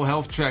 mental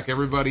health check,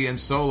 everybody in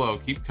Solo,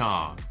 keep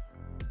calm.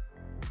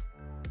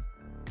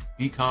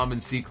 Be calm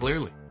and see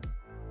clearly.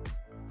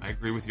 I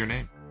agree with your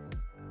name.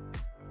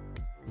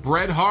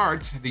 Bret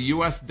Hart, the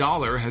US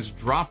dollar has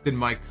dropped in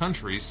my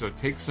country, so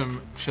take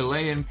some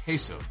Chilean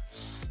pesos.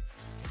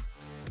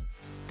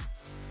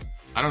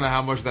 I don't know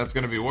how much that's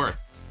going to be worth.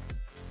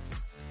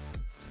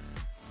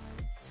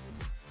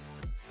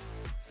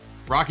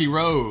 Rocky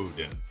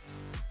Road.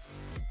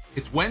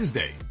 It's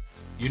Wednesday.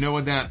 You know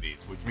what that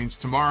means, which means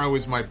tomorrow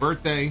is my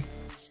birthday.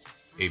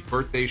 A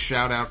birthday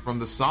shout out from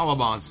the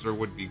Solomonster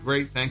would be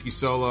great. Thank you,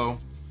 Solo.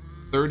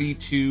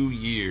 32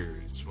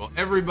 years. Well,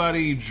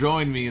 everybody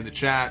join me in the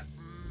chat.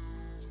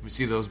 Let me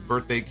see those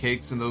birthday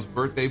cakes and those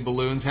birthday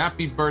balloons.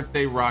 Happy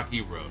birthday,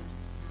 Rocky Road.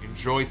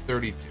 Enjoy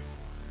 32. It's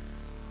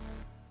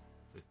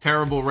a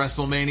terrible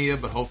WrestleMania,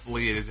 but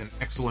hopefully it is an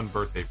excellent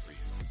birthday for you.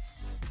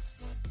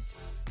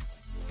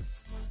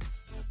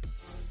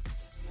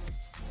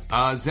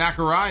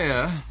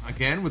 Zachariah,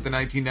 again, with the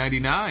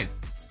 1999.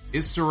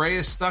 Is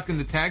Saraya stuck in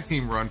the tag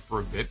team run for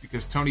a bit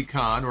because Tony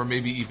Khan, or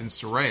maybe even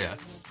Saraya,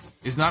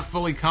 is not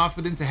fully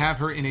confident to have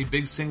her in a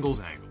big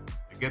singles angle?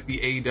 I get the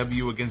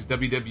AEW against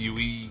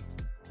WWE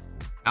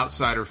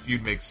outsider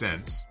feud makes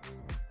sense.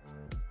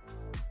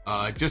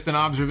 Just an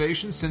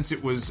observation, since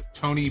it was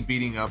Tony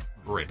beating up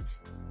Britt.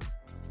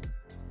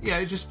 Yeah,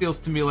 it just feels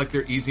to me like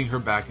they're easing her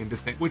back into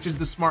things, which is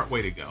the smart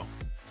way to go.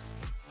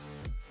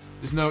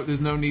 There's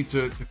no need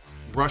to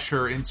rush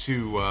her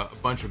into a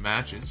bunch of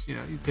matches. You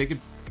know, you take it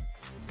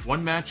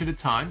one match at a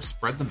time,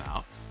 spread them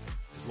out.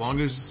 As long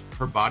as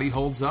her body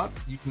holds up,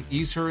 you can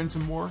ease her into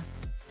more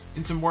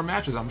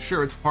matches. I'm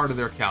sure it's part of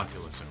their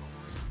calculus and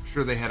all this. I'm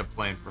sure they had a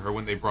plan for her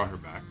when they brought her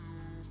back.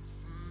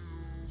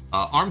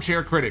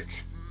 Armchair Critic.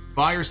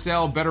 Buy or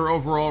sell better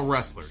overall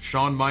wrestler,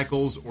 Shawn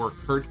Michaels or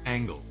Kurt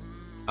Angle?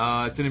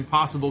 It's an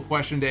impossible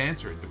question to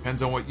answer. It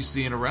depends on what you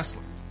see in a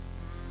wrestler.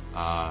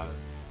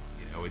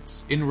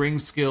 It's in-ring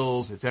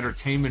skills, it's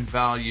entertainment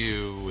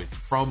value, it's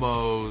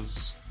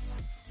promos.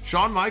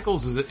 Shawn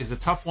Michaels is a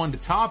tough one to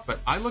top, but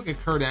I look at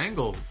Kurt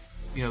Angle.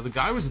 You know, the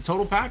guy was a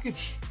total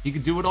package. He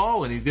could do it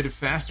all, and he did it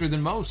faster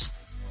than most.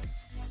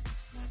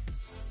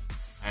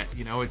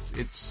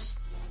 It's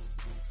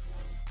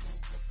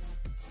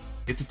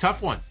a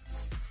tough one.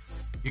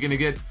 You're going to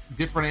get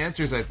different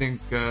answers, I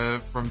think,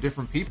 from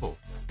different people.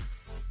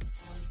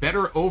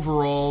 Better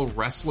overall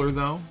wrestler,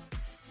 though.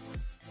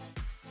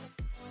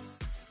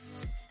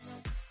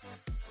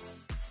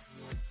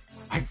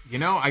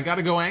 I got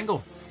to go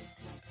Angle.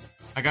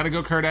 I got to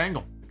go Kurt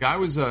Angle. The guy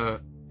was an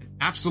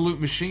absolute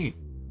machine.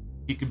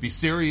 He could be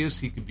serious.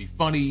 He could be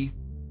funny.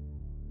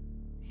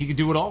 He could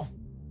do it all.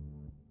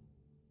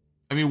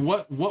 I mean,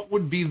 what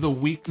would be the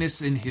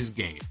weakness in his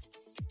game?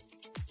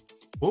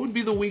 What would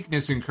be the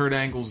weakness in Kurt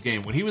Angle's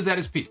game when he was at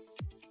his peak?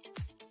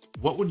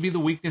 What would be the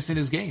weakness in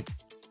his game?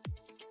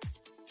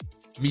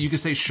 I mean, you could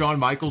say Shawn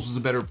Michaels was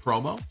a better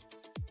promo.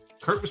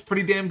 Kurt was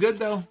pretty damn good,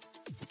 though.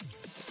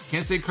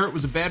 Can't say Kurt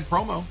was a bad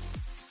promo.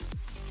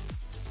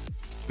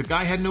 The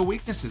guy had no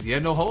weaknesses. He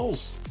had no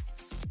holes.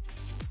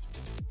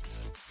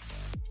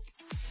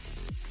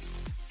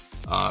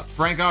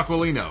 Frank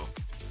Aquilino.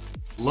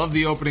 Love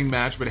the opening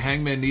match, but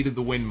Hangman needed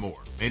the win more.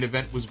 Main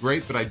event was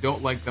great, but I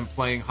don't like them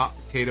playing hot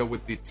potato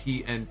with the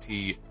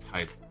TNT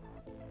title.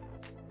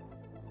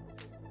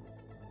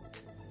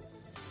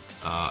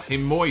 Hey,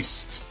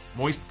 Moist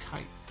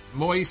Kite.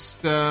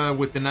 Moist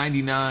with the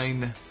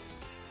 99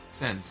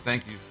 cents.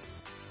 Thank you.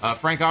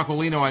 Frank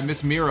Aquilino, I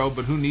miss Miro,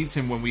 but who needs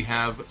him when we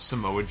have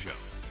Samoa Joe?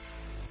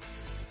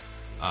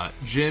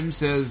 Jim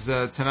says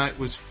tonight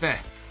was feh.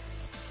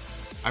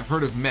 I've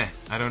heard of meh.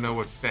 I don't know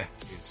what feh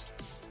is.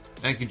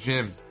 Thank you,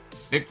 Jim.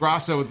 Nick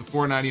Grasso with the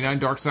 $4.99.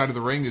 Dark Side of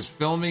the Ring is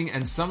filming,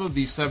 and some of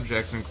these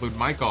subjects include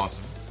Mike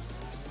Awesome,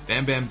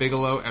 Bam Bam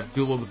Bigelow,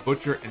 Abdullah the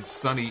Butcher, and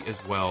Sonny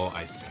as well,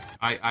 I think.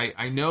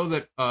 I know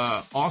that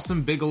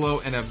Awesome,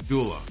 Bigelow, and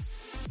Abdullah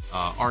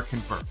are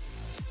confirmed.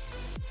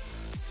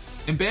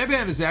 And Bam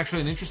Bam is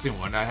actually an interesting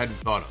one I hadn't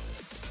thought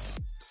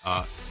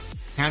of.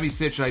 Tammy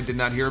Sitch, I did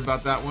not hear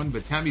about that one,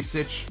 but Tammy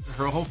Sitch,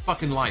 her whole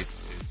fucking life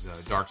is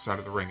Dark Side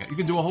of the Ring. You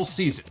can do a whole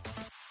season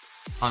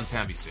on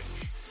Tammy Sitch.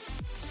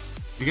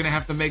 You're going to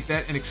have to make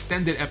that an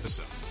extended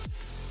episode.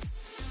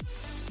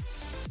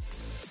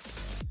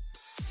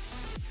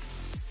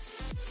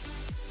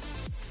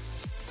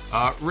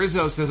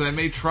 Rizzo says, I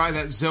may try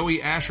that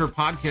Zoe Asher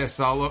podcast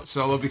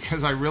solo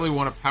because I really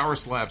want to power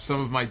slap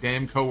some of my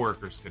damn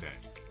coworkers today.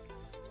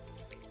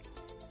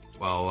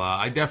 Well,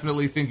 I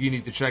definitely think you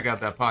need to check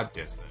out that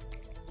podcast then.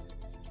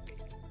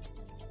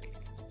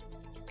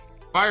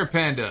 Fire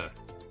Panda,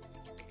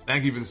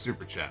 thank you for the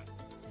super chat.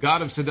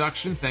 God of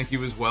Seduction, thank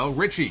you as well.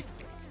 Richie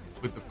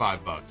with the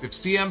 $5. If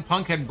CM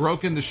Punk had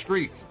broken the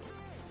streak,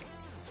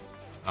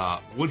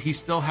 would he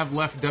still have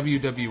left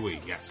WWE?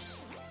 Yes.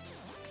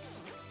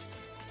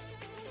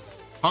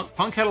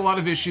 Punk had a lot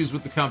of issues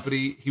with the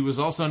company. He was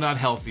also not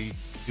healthy.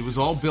 It was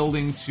all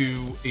building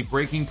to a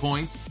breaking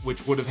point,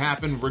 which would have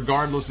happened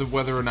regardless of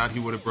whether or not he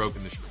would have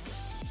broken the streak.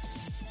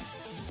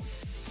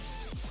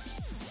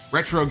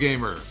 Retro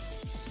Gamer,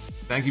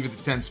 thank you for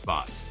the 10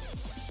 spot.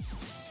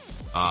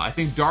 I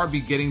think Darby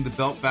getting the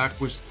belt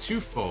back was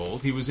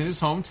twofold. He was in his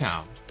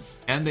hometown,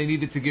 and they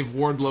needed to give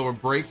Wardlow a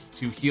break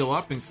to heal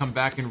up and come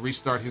back and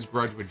restart his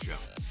grudge with Joe.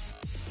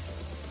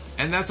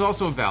 And that's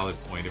also a valid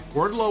point. If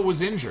Wardlow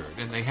was injured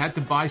and they had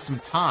to buy some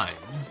time,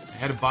 they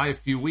had to buy a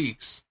few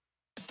weeks,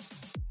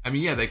 I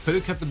mean, yeah, they could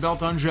have kept the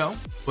belt on Joe,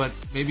 but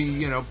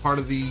maybe, part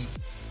of the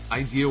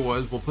idea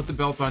was we'll put the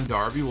belt on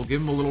Darby, we'll give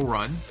him a little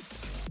run,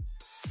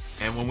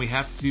 and when we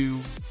have to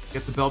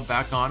get the belt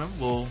back on him,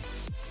 we'll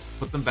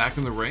put them back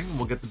in the ring, and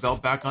we'll get the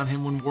belt back on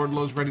him when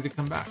Wardlow's ready to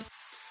come back.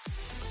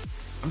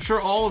 I'm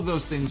sure all of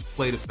those things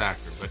played a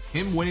factor, but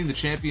him winning the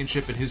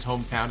championship in his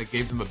hometown, it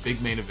gave them a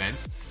big main event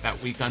that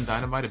week on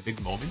Dynamite, a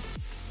big moment.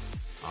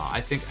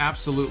 I think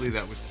absolutely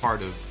that was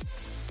part of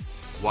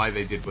why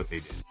they did what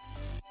they did.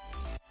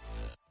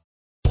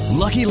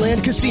 Lucky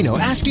Land Casino,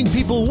 asking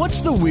people,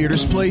 what's the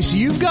weirdest place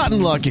you've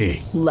gotten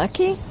lucky?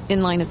 Lucky?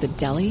 In line at the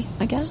deli,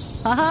 I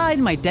guess? Aha,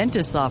 in my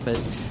dentist's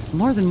office.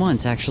 More than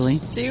once,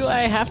 actually. Do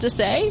I have to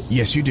say?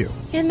 Yes, you do.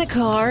 In the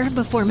car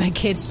before my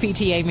kids'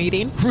 PTA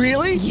meeting.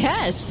 Really?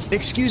 Yes.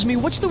 Excuse me,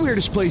 what's the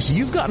weirdest place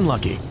you've gotten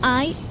lucky?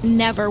 I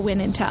never win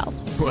and tell.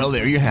 Well,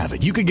 there you have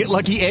it. You can get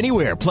lucky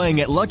anywhere,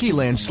 playing at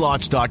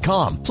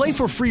LuckyLandSlots.com. Play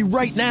for free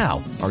right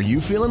now. Are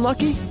you feeling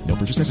lucky? No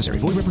purchase necessary.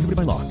 Void where prohibited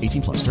by law.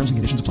 18+. Terms and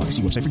conditions apply.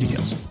 See website for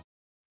details.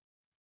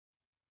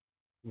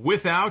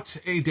 Without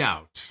a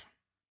doubt.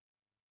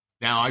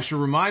 Now, I should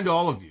remind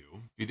all of you,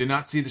 if you did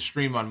not see the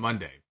stream on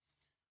Monday,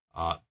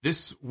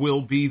 this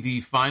will be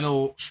the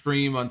final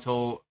stream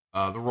until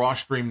the Raw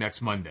stream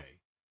next Monday.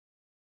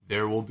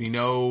 There will be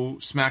no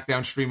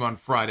SmackDown stream on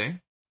Friday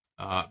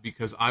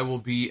because I will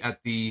be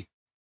at the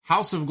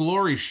House of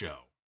Glory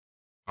show,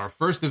 our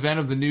first event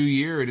of the new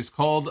year. It is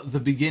called The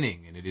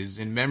Beginning, and it is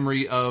in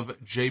memory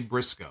of Jay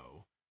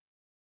Briscoe.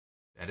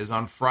 That is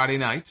on Friday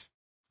night.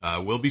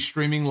 We'll be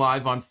streaming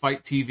live on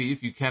Fight TV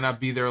if you cannot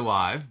be there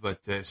live,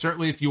 but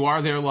certainly if you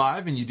are there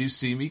live and you do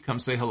see me, come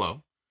say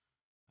hello.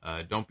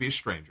 Don't be a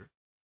stranger.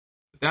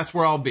 But that's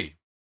where I'll be.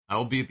 I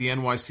will be at the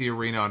NYC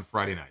Arena on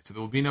Friday night. So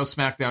there will be no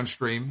SmackDown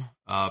stream.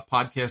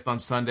 Podcast on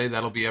Sunday,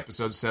 that'll be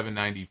episode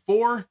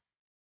 794.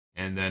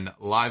 And then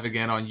live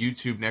again on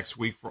YouTube next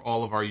week for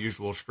all of our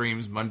usual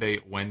streams, Monday,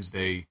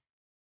 Wednesday,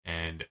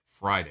 and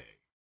Friday.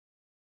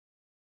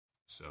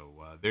 So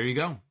there you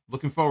go.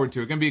 Looking forward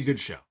to it. Going to be a good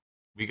show.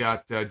 We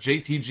got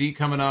JTG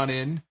coming on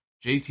in.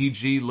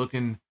 JTG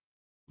looking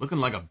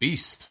like a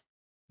beast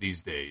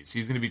these days.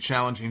 He's going to be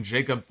challenging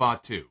Jacob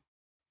Fatu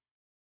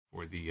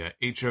for the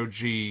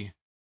HOG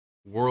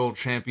World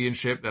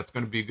Championship. That's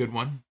going to be a good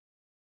one.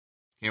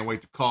 Can't wait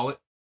to call it.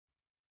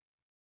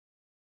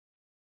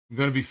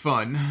 Going to be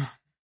fun.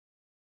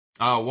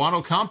 Juan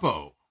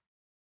Ocampo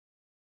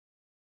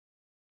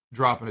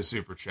dropping a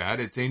super chat.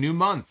 It's a new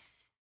month.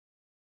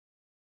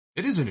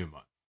 It is a new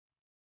month.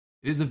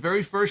 It is the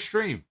very first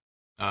stream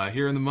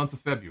here in the month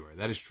of February.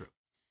 That is true.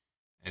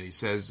 And he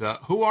says,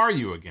 who are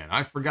you again?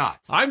 I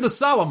forgot. I'm the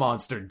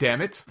Salamonster,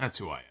 damn it. That's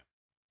who I am.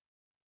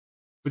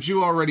 But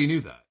you already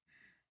knew that.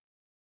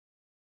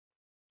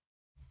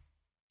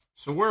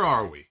 So where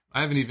are we? I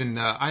haven't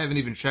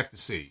even checked to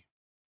see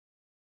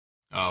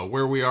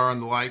where we are on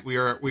the like. We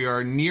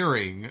are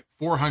nearing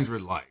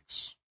 400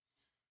 likes.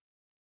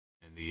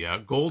 And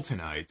the goal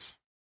tonight,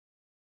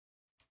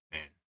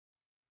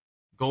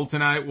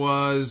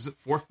 was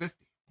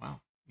 450.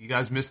 Wow, you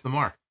guys missed the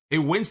mark. Hey,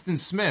 Winston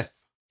Smith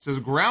says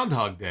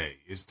Groundhog Day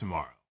is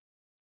tomorrow.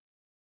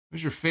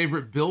 What's your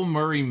favorite Bill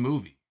Murray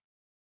movie?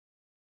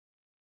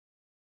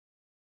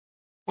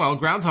 Well,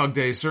 Groundhog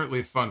Day is certainly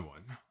a fun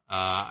one.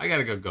 I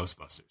gotta go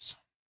Ghostbusters.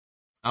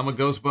 I'm a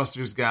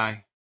Ghostbusters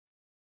guy,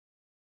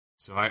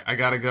 so I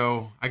gotta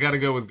go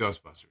with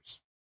Ghostbusters.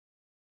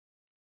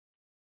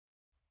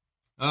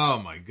 Oh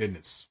my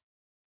goodness.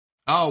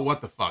 Oh,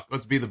 what the fuck?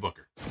 Let's be the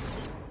Booker.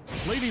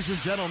 Ladies and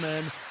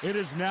gentlemen, it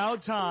is now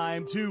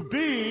time to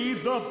be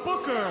the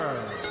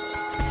Booker.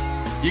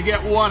 You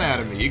get one out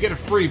of me. You get a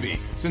freebie.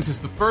 Since it's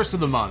the first of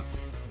the month,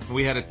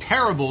 we had a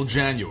terrible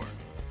January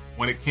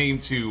when it came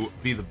to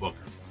be the Booker.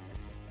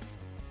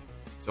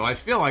 So I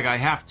feel like I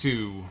have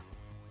to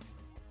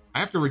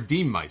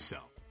redeem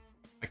myself.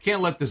 I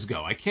can't let this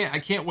go. I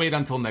can't wait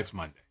until next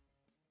Monday.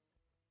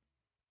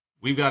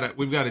 We've got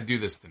to do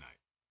this tonight.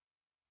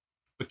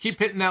 But keep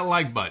hitting that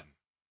like button.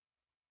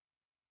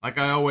 Like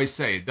I always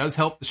say, it does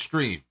help the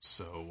stream.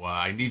 So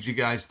I need you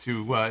guys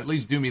to at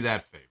least do me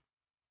that favor.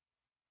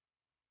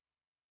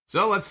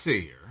 So let's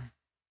see here.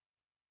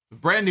 It's a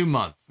brand new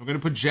month. We're going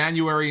to put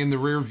January in the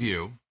rear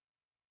view.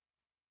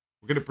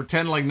 We're going to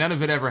pretend like none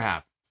of it ever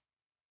happened.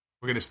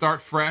 We're going to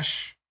start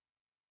fresh.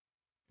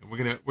 And we're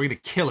going to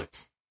kill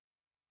it.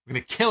 We're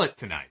going to kill it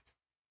tonight.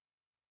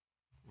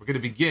 We're going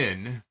to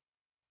begin.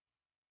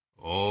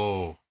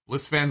 Oh,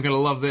 Bliss fans going to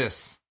love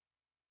this.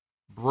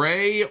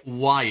 Bray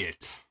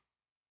Wyatt.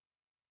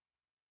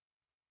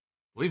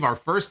 I believe our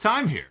first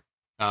time here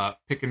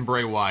picking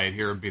Bray Wyatt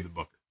here and Be the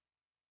Booker.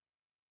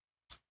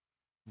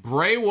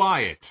 Bray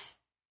Wyatt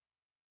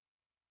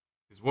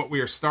is what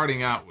we are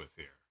starting out with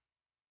here.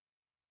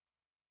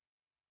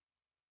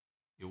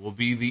 It will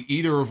be the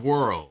Eater of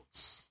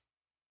Worlds.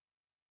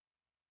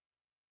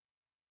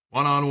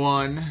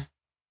 One-on-one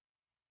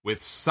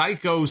with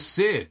Psycho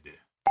Sid.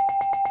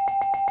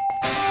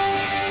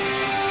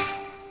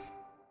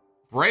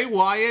 Bray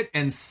Wyatt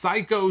and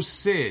Psycho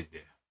Sid.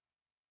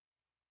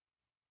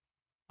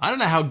 I don't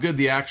know how good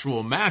the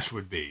actual match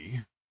would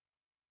be,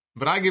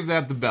 but I give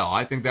that the bell.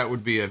 I think that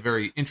would be a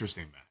very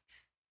interesting match.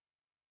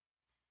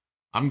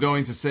 I'm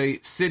going to say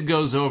Sid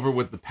goes over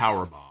with the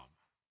powerbomb.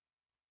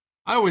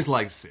 I always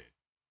liked Sid.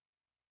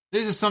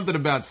 There's just something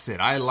about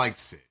Sid. I like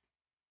Sid.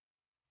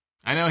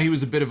 I know he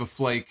was a bit of a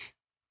flake.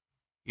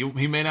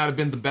 He may not have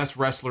been the best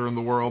wrestler in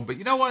the world, but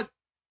you know what?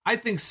 I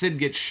think Sid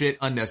gets shit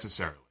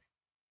unnecessarily.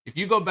 If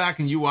you go back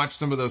and you watch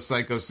some of those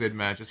Psycho Sid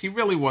matches, he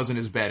really wasn't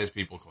as bad as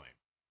people claim.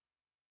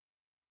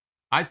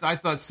 I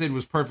thought Sid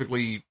was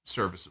perfectly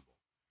serviceable.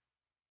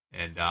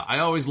 And I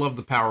always loved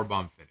the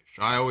powerbomb finish.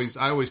 I always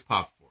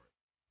pop for it.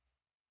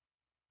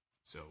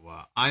 So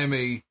I am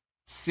a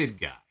Sid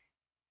guy.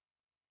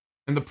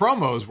 And the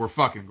promos were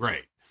fucking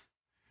great.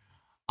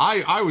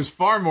 I was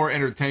far more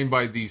entertained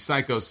by the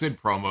Psycho Sid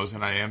promos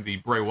than I am the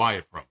Bray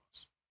Wyatt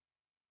promos.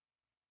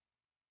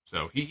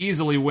 So he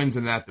easily wins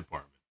in that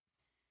department.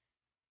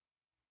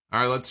 All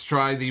right, let's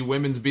try the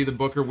women's Be the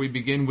Booker. We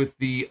begin with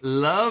the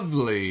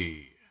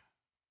lovely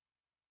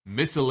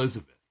Miss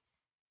Elizabeth.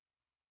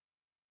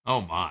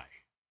 Oh my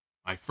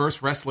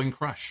first wrestling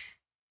crush.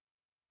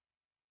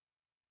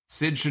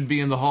 Sid should be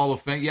in the Hall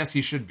of Fame. Yes,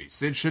 he should be.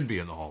 Sid should be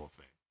in the Hall of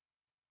Fame.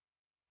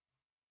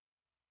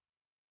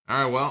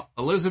 All right, well,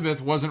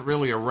 Elizabeth wasn't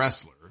really a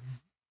wrestler,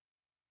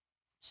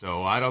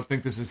 so I don't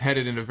think this is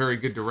headed in a very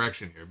good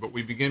direction here. But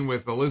we begin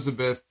with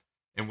Elizabeth,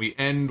 and we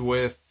end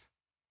with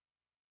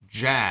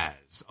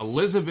Jazz.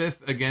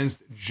 Elizabeth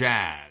against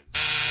Jazz.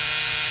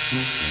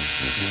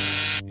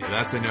 Yeah,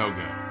 that's a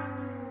no-go.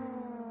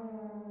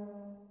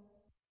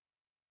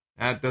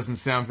 That doesn't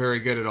sound very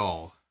good at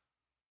all.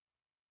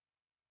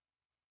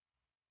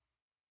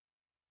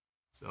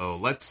 So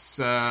let's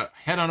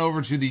head on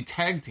over to the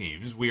tag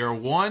teams. We are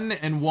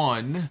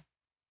 1-1.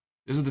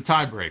 This is the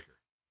tiebreaker.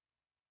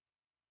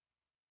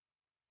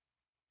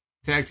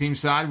 Tag team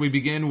side, we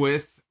begin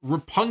with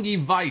Roppongi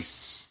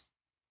Vice,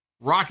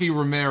 Rocky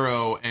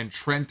Romero, and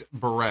Trent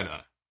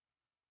Beretta.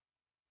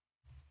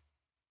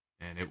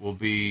 And it will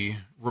be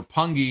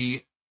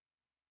Roppongi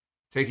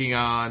taking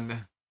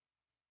on...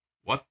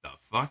 What the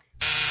fuck?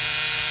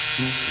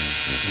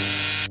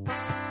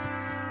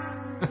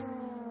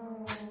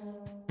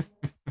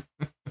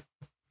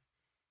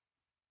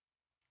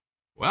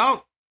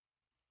 Well,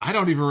 I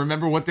don't even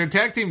remember what their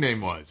tag team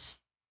name was.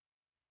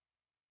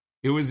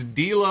 It was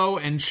D'Lo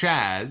and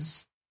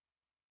Chaz.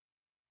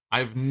 I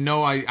have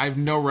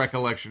no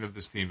recollection of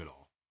this team at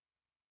all.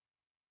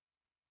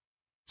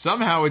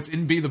 Somehow it's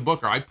in Be the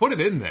Booker. I put it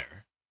in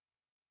there.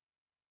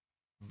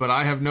 But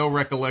I have no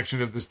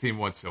recollection of this team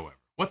whatsoever.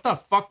 What the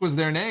fuck was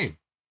their name?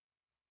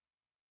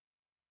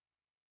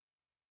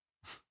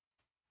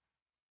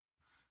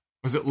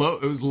 Was it Low?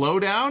 It was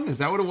Lowdown? Is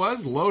that what it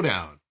was?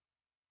 Lowdown.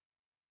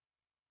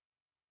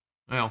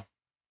 Well,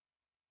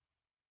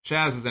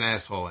 Chaz is an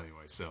asshole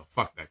anyway, so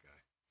fuck that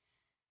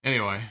guy.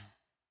 Anyway,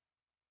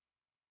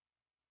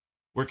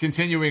 we're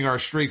continuing our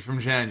streak from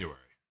January.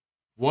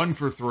 1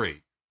 for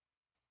 3.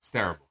 It's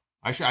terrible.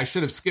 I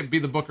should have skipped Be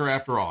the Booker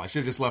after all. I should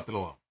have just left it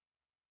alone.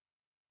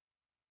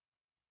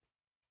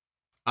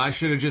 I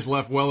should have just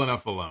left well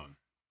enough alone.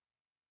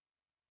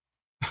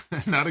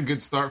 Not a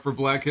good start for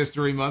Black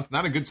History Month.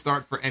 Not a good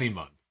start for any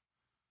month.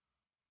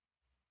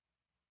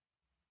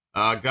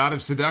 God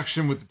of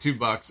Seduction with the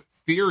 $2.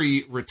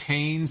 Theory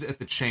retains at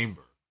the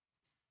Chamber.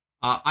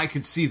 I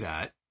could see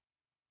that.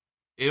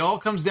 It all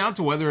comes down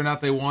to whether or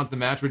not they want the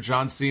match with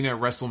John Cena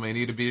at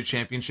WrestleMania to be a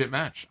championship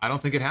match. I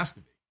don't think it has to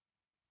be.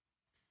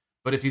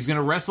 But if he's going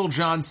to wrestle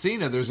John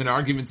Cena, there's an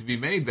argument to be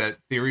made that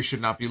Theory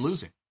should not be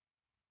losing.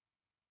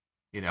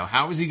 You know,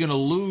 how is he going to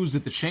lose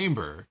at the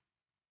Chamber,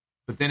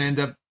 but then end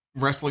up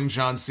wrestling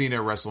John Cena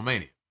at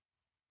WrestleMania?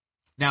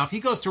 Now, if he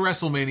goes to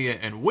WrestleMania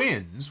and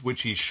wins,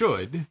 which he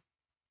should,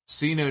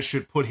 Cena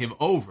should put him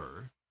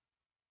over,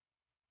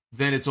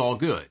 then it's all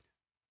good.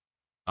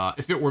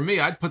 If it were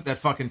me, I'd put that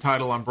fucking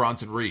title on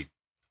Bronson Reed.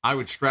 I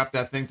would strap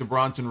that thing to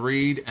Bronson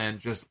Reed and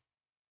just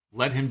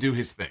let him do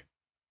his thing.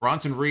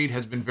 Bronson Reed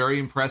has been very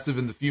impressive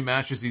in the few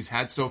matches he's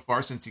had so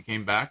far since he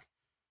came back.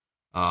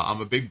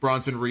 I'm a big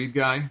Bronson Reed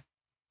guy.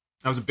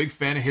 I was a big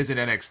fan of his in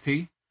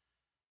NXT.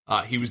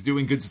 He was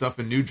doing good stuff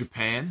in New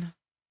Japan.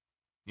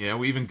 Yeah,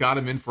 we even got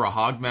him in for a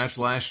hog match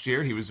last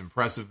year. He was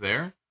impressive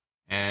there.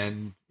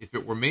 And if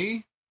it were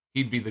me,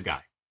 he'd be the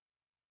guy.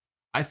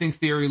 I think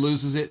Theory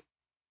loses it.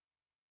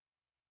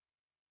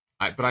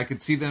 But I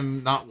could see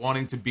them not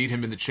wanting to beat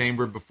him in the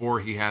chamber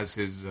before he has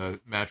his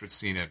match with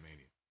Cena at Mania.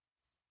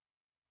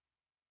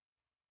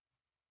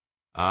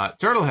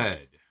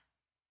 Turtlehead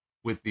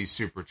with the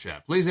super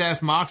chat. Please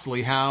ask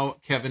Moxley how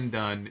Kevin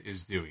Dunn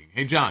is doing.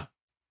 Hey, John.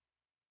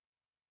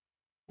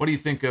 What do you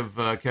think of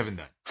Kevin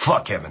Dunn?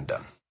 Fuck Kevin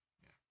Dunn.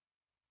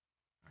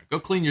 All right, go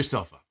clean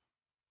yourself up.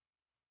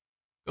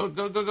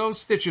 Go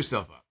stitch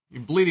yourself up.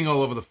 You're bleeding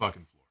all over the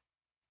fucking floor.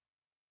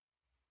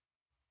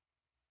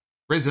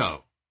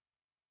 Rizzo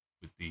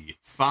with the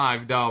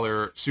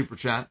 $5 super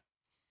chat.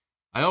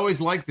 I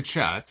always like the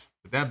chat,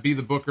 but that Be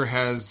the Booker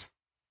has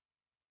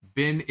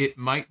been, it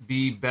might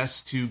be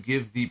best to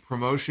give the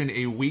promotion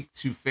a week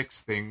to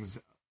fix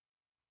things.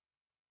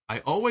 I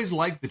always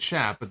like the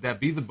chat, but that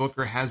Be the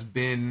Booker has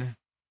been...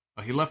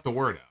 Oh, he left the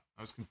word out.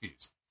 I was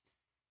confused.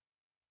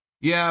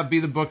 Yeah, Be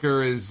the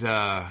Booker is,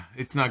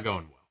 it's not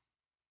going well.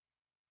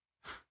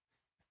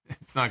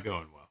 It's not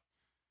going well.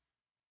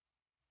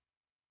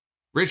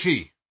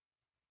 Richie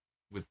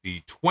with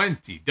the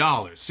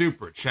 $20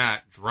 super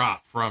chat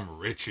drop from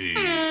Richie.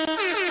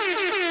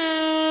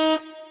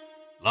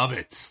 Love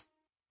it.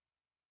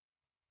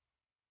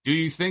 Do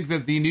you think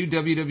that the new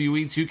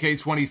WWE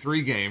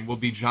 2K23 game will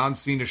be John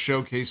Cena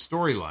showcase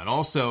storyline?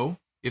 Also,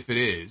 if it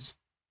is,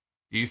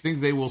 do you think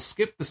they will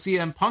skip the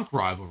CM Punk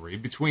rivalry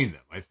between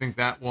them? I think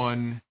that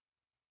one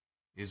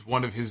is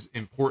one of his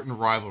important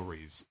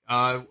rivalries.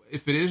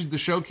 If it is the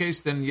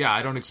showcase, then yeah,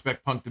 I don't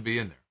expect Punk to be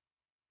in there.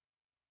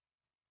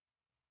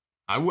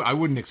 I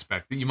wouldn't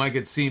expect it. You might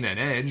get Cena and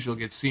Edge. You'll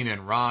get Cena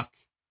and Rock.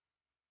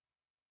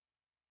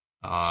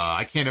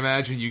 I can't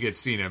imagine you get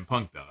Cena and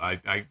Punk,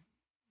 though.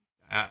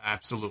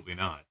 Absolutely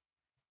not.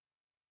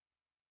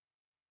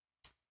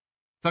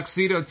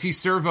 Tuxedo T.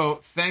 Servo,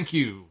 thank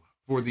you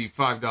for the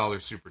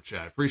 $5 super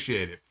chat.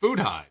 Appreciate it. Food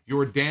Hive,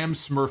 your damn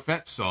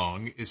Smurfette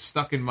song is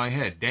stuck in my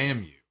head.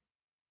 Damn you.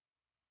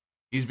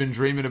 He's been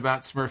dreaming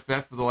about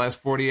Smurfette for the last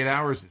 48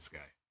 hours, this guy.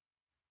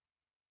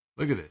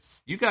 Look at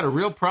this. You got a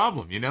real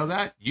problem. You know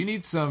that? You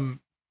need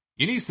some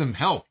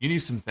help. You need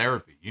some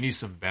therapy. You need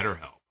some better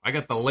help. I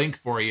got the link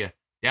for you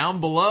down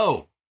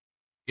below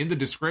in the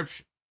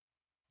description.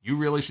 You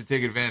really should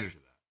take advantage of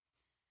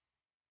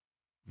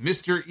that.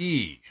 Mr.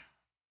 E,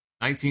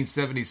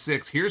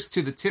 1976. Here's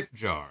to the tip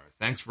jar.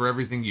 Thanks for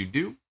everything you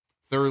do.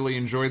 Thoroughly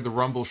enjoyed the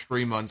Rumble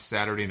stream on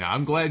Saturday night.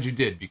 I'm glad you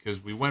did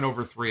because we went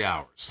over 3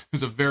 hours. It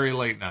was a very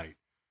late night.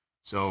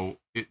 So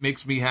it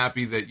makes me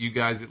happy that you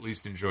guys at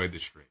least enjoyed the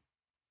stream.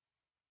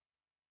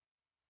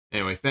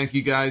 Anyway, thank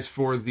you guys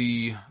for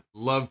the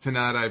love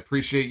tonight. I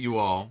appreciate you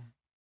all.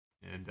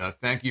 And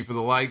thank you for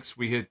the likes.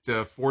 We hit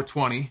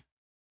 420.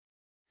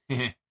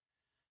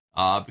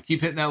 But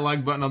keep hitting that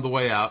like button on the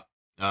way out.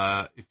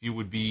 If you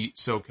would be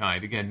so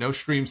kind. Again, no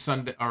stream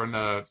Sunday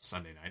or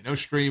Sunday night. No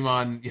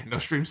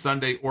stream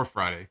Sunday or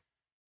Friday.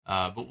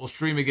 But we'll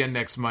stream again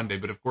next Monday.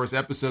 But of course,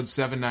 episode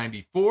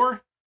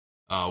 794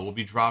 will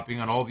be dropping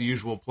on all the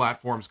usual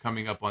platforms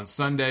coming up on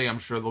Sunday. I'm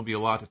sure there'll be a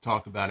lot to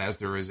talk about as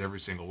there is every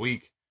single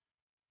week.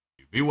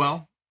 You be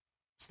well.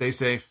 Stay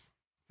safe.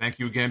 Thank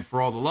you again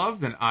for all the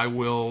love. And I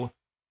will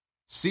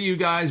see you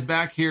guys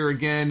back here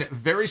again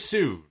very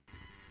soon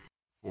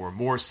for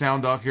more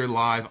Sound Off here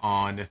live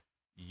on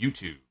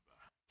YouTube.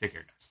 Take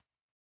care, guys.